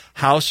Minnesota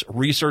House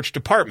Research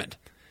Department.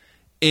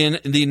 In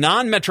the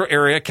non-metro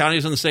area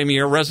counties in the same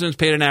year, residents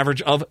paid an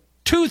average of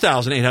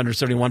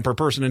 $2,871 per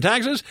person in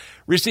taxes,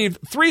 received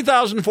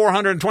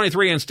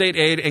 $3,423 in state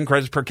aid and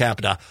credits per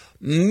capita.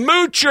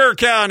 Moocher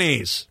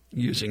counties,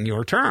 using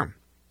your term.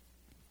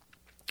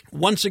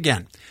 Once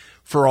again,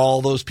 for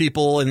all those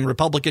people in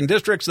Republican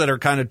districts that are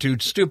kind of too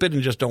stupid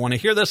and just don't want to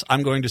hear this,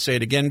 I'm going to say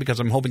it again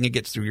because I'm hoping it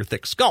gets through your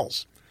thick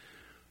skulls.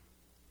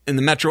 In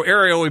the metro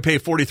area, we pay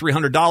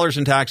 $4,300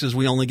 in taxes.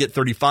 We only get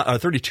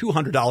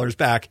 $3,200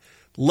 back,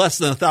 less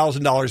than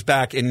 $1,000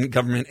 back in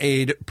government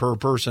aid per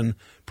person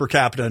per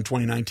capita in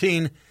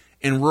 2019.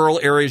 In rural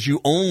areas,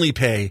 you only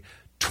pay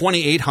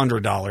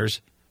 $2,800,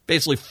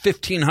 basically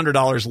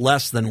 $1,500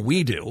 less than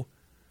we do.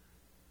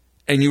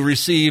 And you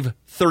receive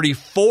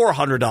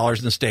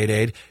 $3,400 in state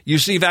aid. You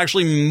receive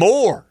actually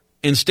more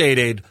in state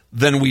aid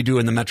than we do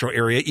in the metro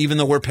area, even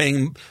though we're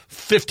paying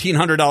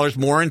 $1,500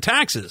 more in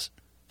taxes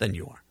than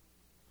you are.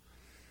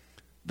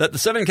 That the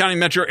 7-county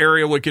metro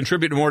area would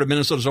contribute more to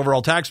Minnesota's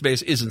overall tax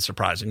base isn't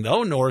surprising,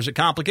 though, nor is it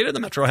complicated. The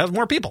metro has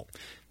more people.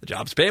 The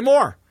jobs pay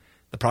more.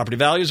 The property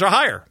values are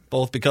higher,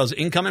 both because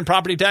income and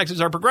property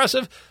taxes are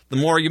progressive. The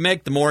more you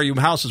make, the more your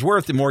house is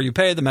worth, the more you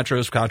pay. The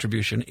metro's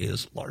contribution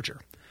is larger.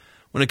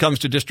 When it comes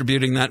to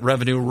distributing that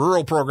revenue,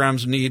 rural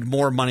programs need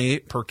more money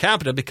per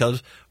capita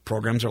because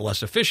programs are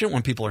less efficient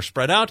when people are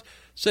spread out,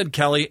 said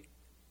Kelly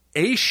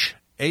Asche,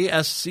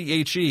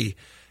 A-S-C-H-E,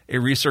 a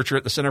researcher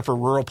at the Center for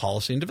Rural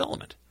Policy and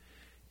Development.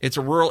 It's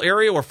a rural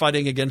area. We're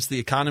fighting against the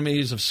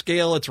economies of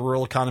scale. It's a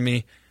rural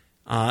economy,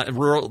 the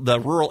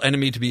rural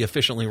enemy to be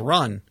efficiently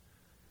run.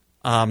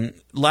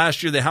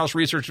 Last year, the House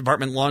Research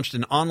Department launched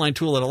an online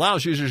tool that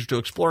allows users to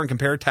explore and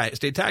compare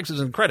state taxes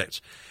and credits.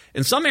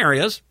 In some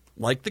areas,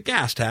 like the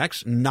gas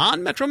tax,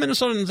 non-metro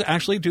Minnesotans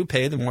actually do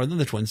pay more than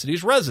the Twin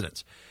Cities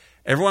residents.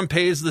 Everyone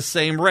pays the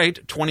same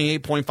rate,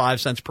 28.5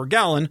 cents per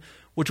gallon,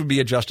 which would be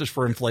adjusted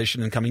for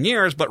inflation in coming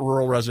years, but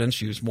rural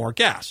residents use more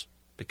gas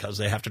because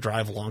they have to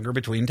drive longer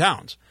between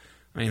towns.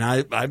 I mean,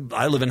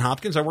 I live in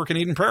Hopkins. I work in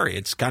Eden Prairie.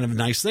 It's kind of a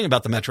nice thing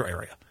about the metro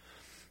area.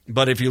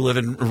 But if you live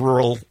in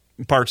rural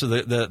parts of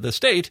the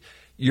state,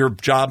 your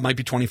job might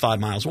be 25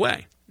 miles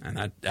away, and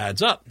that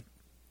adds up.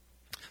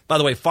 By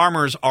the way,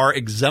 farmers are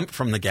exempt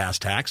from the gas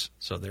tax,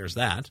 so there's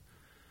that.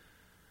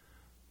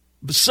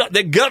 So,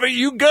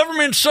 you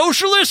government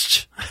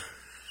socialists?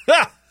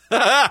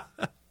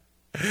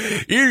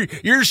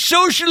 Your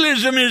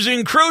socialism is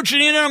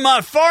encroaching in on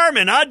my farm,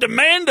 and I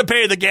demand to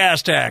pay the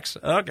gas tax.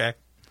 Okay.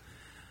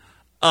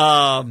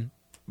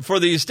 For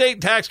the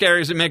state tax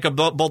carriers that make up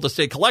both the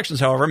state collections,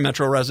 however,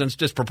 metro residents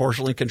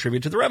disproportionately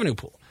contribute to the revenue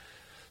pool.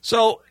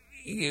 So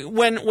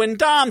when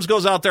Doms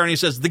goes out there and he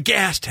says the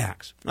gas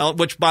tax,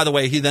 which, by the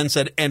way, he then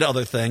said and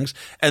other things,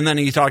 and then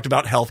he talked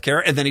about health care,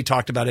 and then he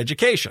talked about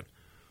education.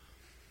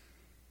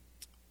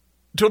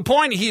 To a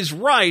point, he's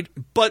right,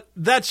 but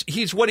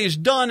he's what he's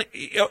done.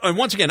 And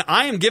once again,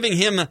 I am giving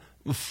him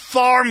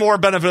far more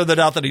benefit of the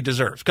doubt that he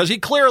deserves, because he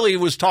clearly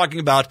was talking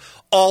about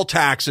all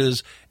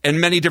taxes and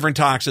many different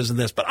taxes in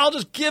this. But I'll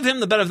just give him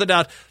the benefit of the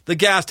doubt. The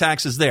gas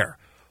tax is there.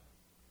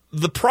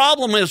 The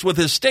problem is with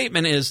his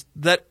statement is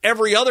that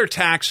every other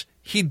tax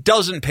he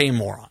doesn't pay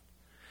more on.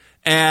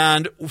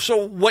 And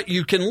so what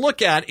you can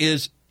look at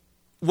is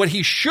what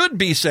he should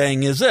be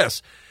saying is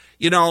this.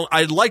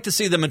 I'd like to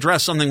see them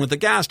address something with the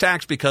gas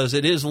tax because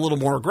it is a little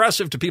more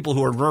aggressive to people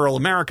who are in rural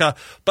America.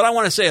 But I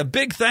want to say a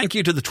big thank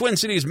you to the Twin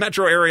Cities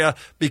metro area,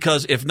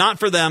 because if not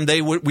for them,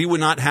 we would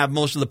not have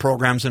most of the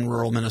programs in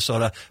rural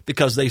Minnesota,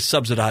 because they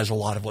subsidize a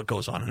lot of what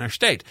goes on in our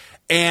state.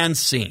 And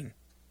scene.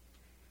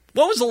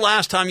 When was the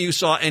last time you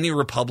saw any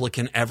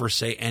Republican ever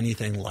say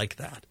anything like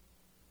that?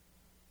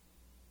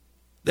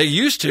 They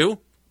used to.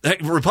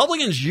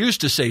 Republicans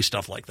used to say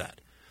stuff like that.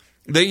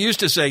 They used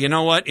to say, you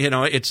know what,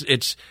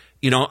 it's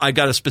I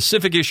got a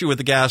specific issue with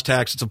the gas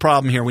tax. It's a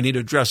problem here. We need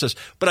to address this.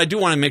 But I do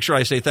want to make sure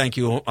I say thank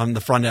you on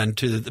the front end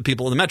to the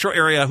people in the metro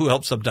area who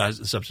help subsidize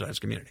the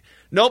subsidized community.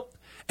 Nope.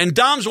 And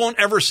Doms won't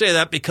ever say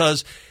that,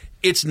 because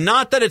it's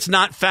not that it's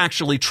not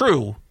factually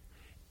true.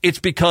 It's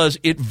because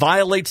it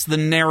violates the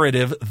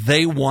narrative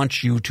they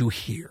want you to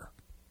hear.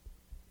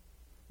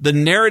 The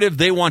narrative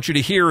they want you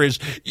to hear is,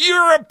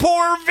 you're a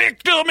poor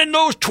victim and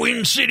those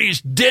Twin Cities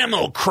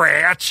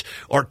Democrats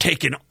are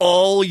taking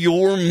all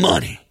your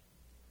money,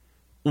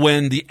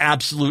 when the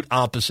absolute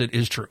opposite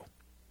is true.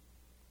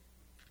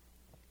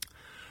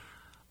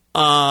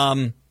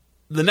 The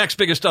next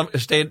biggest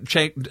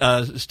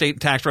state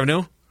tax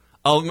revenue.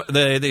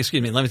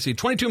 Excuse me. Let me see.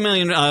 22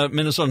 million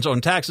Minnesotans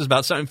own taxes.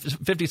 About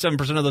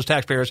 57% of those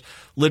taxpayers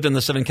lived in the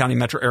 7-county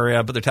metro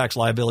area, but their tax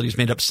liabilities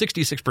made up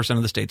 66%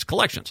 of the state's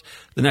collections.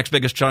 The next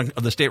biggest chunk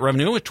of the state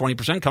revenue, with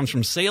 20%, comes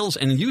from sales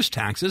and use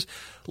taxes.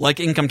 Like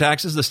income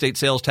taxes, the state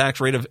sales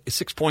tax rate of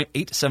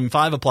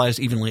 6.875 applies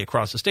evenly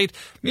across the state.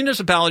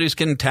 Municipalities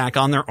can tack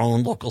on their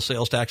own local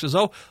sales taxes,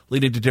 though,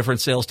 leading to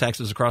different sales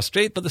taxes across the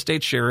state, but the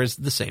state's share is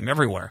the same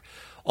everywhere.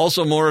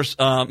 Also,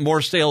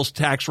 more sales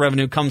tax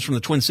revenue comes from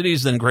the Twin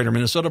Cities than greater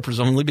Minnesota,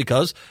 presumably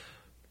because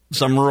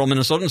some rural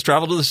Minnesotans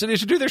travel to the cities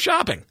to do their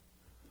shopping.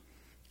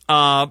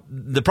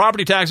 The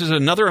property tax is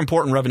another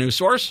important revenue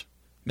source,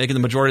 making the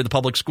majority of the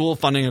public school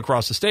funding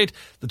across the state.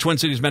 The Twin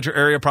Cities metro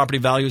area property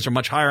values are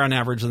much higher on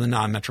average than the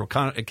non-metro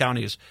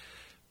counties.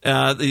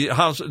 The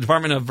House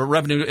Department of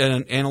Revenue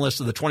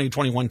analysts of the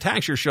 2021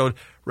 tax year showed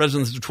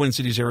residents of the Twin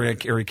Cities area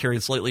carried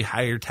a slightly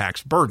higher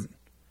tax burden.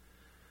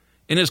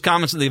 In his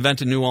comments at the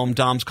event in New Ulm,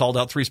 Doms called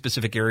out 3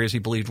 specific areas he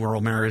believed rural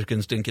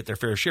Americans didn't get their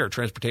fair share: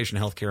 transportation,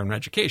 health care, and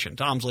education.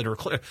 Doms later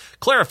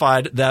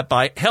clarified that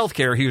by health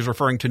care, he was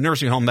referring to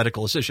nursing home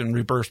medical assistant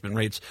reimbursement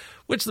rates,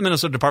 which the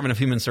Minnesota Department of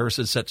Human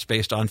Services sets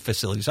based on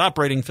facilities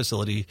operating,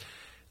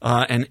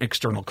 and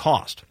external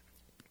cost.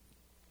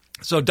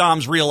 So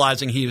Doms,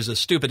 realizing he was a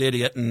stupid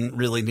idiot and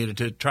really needed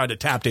to try to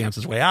tap dance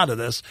his way out of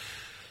this,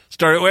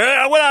 started,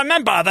 well, what I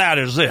meant by that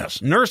is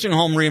this: nursing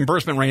home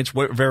reimbursement rates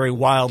vary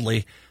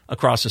wildly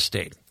across the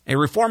state. A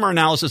reformer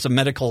analysis of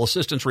medical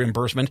assistance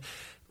reimbursement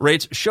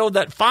rates showed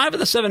that 5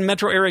 of the 7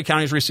 metro area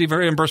counties receive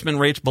reimbursement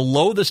rates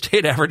below the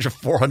state average of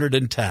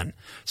 410.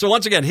 So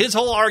once again, his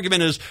whole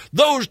argument is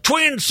those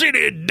Twin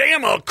City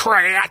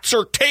Democrats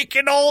are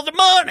taking all the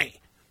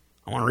money.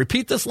 I want to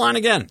repeat this line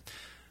again.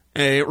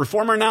 A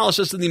reformer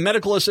analysis of the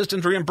medical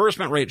assistance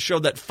reimbursement rate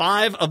showed that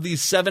 5 of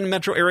these 7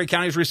 metro area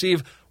counties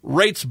receive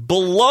rates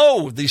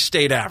below the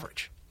state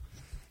average.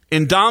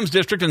 In Dom's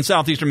district in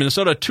southeastern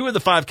Minnesota, 2 of the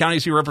 5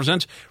 counties he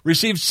represents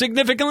received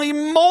significantly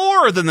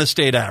more than the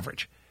state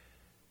average.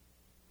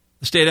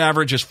 The state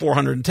average is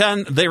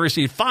 410. They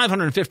received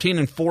 515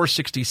 and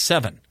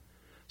 467.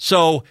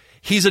 So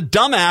he's a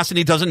dumbass and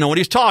he doesn't know what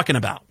he's talking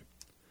about.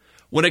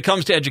 When it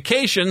comes to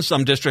education,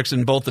 some districts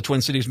in both the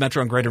Twin Cities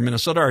metro and greater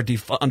Minnesota are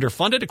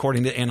underfunded,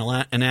 according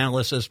to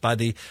analysis by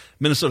the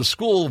Minnesota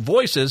School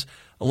Voices.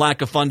 A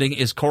lack of funding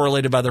is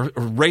correlated by the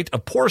rate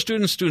of poor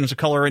students, students of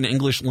color, and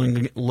English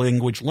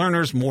language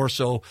learners, more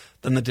so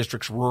than the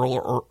district's rural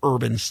or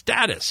urban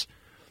status.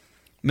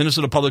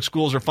 Minnesota public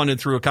schools are funded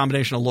through a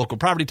combination of local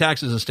property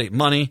taxes and state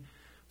money.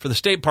 For the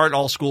state part,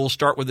 all schools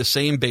start with the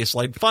same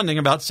baseline funding,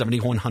 about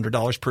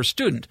 $7,100 per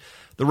student.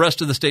 The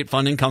rest of the state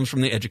funding comes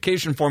from the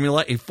education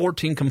formula, a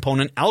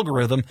 14-component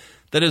algorithm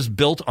that is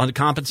built to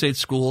compensate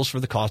schools for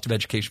the cost of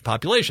education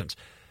populations.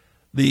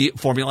 The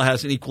formula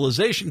has an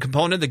equalization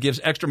component that gives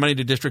extra money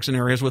to districts in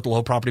areas with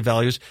low property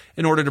values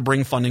in order to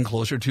bring funding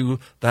closer to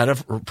that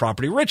of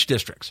property-rich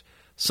districts.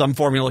 Some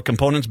formula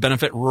components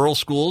benefit rural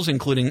schools,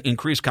 including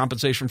increased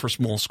compensation for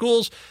small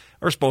schools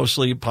or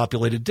sparsely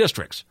populated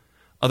districts.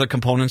 Other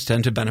components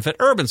tend to benefit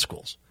urban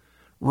schools.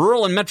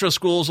 Rural and metro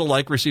schools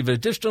alike receive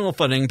additional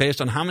funding based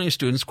on how many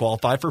students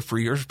qualify for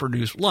free or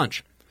reduced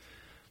lunch.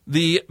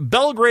 The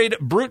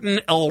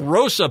Belgrade-Bruton El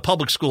Rosa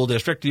Public School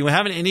District, do you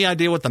have any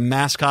idea what the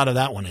mascot of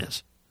that one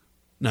is?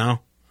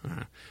 No?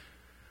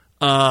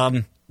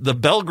 The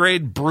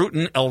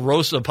Belgrade-Bruton El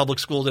Rosa Public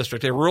School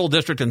District, a rural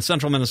district in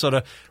central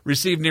Minnesota,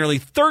 received nearly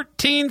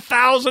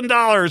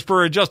 $13,000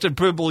 per adjusted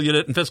pupil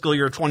unit in fiscal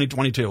year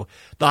 2022,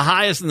 the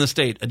highest in the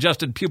state.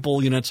 Adjusted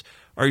pupil units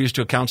are used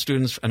to account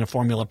students and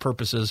formula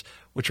purposes,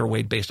 which are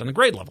weighed based on the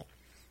grade level.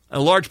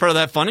 A large part of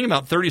that funding,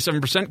 about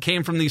 37%,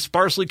 came from the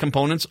sparsely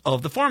components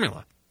of the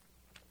formula.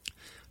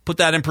 Put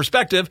that in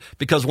perspective,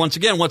 because once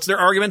again, what's their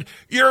argument?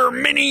 Your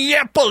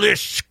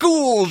Minneapolis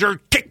schools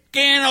are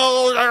taking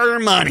all our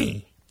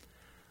money.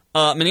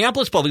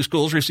 Minneapolis public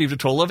schools received a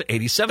total of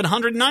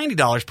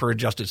 $8,790 per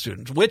adjusted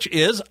student, which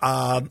is,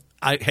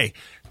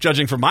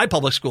 judging from my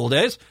public school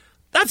days,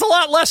 that's a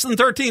lot less than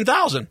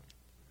 $13,000.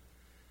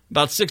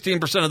 About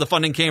 16% of the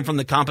funding came from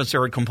the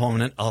compensatory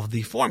component of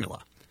the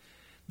formula.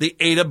 The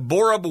Ada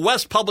Borup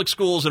West public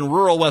schools in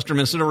rural western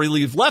Minnesota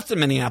relieved less than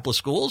Minneapolis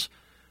schools,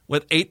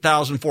 with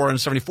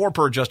 $8,474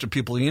 per adjusted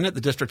pupil unit.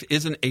 The district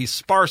isn't as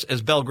sparse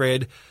as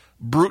Belgrade,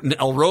 Bruton,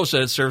 El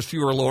Rosa. It serves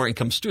fewer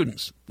lower-income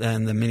students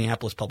than the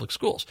Minneapolis public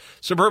schools.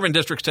 Suburban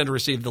districts tend to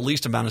receive the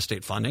least amount of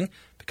state funding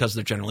because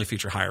they generally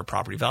feature higher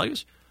property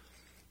values.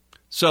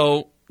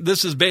 So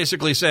this is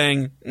basically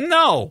saying,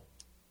 no,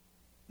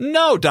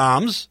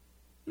 DOMS.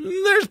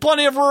 There's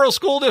plenty of rural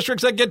school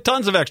districts that get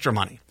tons of extra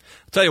money.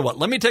 I'll tell you what,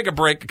 let me take a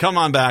break. Come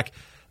on back.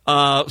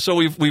 So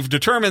we've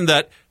determined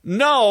that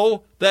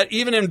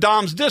even in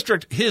Dom's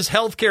district, his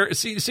health care,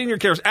 senior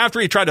cares, after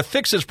he tried to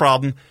fix his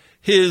problem,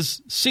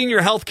 his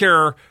senior health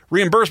care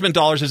reimbursement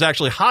dollars is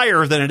actually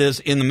higher than it is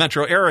in the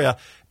metro area.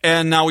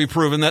 And now we've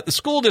proven that the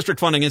school district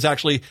funding is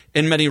actually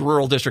in many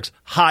rural districts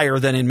higher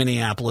than in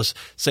Minneapolis,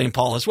 St.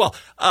 Paul as well.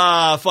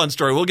 Fun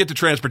story. We'll get to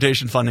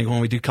transportation funding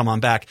when we do come on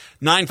back.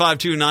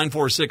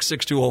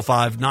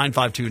 952-946-6205,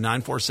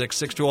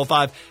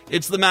 952-946-6205.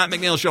 It's the Matt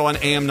McNeil Show on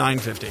AM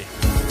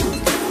 950.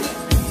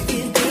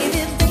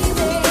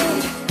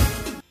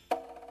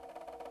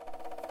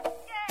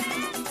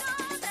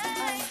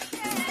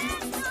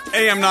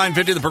 AM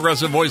 950, the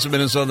progressive voice of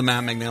Minnesota, the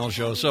Matt McNeil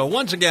Show. So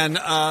once again,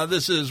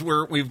 this is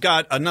where we've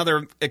got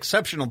another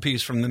exceptional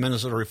piece from the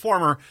Minnesota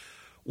Reformer,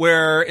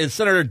 where it's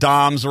Senator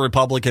Doms, a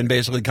Republican,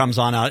 basically comes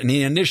on out, and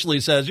he initially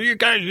says, you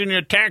guys in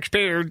your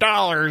taxpayer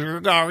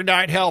dollars are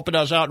not helping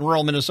us out in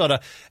rural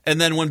Minnesota.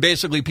 And then when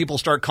basically people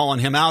start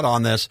calling him out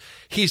on this,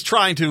 he's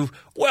trying to,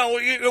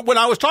 when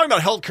I was talking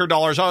about healthcare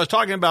dollars, I was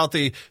talking about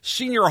the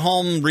senior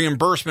home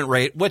reimbursement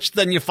rate, which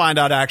then you find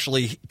out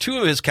actually two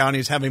of his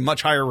counties have a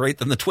much higher rate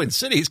than the Twin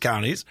Cities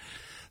counties.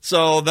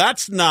 So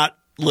that's not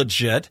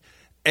legit.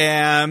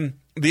 And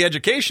the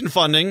education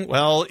funding,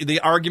 well,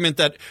 the argument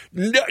that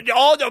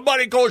all the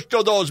money goes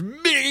to those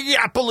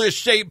Minneapolis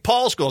St.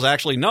 Paul schools.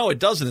 Actually, no, it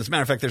doesn't. As a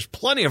matter of fact, there's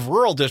plenty of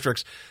rural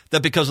districts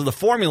that, because of the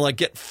formula,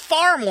 get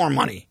far more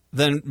money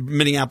than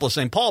Minneapolis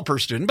St. Paul per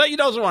student. But he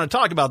doesn't want to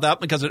talk about that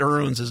because it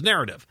ruins his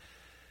narrative.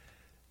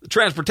 The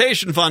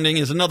transportation funding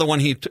is another one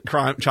he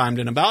chimed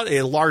in about,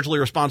 largely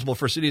responsible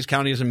for cities,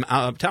 counties, and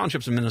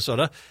townships in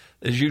Minnesota.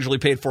 Is usually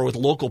paid for with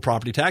local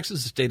property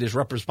taxes. The state is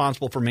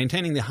responsible for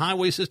maintaining the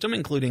highway system,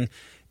 including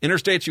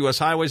interstates, U.S.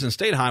 highways, and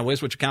state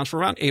highways, which accounts for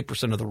around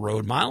 8% of the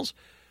road miles.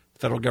 The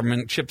federal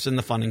government chips in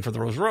the funding for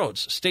those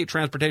roads. State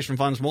transportation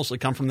funds mostly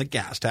come from the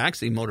gas tax,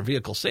 the motor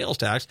vehicle sales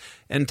tax,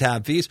 and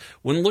tab fees.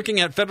 When looking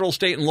at federal,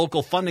 state, and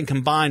local funding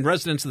combined,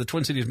 residents of the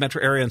Twin Cities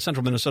metro area and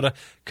central Minnesota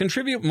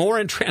contribute more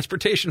in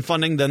transportation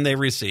funding than they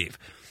receive.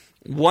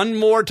 One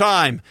more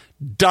time.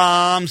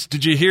 Doms,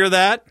 did you hear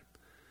that?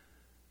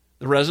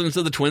 The residents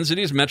of the Twin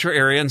Cities metro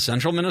area and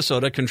central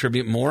Minnesota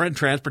contribute more in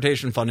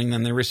transportation funding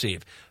than they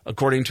receive,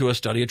 according to a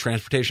study of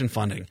transportation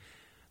funding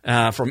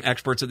from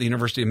experts at the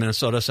University of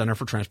Minnesota Center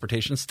for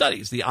Transportation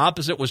Studies. The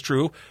opposite was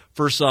true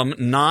for some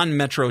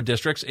non-metro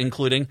districts,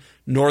 including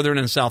northern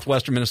and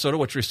southwestern Minnesota,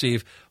 which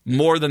receive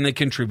more than they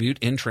contribute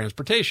in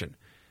transportation.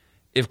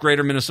 If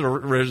greater Minnesota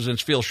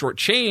residents feel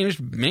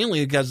shortchanged,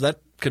 mainly because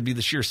that could be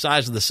the sheer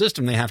size of the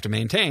system they have to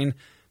maintain,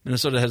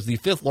 Minnesota has the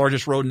fifth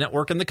largest road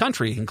network in the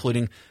country,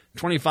 including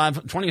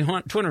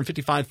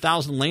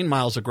 255,000 lane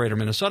miles of greater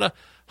Minnesota.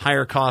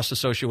 Higher costs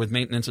associated with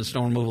maintenance and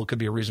snow removal could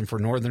be a reason for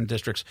northern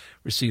districts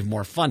receive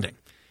more funding.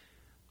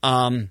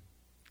 In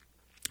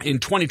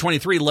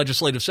 2023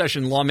 legislative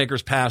session,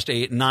 lawmakers passed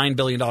a $9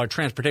 billion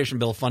transportation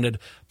bill funded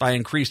by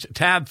increased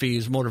tab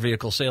fees, motor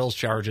vehicle sales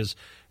charges,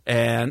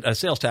 and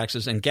sales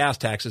taxes and gas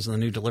taxes and the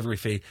new delivery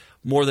fee.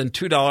 More than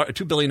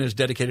 $2 billion is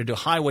dedicated to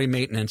highway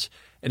maintenance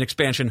and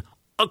expansion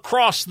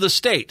across the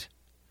state.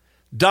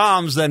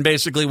 Doms then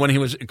basically, when he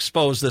was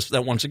exposed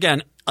that once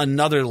again,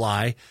 another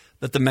lie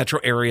that the metro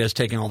area is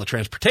taking all the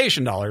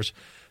transportation dollars,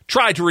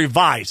 tried to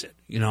revise it.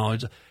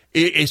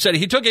 He said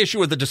he took issue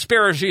with the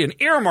disparity in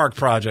earmarked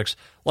projects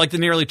like the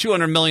nearly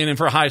 $200 million in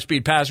for a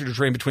high-speed passenger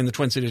train between the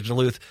Twin Cities and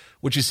Duluth,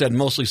 which he said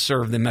mostly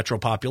served the metro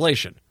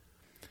population.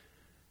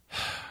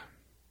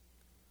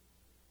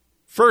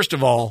 First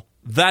of all,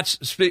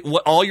 that's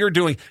what all you're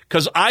doing,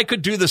 because I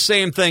could do the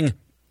same thing,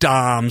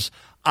 Doms.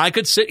 I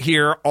could sit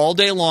here all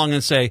day long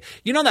and say,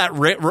 you know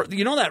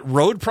that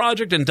road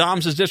project in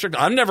Dom's district?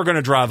 I'm never going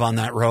to drive on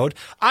that road.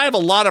 I have a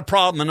lot of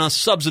problem in us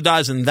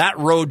subsidizing that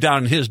road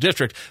down in his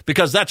district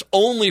because that's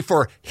only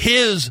for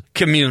his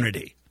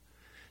community.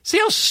 See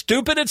how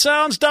stupid it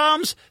sounds,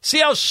 Doms? See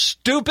how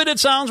stupid it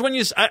sounds when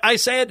I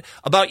say it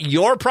about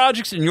your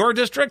projects in your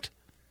district?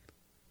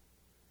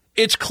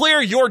 It's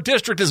clear your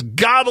district is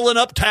gobbling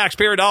up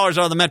taxpayer dollars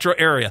out of the metro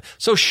area.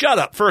 So shut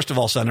up, first of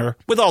all, Senator.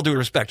 With all due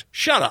respect,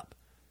 shut up.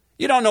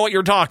 You don't know what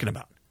you're talking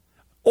about.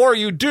 Or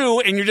you do,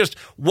 and you're just,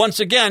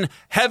 once again,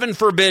 heaven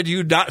forbid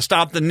you not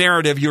stop the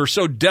narrative you're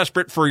so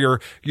desperate for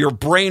your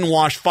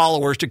brainwashed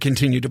followers to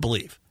continue to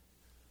believe.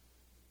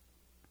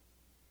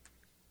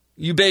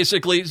 You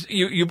basically,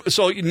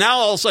 so now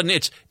all of a sudden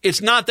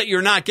it's not that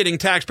you're not getting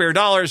taxpayer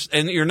dollars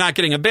and you're not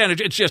getting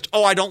advantage. It's just,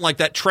 I don't like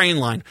that train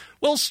line.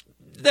 Well,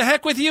 the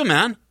heck with you,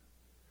 man.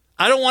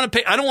 I don't want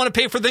to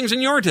pay for things in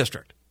your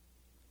district.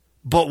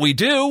 But we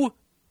do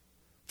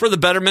for the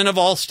betterment of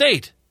all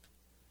state.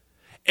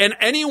 And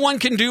anyone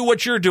can do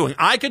what you're doing.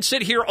 I could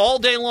sit here all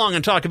day long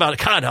and talk about,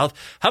 God, how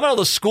about all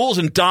the schools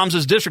in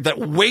Dom's district that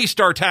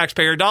waste our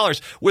taxpayer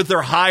dollars with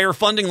their higher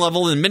funding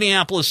level in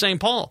Minneapolis, St.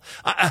 Paul?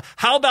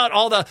 How about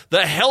all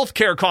the health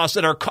care costs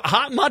that are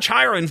much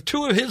higher in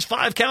 2 of his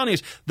 5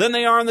 counties than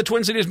they are in the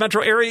Twin Cities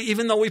metro area,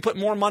 even though we put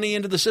more money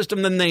into the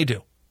system than they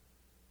do?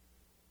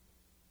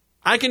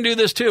 I can do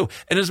this too.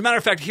 And as a matter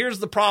of fact, here's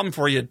the problem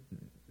for you,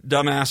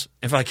 dumbass,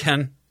 if I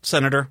can,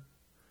 Senator.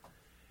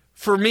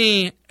 For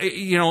me,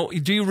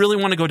 do you really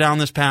want to go down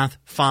this path?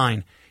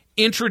 Fine.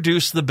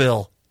 Introduce the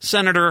bill.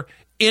 Senator,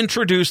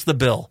 introduce the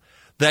bill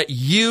that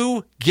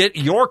you get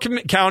your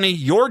county,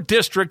 your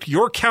district,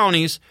 your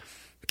counties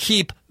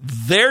keep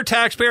their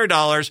taxpayer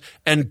dollars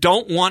and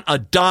don't want a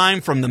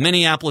dime from the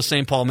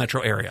Minneapolis-St. Paul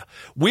metro area.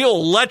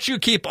 We'll let you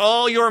keep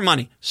all your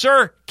money.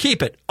 Sir,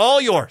 keep it.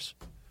 All yours.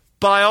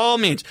 By all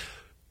means.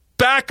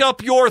 Back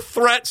up your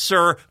threats,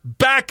 sir.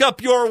 Back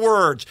up your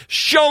words.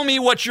 Show me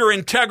what your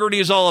integrity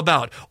is all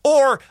about.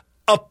 Or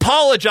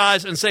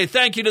apologize and say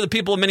thank you to the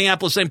people of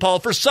Minneapolis, St. Paul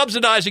for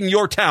subsidizing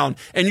your town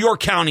and your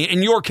county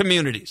and your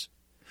communities.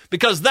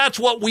 Because that's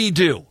what we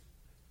do.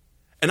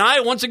 And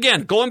once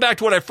again, going back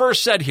to what I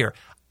first said here,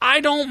 I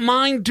don't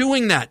mind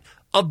doing that.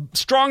 A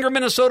stronger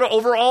Minnesota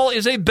overall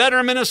is a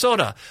better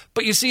Minnesota.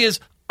 But you see,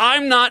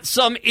 I'm not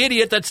some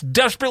idiot that's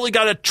desperately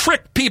got to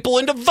trick people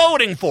into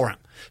voting for him.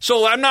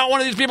 So I'm not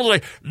one of these people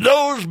like,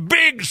 those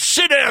big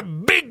city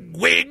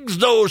bigwigs,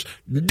 those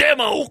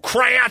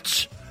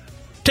Democrats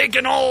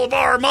taking all of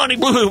our money.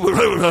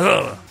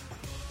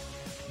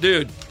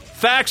 Dude,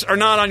 facts are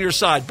not on your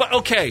side. But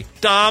okay,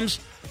 Doms,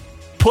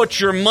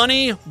 put your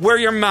money where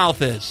your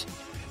mouth is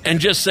and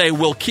just say,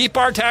 we'll keep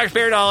our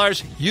taxpayer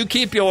dollars, you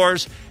keep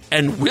yours,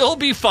 and we'll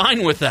be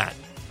fine with that.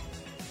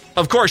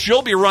 Of course,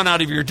 you'll be run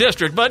out of your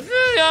district, but,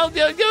 a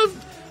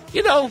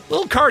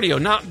little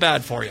cardio, not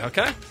bad for you,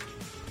 okay?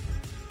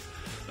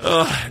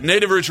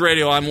 Native Roots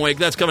Radio, I'm Wake.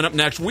 That's coming up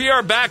next. We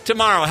are back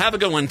tomorrow. Have a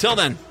good one. Until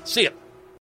then, see ya.